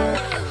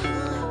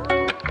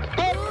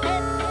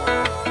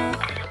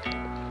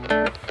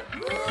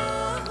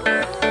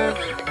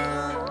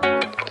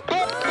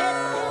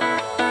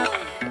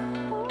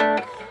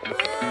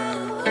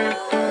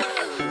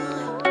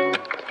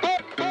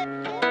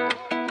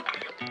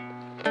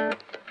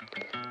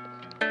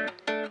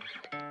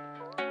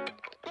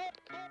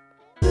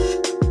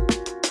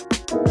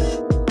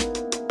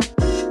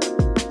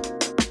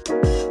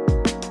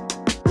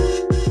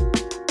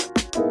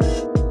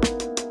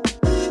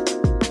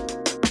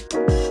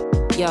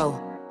 Yo,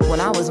 when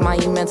I was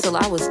monumental,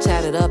 I was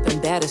tatted up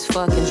and bad as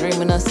fuck and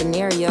dreaming of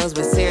scenarios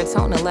where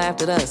serotonin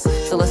laughed at us.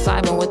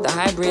 Psilocybin with the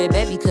hybrid,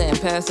 baby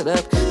couldn't pass it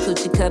up.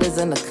 Coochie cutters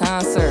in the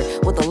concert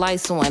with the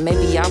lights on.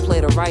 Maybe I'll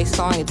play the right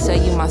song and tell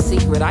you my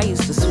secret. I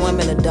used to swim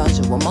in a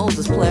dungeon where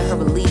Moses pled her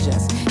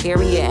allegiance.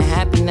 Harriet and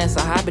happiness,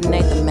 I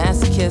hibernate the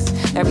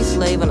masochist. Every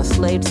slave in a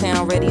slave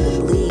town ready to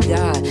bleed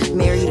God.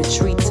 Married a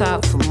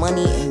treetop for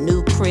money and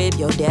new crib.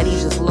 Yo, daddy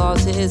just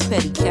lost his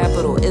petty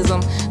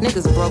capitalism.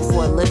 Niggas broke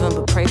for a living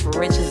but pray for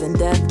riches and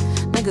death.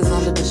 Niggas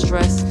under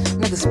distress,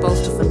 niggas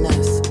supposed to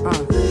finesse.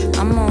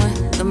 I'm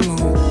on the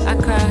moon, I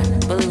cry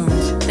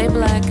balloons. They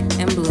black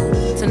and blue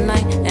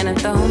tonight. And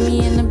if the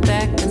homie in the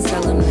back, then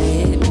tell him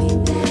they hit me.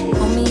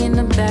 Homie in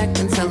the back,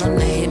 then tell him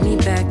they hit me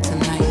back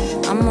tonight.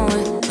 I'm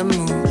on the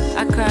moon,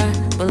 I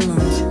cry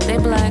balloons. They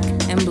black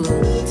and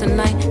blue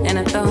tonight. And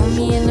if the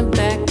homie in the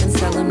back, then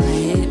tell him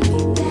they hit me.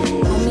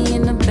 Homie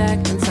in the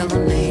back, then tell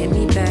him they hit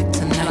me back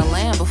tonight. And a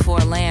land before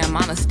land,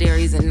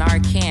 monasteries and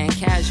Narcan,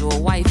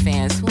 casual white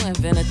fans. Who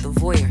invented the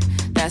voyeur?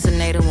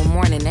 Fascinated one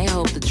morning, they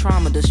hope the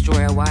trauma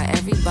destroyer. Why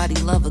everybody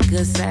love a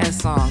good sad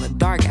song, a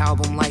dark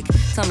album like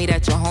tell me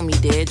that your homie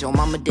did, your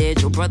mama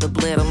did, your brother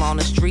bled along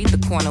the street, the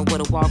corner where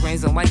the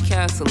Walgreens and White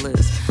Castle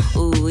is.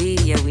 Ooh,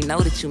 yeah, we know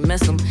that you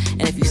miss him.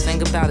 And if you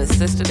sing about his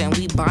sister, then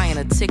we buying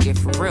a ticket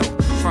for real.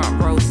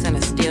 Front row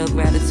center, still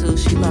gratitude,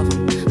 she love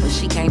him. But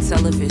she can't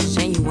tell if it's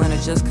genuine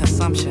or just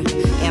consumption.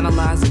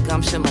 Analyze the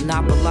gumption,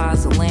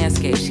 monopolize the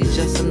landscape. She's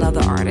just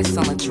another artist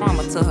selling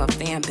trauma to her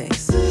fan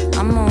base.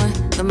 I'm on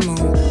the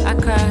moon, I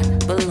cry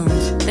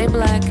balloons. They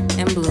black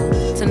and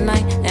blue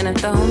tonight. And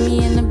if the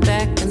homie in the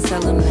back, then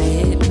tell him they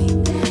hit me.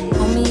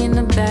 Homie in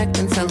the back,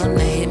 then tell him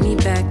they hit me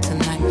back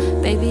tonight.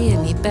 Baby, hit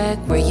me back,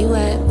 where you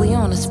at? We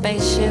on a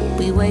spaceship,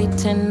 we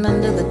waiting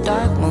under the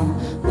dark moon.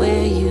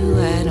 Where you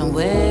at and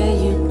where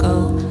you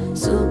go?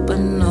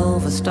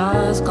 Supernova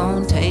stars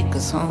gon' take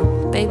us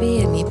home. Baby,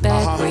 hit me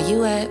back, where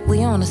you at?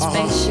 We on a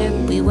spaceship,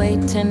 we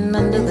waiting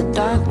under the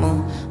dark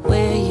moon.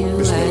 Where you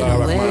at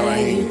and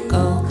where you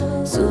go?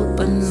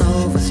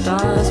 Supernova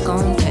stars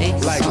gon' take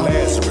us like home.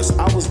 Lazarus,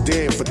 I was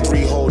dead for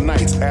 3 whole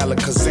nights.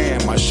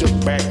 Alakazam, I shook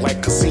back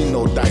like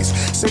casino dice.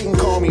 Satan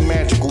called me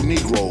magical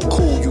Negro.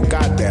 Cool, you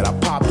got that. I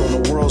popped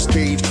on the world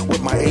stage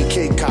with my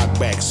AK cocked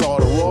back. Saw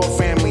the royal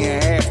family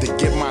in half to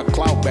get my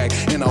clout back.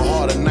 In the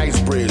heart of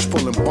Knightsbridge,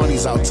 pulling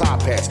bunnies out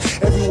top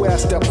hats. Everywhere I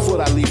step foot,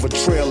 I leave a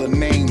trail of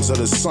names of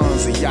the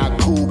sons of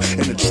Yakub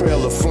and the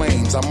trail of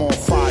flames. I'm on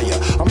fire.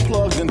 I'm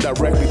plugged in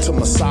directly to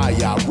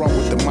Messiah. I run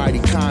with the mighty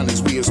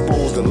Connors. We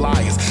expose the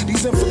liars.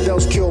 These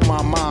infidels killed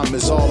my mom.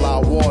 It's all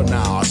our war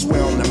now. I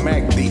swear on the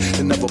MACD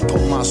to never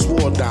put my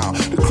sword down.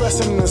 The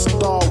crescent and the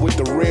star with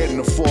the red in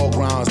the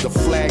foreground is the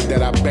flag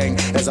that I bang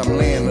as I'm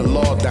laying the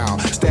law down.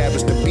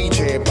 Established the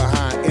beachhead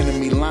behind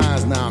enemy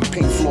lines. Now I'm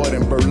Pink Floyd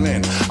in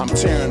Berlin. I'm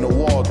tearing the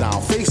wall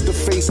down. Face to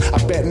face, I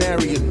bet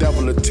nary a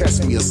devil will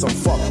test me. Or some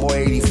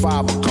fuckboy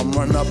 85 will come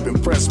run up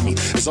and press me.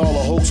 It's all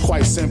a hoax,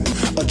 quite simple.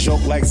 A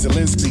joke like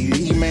Zelensky.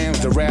 The imams,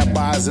 the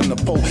rabbis, and the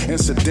Pope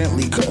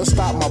incidentally couldn't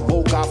stop my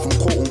boat out from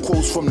quoting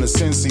quotes from the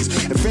senses.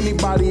 If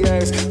anybody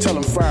asks, tell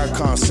them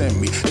Farrakhan sent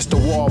me. It's the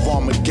war of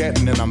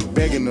Armageddon and I'm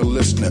begging the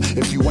listener.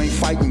 If you ain't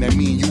fighting, that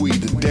mean you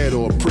either dead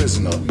or a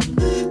prisoner.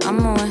 I'm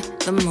on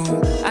the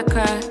moon, I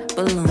cry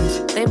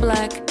balloons. They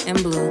black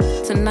and blue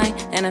tonight.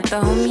 And if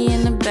the homie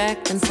in the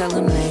back, then tell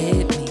him they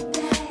hit me.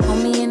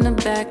 Homie in the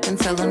back, then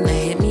tell him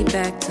they hit me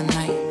back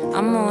tonight.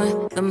 I'm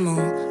on the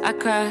moon, I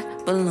cry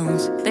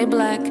balloons. They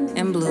black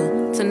and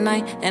blue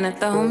tonight. And if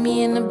the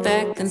homie in the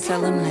back, then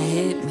tell him they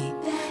hit me.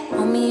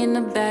 Homie in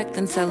the back,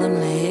 then tell him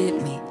they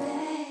hit me.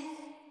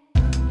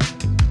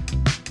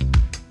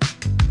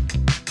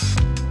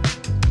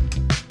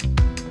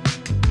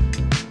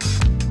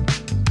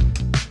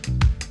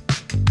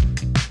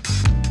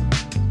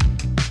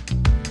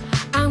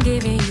 I'm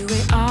giving you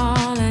it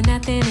all or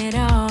nothing at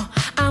all.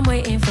 I'm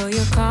waiting for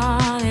your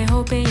call and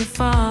hoping you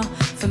fall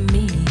for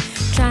me.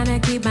 Trying to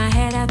keep my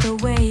head out the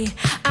way.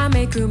 I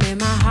make room in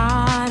my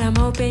heart. I'm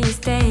hoping you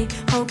stay,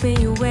 hoping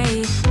you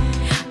wait.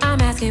 I'm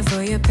asking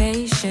for your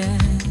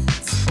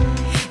patience.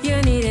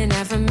 You need an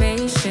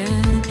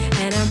affirmation,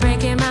 and I'm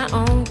breaking my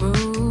own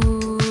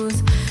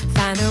rules.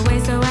 Find a way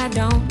so I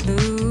don't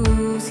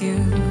lose you.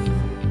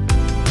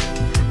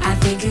 I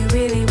think you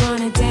really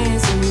wanna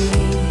dance with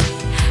me.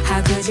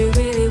 How could you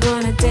really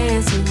wanna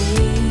dance with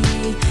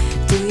me?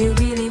 Do you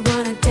really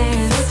wanna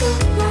dance? You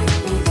don't like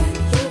me then,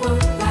 you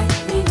won't like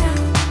me now.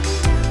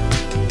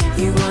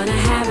 You wanna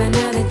have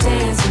another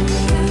dance with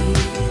me.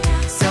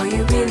 So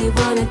you really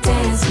wanna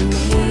dance with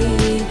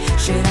me?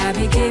 Should I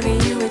be giving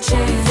you a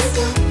chance?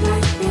 You don't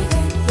like me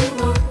then, you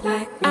won't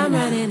like me now. I'm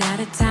running out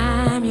of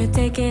time, you're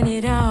taking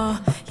it all.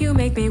 You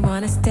make me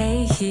wanna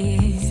stay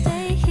here.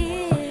 Stay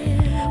here.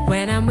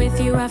 When I'm with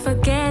you, I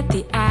forget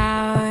the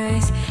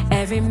hours.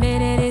 Every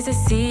minute is a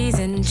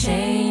season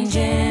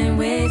changing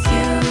with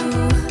you.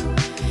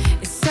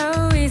 It's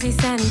so easy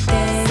sunny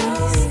days.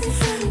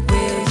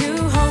 Will you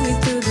hold me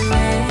through the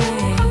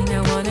rain?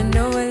 I wanna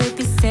know, will it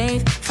be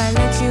safe if I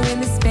let you in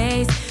the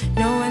space?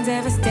 No one's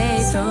ever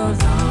stayed so long.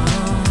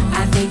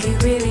 I think you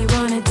really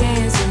wanna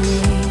dance with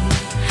me.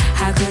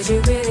 How could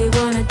you really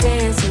wanna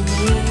dance with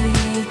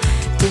me?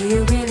 Do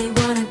you really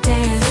wanna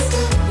dance?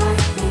 You don't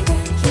like me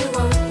then, you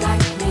won't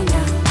like me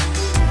now.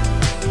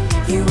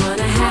 You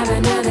wanna have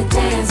another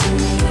dance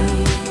with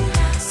me.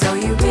 So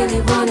you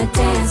really wanna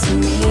dance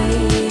with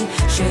me?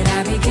 Should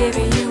I be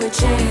giving you a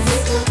chance? You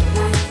don't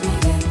like me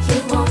then, you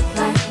won't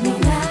like me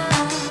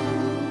now.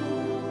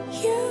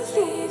 You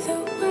lead the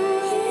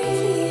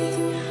way,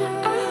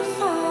 I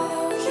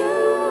follow you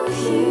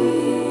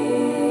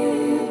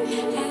here,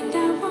 and I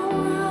won't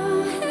run.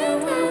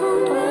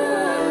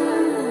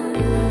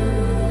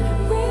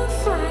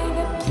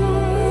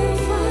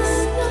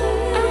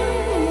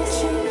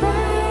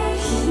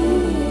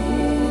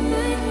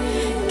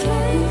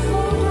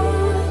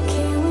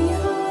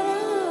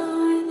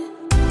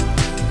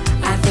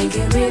 think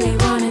you really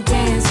wanna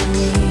dance with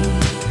me?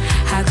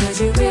 How could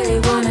you really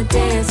wanna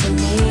dance with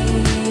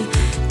me?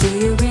 Do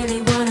you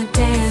really wanna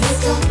dance?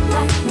 If you don't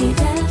like me,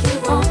 then you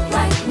won't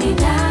like me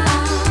now.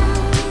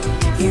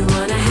 You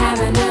wanna have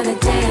another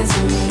dance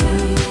with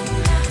me?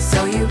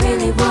 So you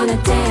really wanna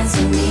dance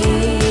with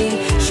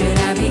me? Should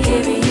I be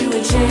giving you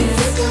a chance?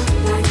 If you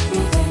don't like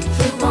me, then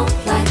you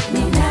won't like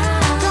me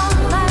now.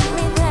 Don't like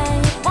me, then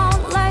you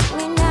won't like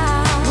me now.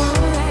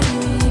 Won't like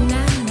me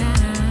now.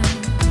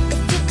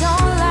 If you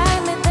don't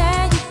like me,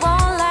 then you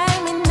won't like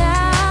me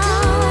now.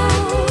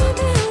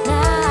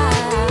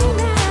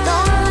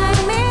 Don't like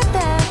me,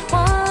 then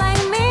won't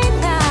like me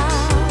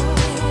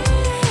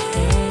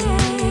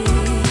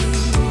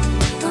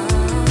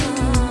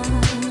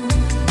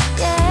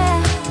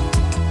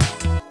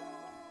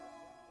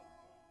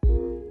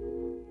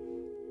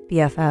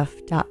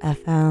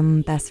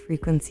BFF.FM, best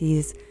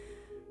frequencies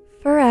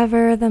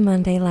forever, the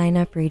Monday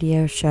lineup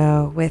radio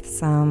show with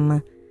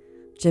some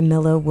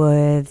Jamila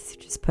Woods,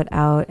 who just put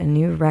out a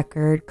new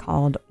record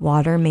called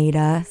Water Made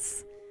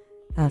Us.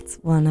 That's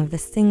one of the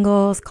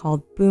singles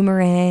called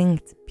Boomerang.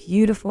 It's a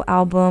beautiful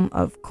album,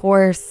 of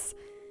course.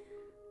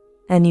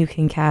 And you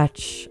can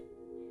catch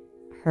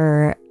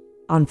her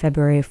on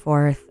February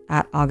 4th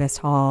at August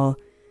Hall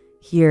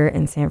here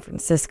in San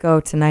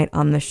Francisco tonight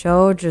on the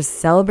show, just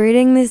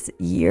celebrating this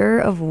year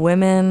of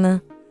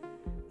women,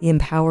 the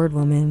empowered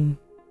woman.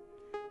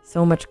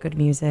 So much good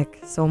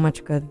music, so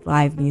much good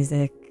live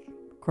music,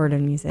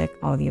 recorded music,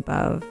 all the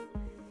above.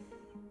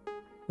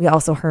 We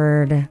also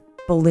heard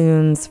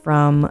Balloons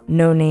from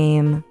No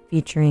Name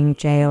featuring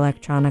Jay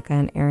Electronica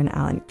and Aaron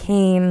Allen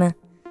Kane.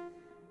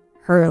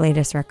 Her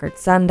latest record,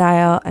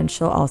 Sundial, and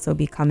she'll also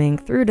be coming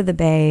through to the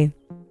Bay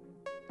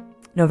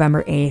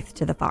November 8th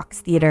to the Fox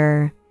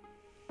Theater.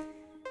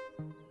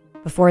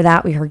 Before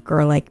that, we heard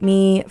Girl Like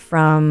Me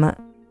from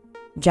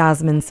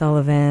Jasmine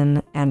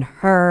Sullivan and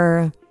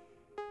Her.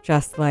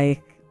 Just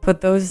like,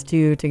 put those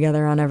two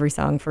together on every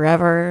song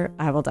forever.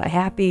 I Will Die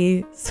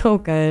Happy. So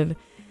good.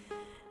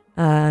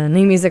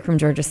 New music from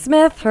Georgia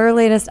Smith. Her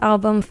latest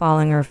album,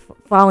 Falling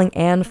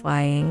and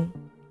Flying.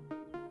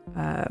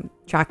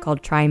 Track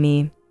called Try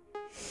Me.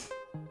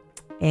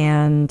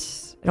 And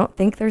I don't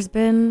think there's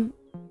been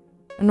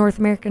a North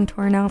American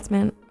tour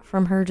announcement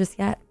from her just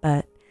yet,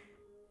 but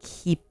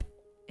keep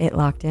it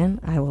locked in.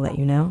 I will let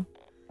you know.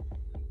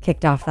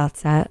 Kicked off that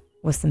set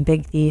with some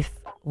Big Thief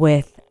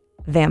with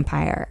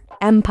Vampire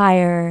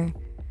Empire.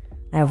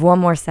 I have one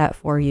more set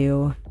for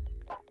you.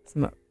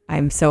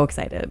 I'm so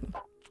excited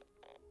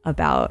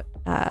about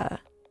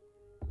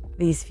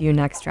these few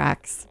next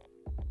tracks.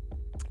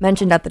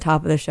 Mentioned at the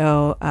top of the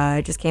show,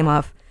 I just came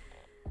off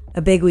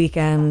a big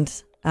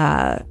weekend,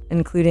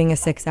 including a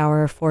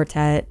 6-hour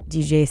Fortet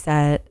DJ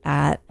set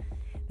at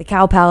the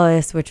Cow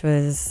Palace, which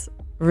was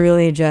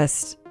really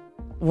just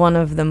one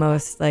of the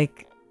most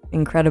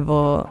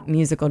incredible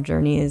musical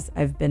journeys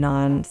I've been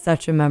on.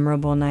 Such a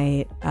memorable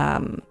night.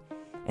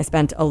 I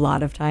spent a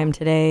lot of time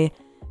today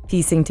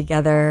piecing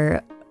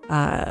together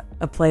a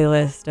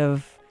playlist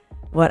of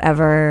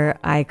whatever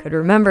I could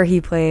remember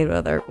he played,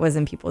 whether it was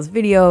in people's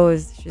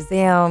videos,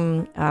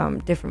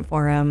 Shazam, different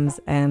forums,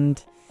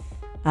 and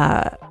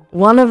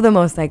one of the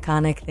most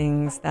iconic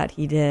things that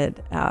he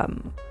did,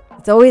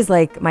 it's always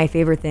my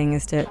favorite thing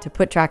is to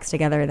put tracks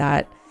together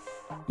that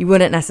you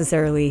wouldn't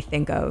necessarily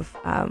think of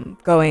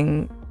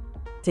going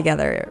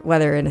together,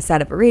 whether in a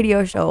set of a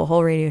radio show, a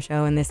whole radio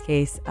show. In this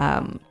case,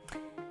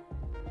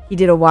 he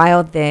did a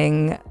wild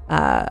thing,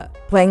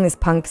 playing this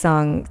punk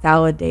song,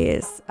 Salad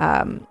Days,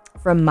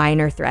 from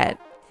Minor Threat.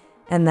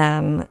 And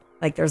then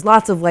there's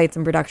lots of lights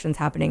and productions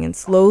happening, and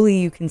slowly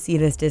you can see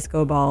this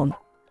disco ball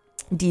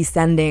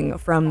descending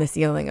from the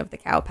ceiling of the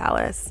Cow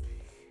Palace.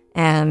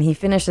 And he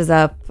finishes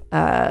up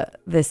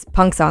this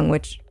punk song,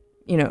 which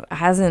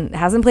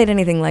hasn't played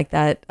anything like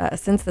that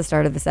since the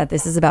start of the set.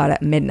 This is about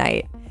at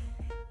midnight,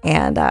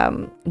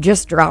 and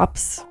just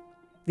drops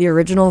the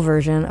original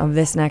version of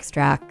this next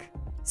track,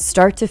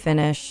 start to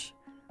finish,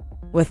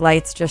 with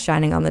lights just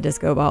shining on the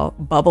disco ball.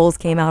 Bubbles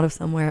came out of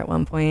somewhere at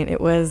one point.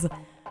 It was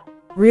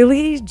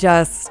really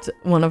just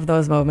one of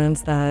those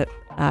moments that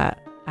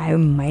I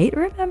might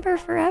remember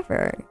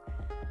forever.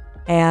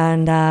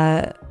 And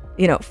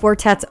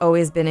Fortet's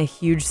always been a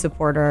huge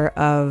supporter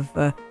of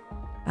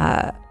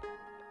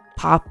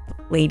pop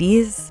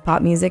ladies,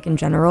 pop music in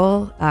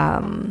general.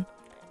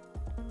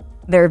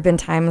 There have been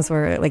times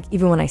where,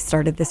 even when I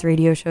started this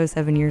radio show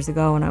 7 years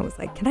ago, and I was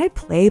like, can I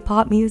play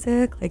pop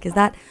music? Is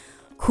that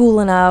cool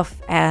enough?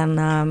 And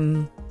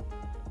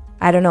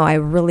I don't know, I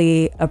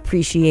really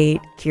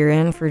appreciate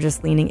Kieran for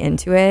just leaning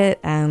into it,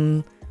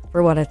 and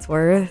for what it's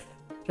worth,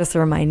 just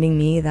reminding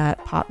me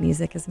that pop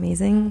music is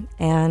amazing,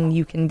 and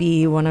you can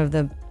be one of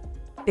the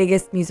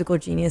biggest musical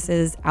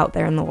geniuses out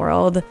there in the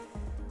world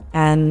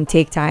and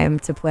take time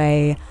to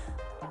play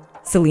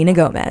Selena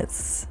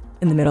Gomez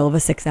in the middle of a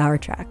 6-hour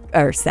track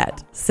or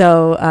set.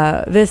 So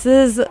this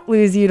is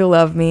Lose You to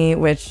Love Me,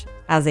 which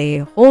has a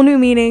whole new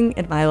meaning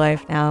in my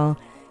life now.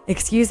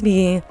 Excuse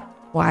me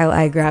while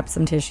I grab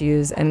some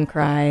tissues and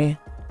cry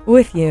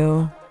with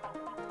you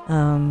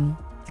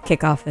to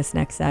kick off this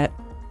next set.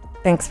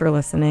 Thanks for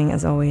listening,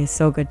 as always.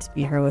 So good to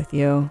be here with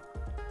you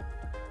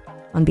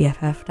on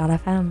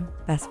BFF.FM.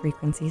 Best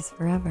frequencies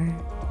forever.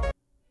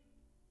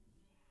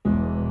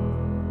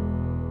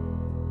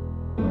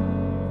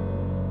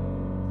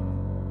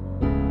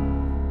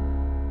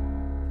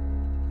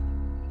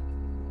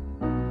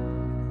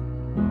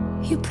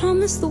 You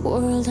promised the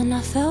world and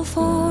I fell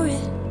for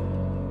it.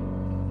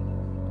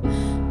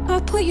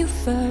 I put you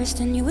first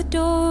and you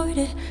adored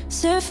it.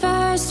 Set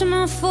fires to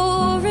my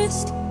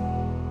forest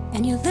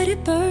and you let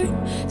it burn.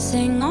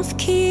 Sang off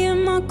key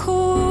in my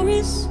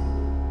chorus,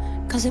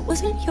 'cause it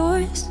wasn't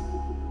yours.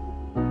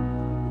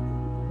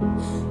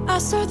 I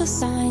saw the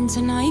signs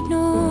and I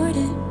ignored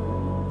it.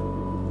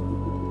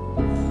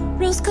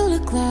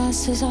 Rose-colored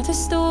glasses are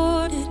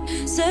distorted.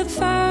 Set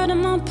fire to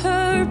my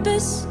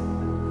purpose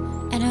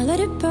and I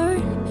let it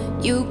burn.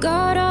 You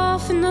got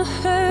off in the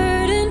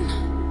hurting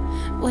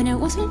when it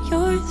wasn't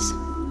yours.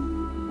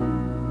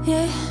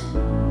 Yeah,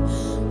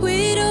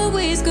 we'd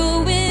always go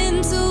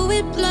into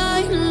it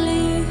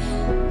blindly.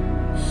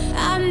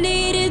 I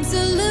needed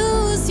to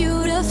lose you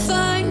to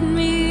find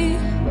me.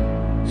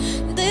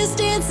 This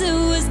dancer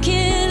was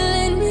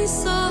killing me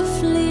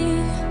softly.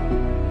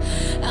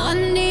 I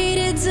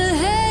needed to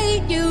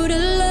hate you to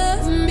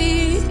love me.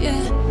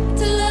 Yeah,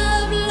 to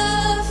love,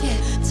 love, yeah,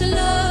 to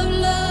love,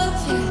 love,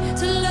 yeah,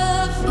 to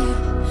love you.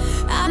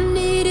 I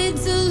needed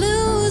to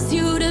lose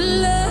you to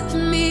love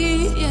me.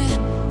 Yeah,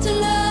 to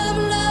love,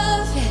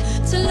 love, yeah,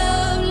 to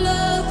love,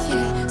 love,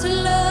 yeah, to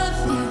love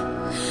you.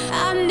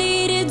 I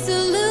needed to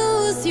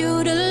lose you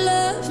to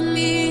love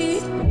me.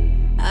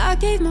 I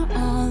gave my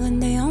all and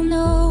they all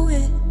know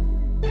it.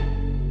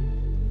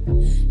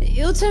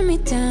 You turned me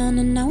down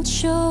and now it's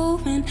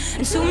showing.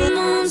 And 2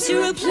 months you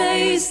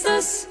replaced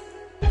us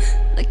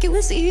like it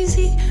was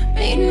easy.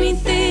 Made me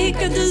think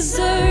I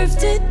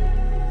deserved it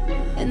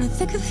in the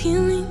thick of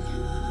healing.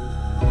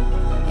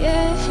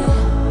 Yeah,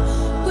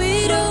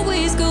 we'd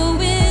always go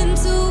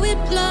into it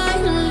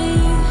blindly.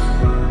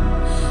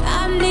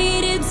 I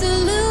needed to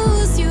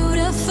lose you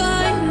to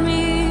find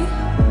me.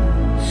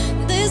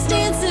 This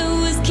dancer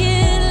was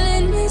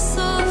killing me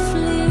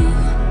softly.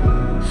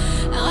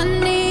 I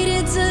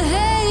needed to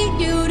hate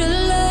you to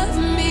love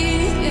me.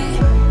 Yeah,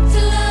 to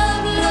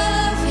love,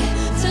 love, yeah,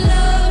 to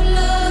love,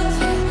 love,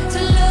 yeah,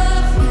 to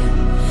love you.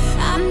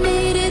 I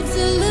needed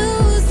to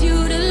lose you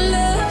to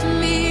love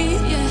me.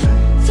 Yeah,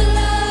 to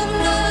love,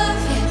 love,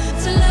 yeah,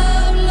 to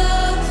love,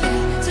 love,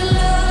 yeah, to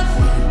love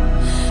you.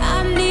 I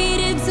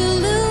needed to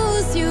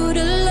lose you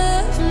to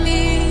love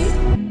me.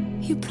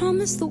 You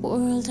promised the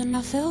world and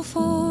I fell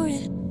for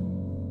it.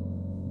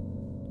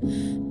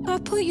 I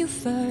put you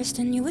first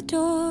and you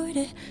adored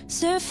it.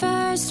 Set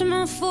fires to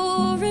my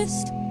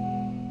forest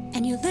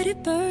and you let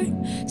it burn.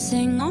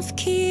 Sang off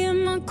key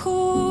in my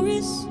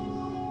chorus.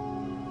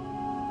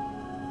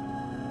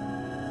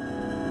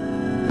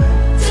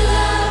 To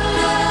love,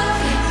 love,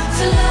 yeah,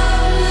 to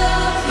love,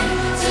 love,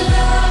 yeah, to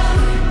love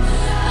you.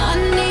 I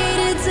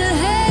needed to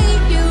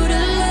hate you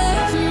to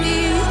love me.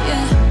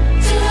 Yeah,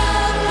 to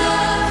love,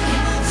 love,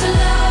 yeah, to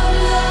love,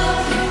 love,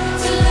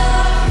 yeah, to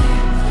love you.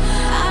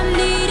 I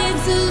needed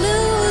to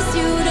lose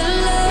you to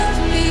love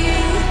me.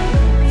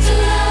 To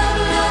love,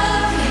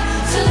 love, yeah,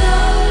 to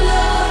love,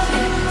 love,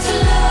 yeah, to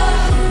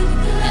love you.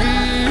 And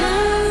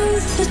now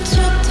the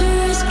chapter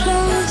is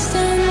closed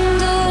and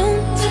done.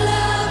 To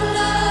love,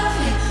 love,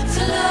 yeah,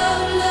 to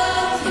love,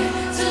 love, yeah,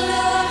 to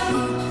love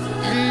you.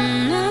 And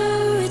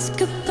now it's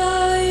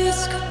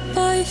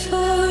goodbye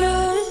for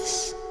us.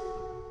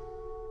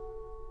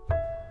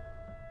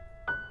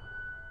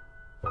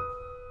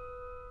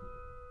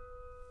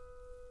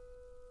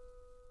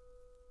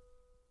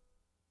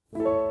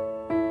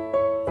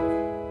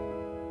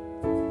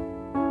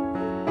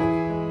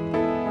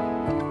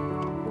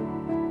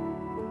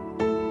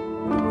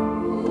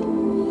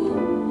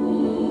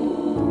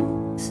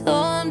 So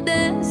I'm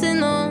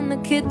dancing on the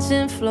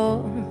kitchen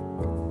floor.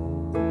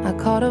 I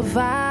caught a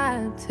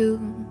vibe too,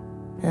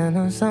 and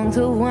a song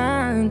to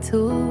whine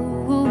to.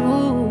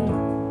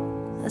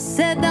 I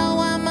said I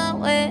want my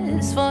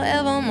ways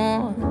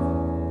forevermore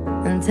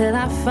until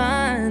I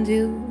find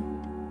you,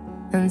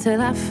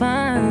 until I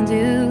find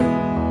you.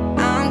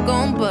 I'm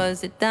gon'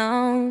 buzz it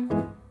down,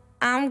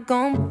 I'm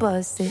gon'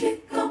 bust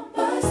it.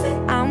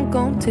 I'm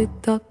gon'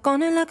 tick-tock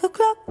on it like a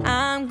clock.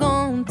 I'm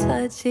gon'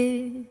 touch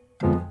it.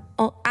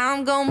 Oh,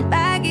 I'm gon'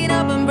 back it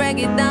up and break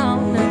it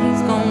down, and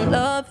he's gon'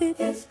 love it.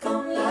 He's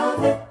gon'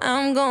 love it.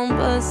 I'm gon'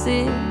 bust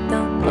it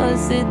down,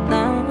 bust it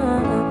down.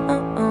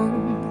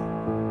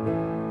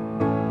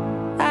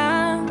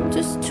 I'm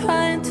just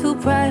trying to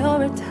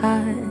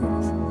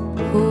prioritize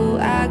who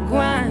I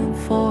grind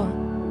for,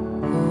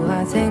 who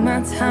I take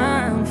my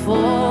time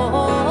for.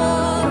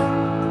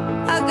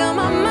 I got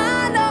my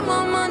mind on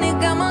my money,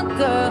 got my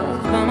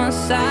girls by my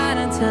side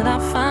until I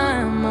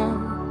find more.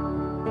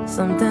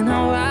 Something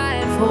I'll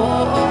ride for.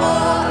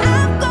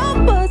 I'm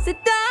gon' bust it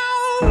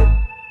down,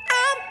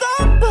 I'm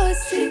gon'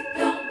 bust it.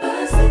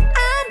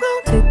 I'm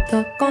gon'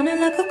 tick-tock on it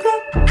like a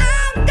clock.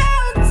 I'm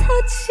gon'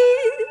 touch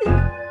it.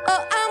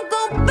 Oh, I'm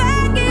gon'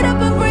 back it up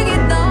and bring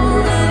it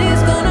down. And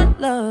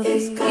love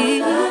is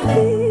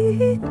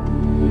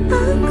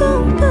I'm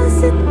gon'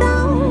 bust it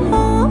down.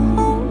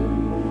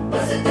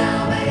 Bust it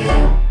down, baby.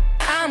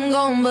 I'm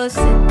gon' bust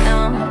it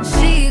down.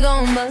 She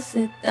gon' bust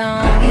it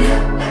down.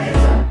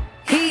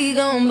 He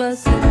gon'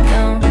 bust it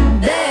down.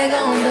 They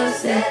gon'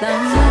 bust it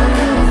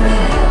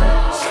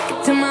down. Shake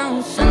it to my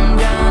ocean,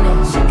 drown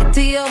it. Shake it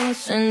to your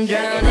ocean,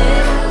 drown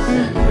it.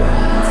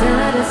 Till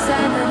I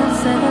decide that I'm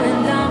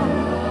settling down.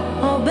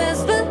 Oh,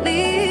 best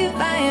believe I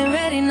ain't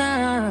ready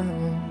now.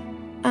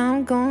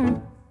 I'm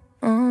gone.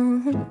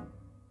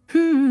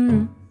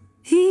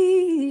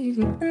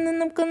 And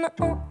then I'm gonna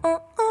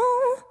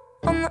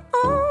on the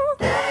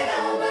They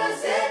gon'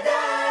 bust it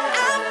down.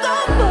 I'm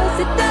gon' bust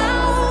it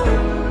down.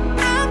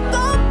 I'm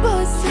gon'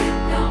 bust it.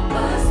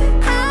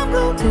 I'm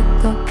gon'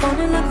 take up on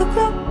it like a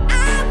pro.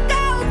 I'm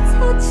gon'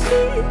 touch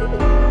it.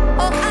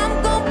 Oh, I'm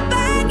gon'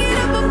 bag it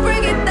up and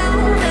bring it down.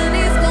 And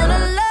it's gonna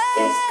love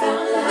it.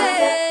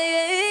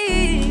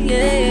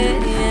 Yeah.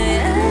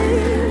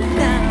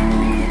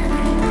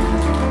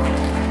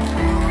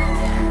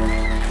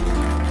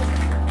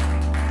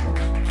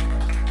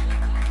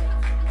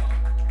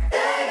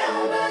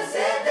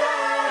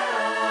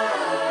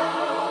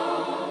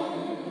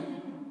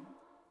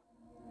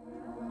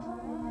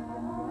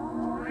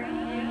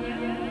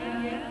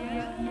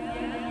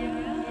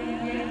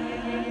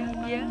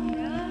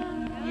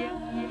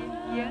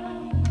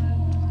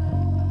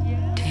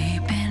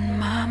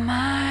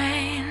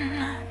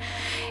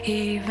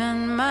 Even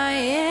my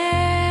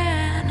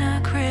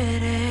inner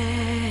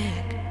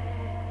critic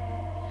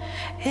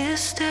is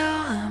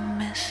still a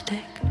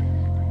mystic.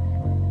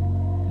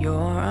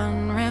 You're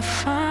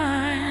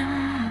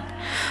unrefined,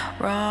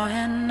 raw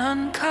and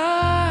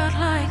uncut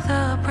like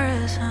the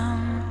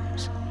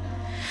prisms,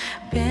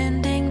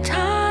 bending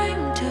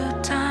time to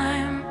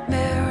time.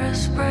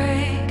 Mirrors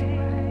break,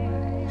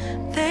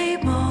 they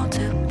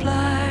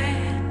multiply.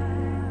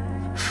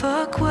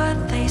 Fuck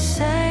what they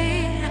say.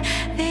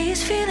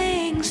 These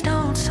feelings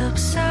don't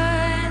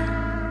subside.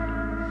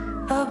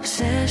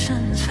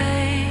 Obsessions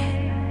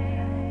fade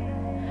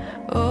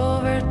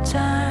over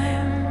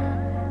time.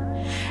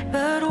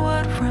 But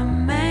what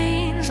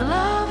remains?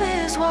 Love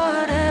is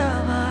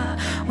whatever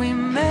we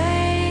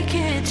make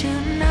it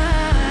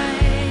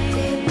tonight.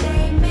 Did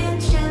they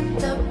mention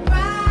the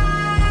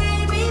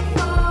bride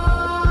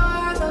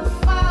before the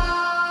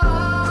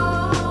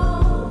fall?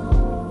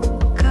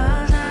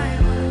 'Cause I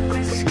would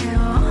risk it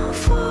all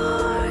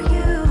for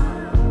you.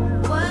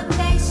 What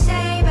they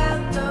say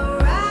about the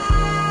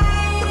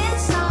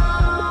writings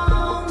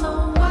on the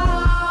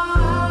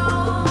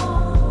wall.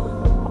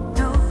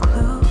 No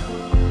clue.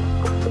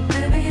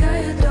 Baby, I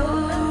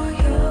adore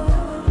you.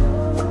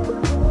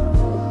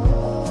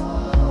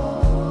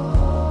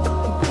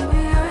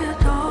 Baby, I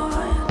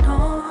adore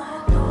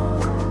you.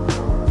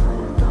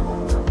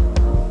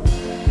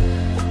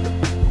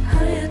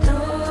 I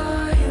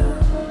adore you.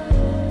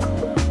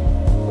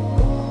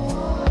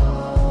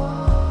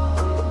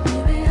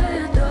 Baby, I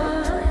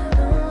adore you.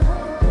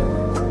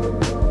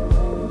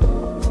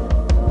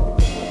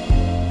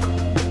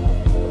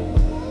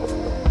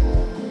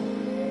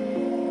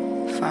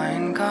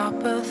 Fine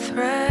copper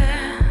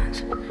threads,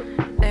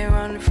 they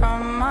run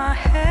from my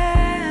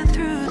head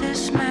through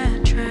this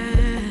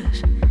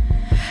mattress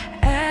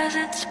as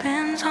it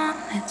spins on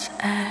its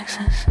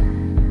axis.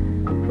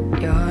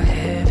 You're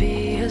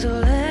heavy as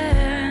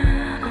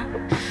lead,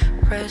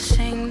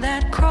 pressing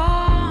that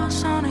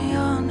cross on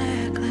your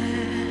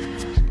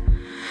necklace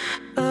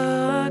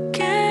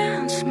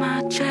against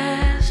my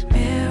chest.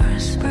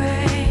 Mirrors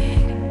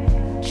break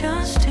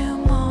just to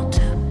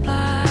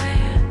multiply.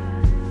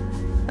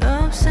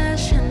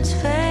 Obsessions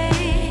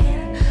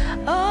fade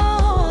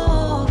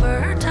over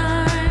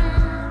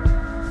time.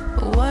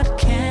 What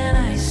can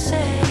I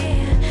say?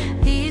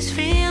 These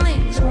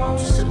feelings won't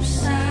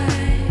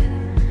subside.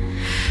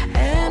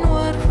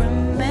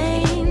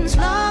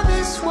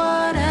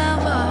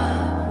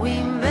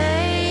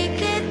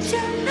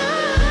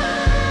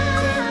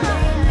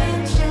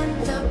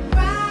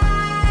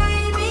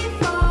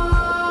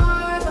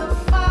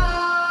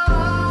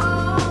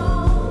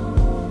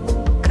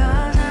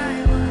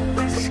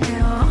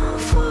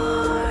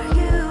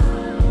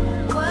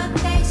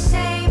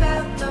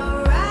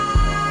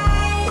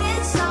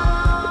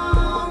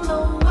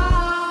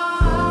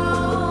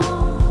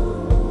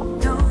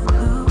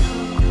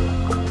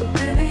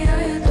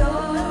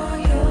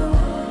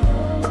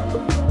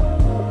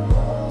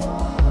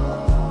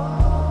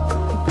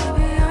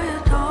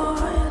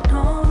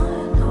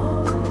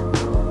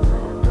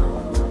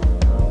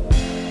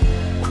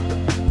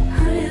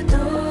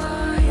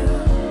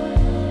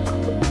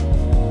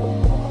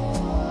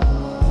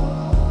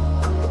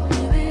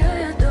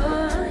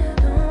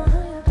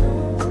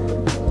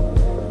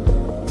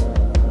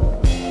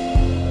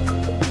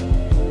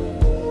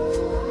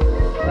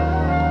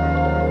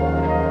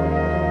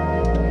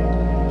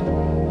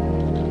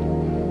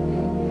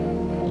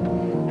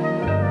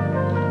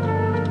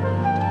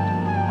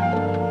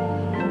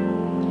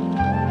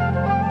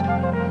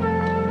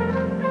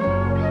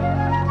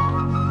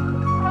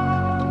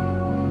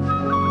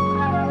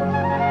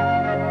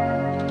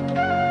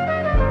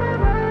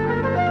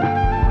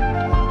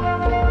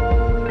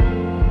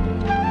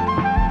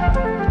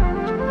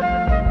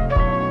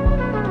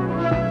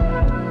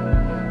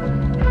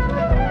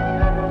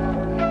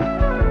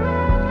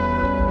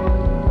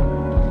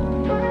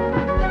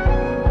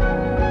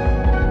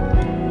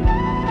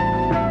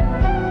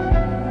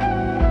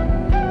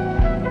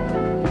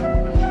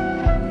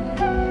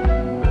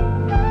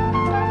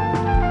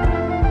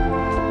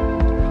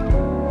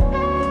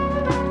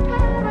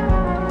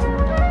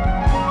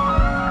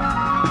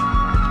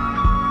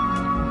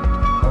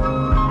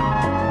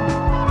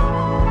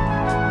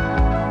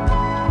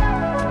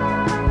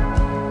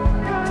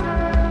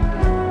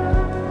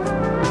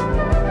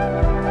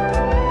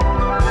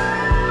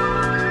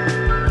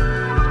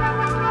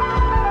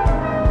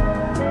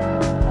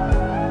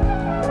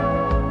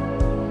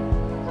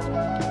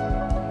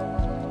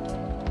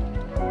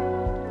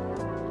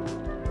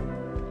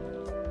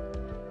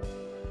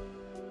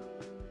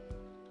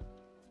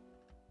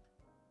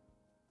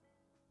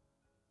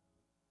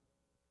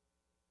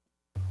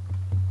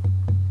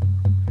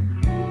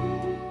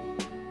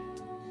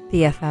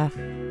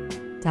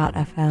 BFF.FM.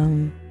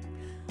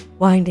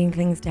 Winding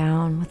things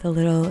down with a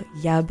little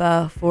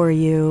Yebba for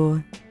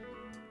you.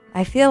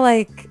 I feel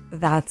like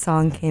that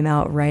song came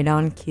out right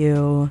on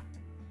cue.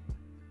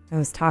 I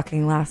was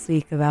talking last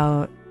week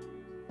about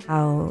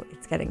how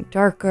it's getting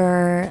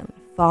darker and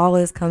fall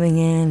is coming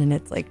in and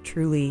it's like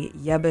truly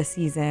Yebba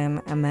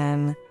season, and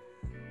then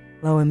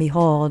lo and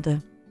behold,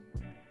 a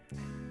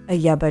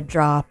Yebba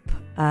drop.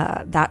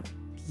 That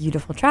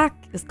beautiful track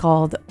is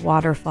called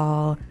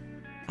Waterfall.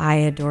 I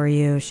Adore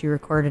You. She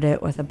recorded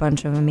it with a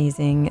bunch of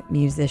amazing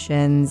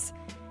musicians,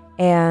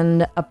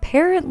 and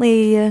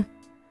apparently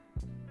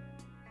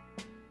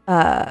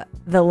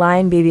the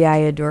line Baby I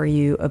Adore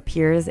You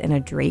appears in a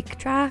Drake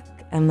track,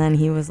 and then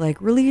he was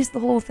like, release the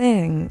whole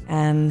thing,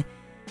 and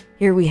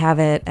here we have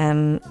it.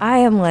 And I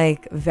am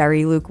like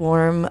very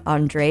lukewarm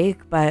on Drake,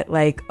 but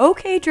like,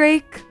 okay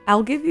Drake,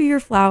 I'll give you your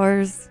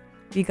flowers.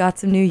 You got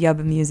some new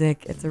Yebba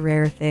music. It's a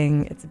rare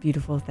thing. It's a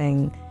beautiful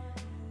thing.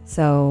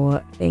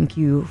 So thank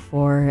you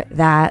for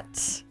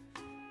that.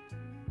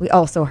 We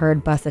also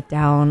heard Bust It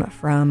Down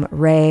from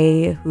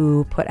Ray,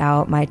 who put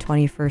out My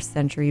 21st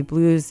Century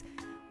Blues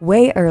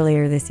way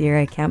earlier this year.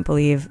 I can't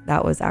believe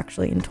that was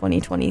actually in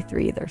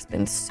 2023. There's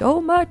been so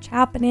much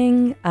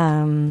happening.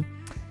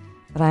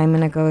 But I'm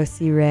going to go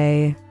see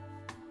Ray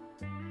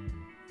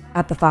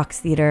at the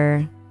Fox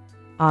Theater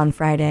on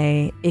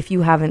Friday. If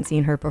you haven't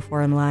seen her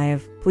perform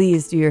live,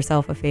 please do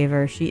yourself a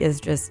favor. She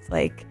is just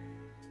like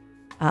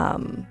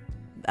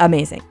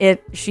amazing.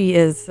 She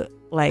is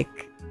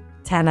like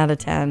 10 out of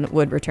 10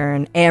 would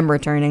return. Am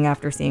returning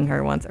after seeing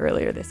her once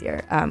earlier this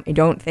year. I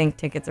don't think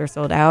tickets are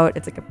sold out.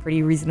 It's like a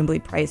pretty reasonably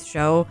priced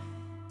show.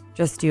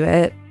 Just do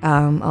it.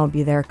 I'll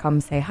be there.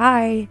 Come say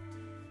hi.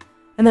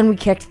 And then we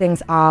kicked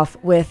things off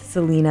with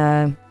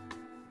Selena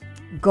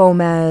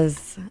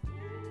Gomez,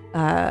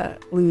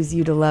 Lose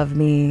You to Love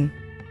Me,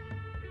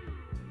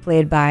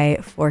 played by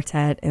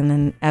Fortet in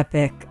an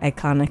epic,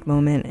 iconic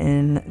moment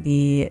in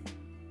the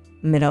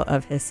middle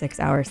of his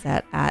 6-hour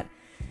set at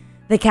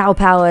the Cow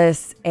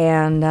Palace.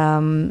 And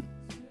I'm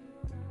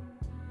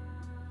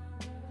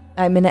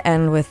going to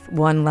end with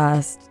one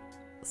last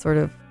sort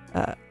of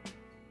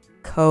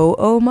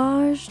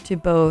co-homage to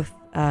both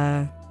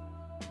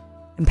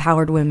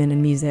empowered women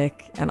in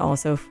music and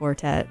also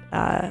Fortet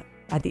at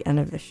the end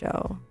of the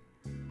show.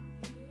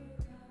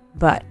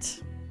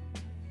 But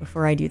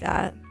before I do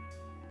that,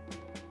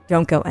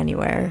 don't go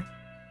anywhere.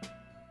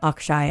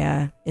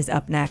 Akshaya is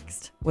up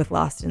next with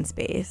Lost in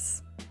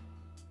Space.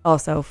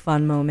 Also,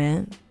 fun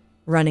moment,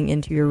 running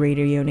into your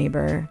radio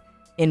neighbor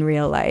in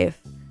real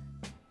life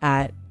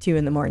at 2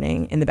 a.m.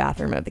 in the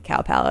bathroom of the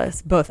Cow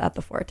Palace, both at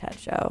the Fortet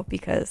show,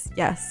 because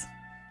yes,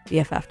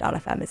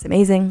 BFF.FM is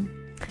amazing.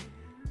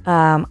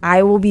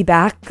 I will be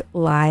back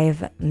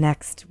live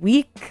next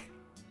week.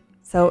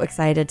 So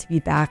excited to be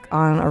back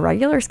on a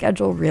regular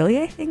schedule,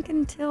 really, I think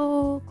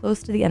until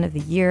close to the end of the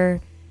year.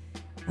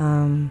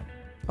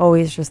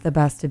 Always just the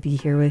best to be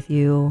here with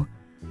you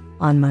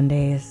on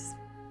Mondays.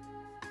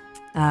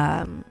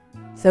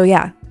 So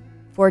yeah,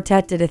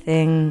 Fortet did a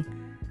thing.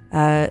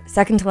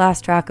 Second to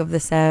last track of the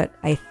set,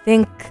 I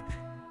think,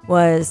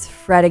 was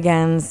Fred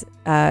Again's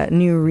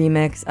new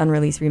remix,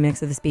 unreleased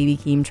remix of this Baby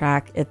Keem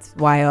track. It's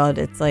wild.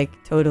 It's like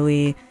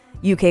totally...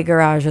 UK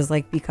garage is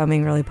like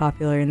becoming really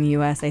popular in the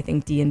US. I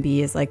think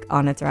D&B is like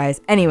on its rise.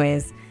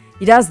 Anyways,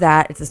 he does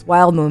that. It's this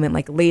wild moment,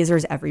 like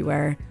lasers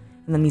everywhere.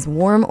 And then these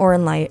warm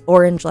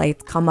orange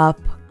lights come up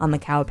on the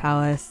Cow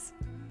Palace.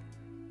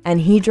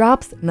 And he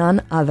drops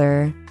none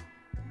other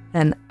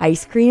than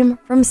Ice Cream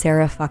from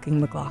Sarah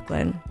fucking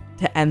McLachlan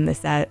to end the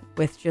set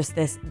with just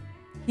this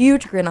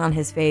huge grin on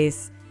his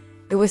face.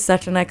 It was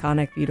such an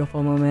iconic,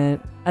 beautiful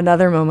moment.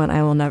 Another moment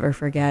I will never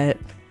forget.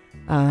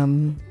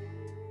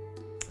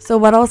 So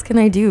what else can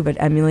I do but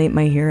emulate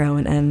my hero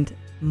and end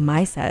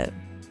my set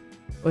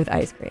with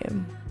Ice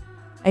Cream?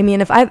 I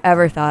mean, if I've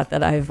ever thought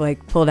that I've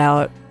like pulled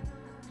out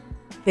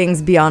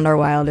things beyond our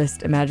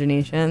wildest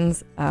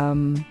imaginations,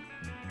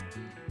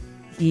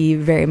 he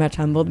very much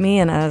humbled me.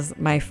 And as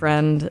my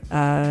friend,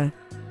 the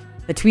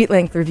tweet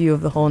length review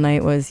of the whole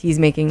night was, he's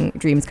making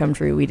dreams come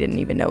true we didn't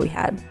even know we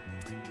had.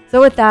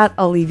 So with that,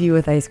 I'll leave you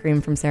with Ice Cream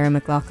from Sarah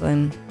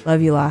McLachlan.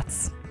 Love you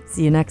lots.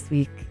 See you next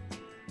week.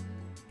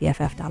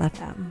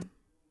 BFF.FM.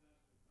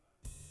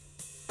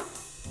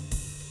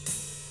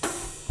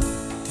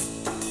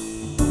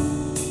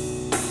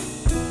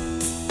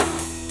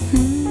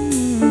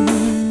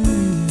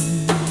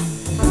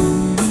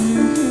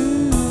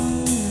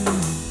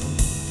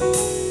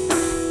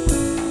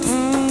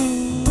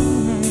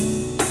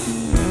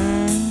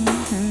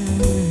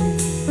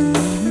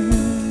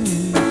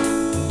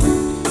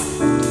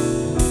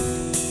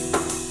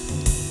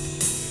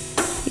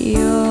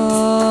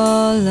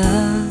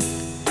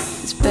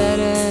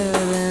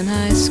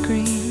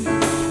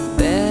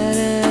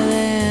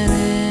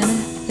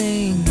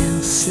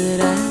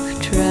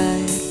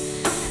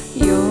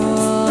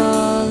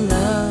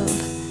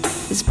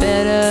 It's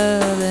better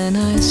than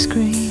ice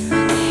cream.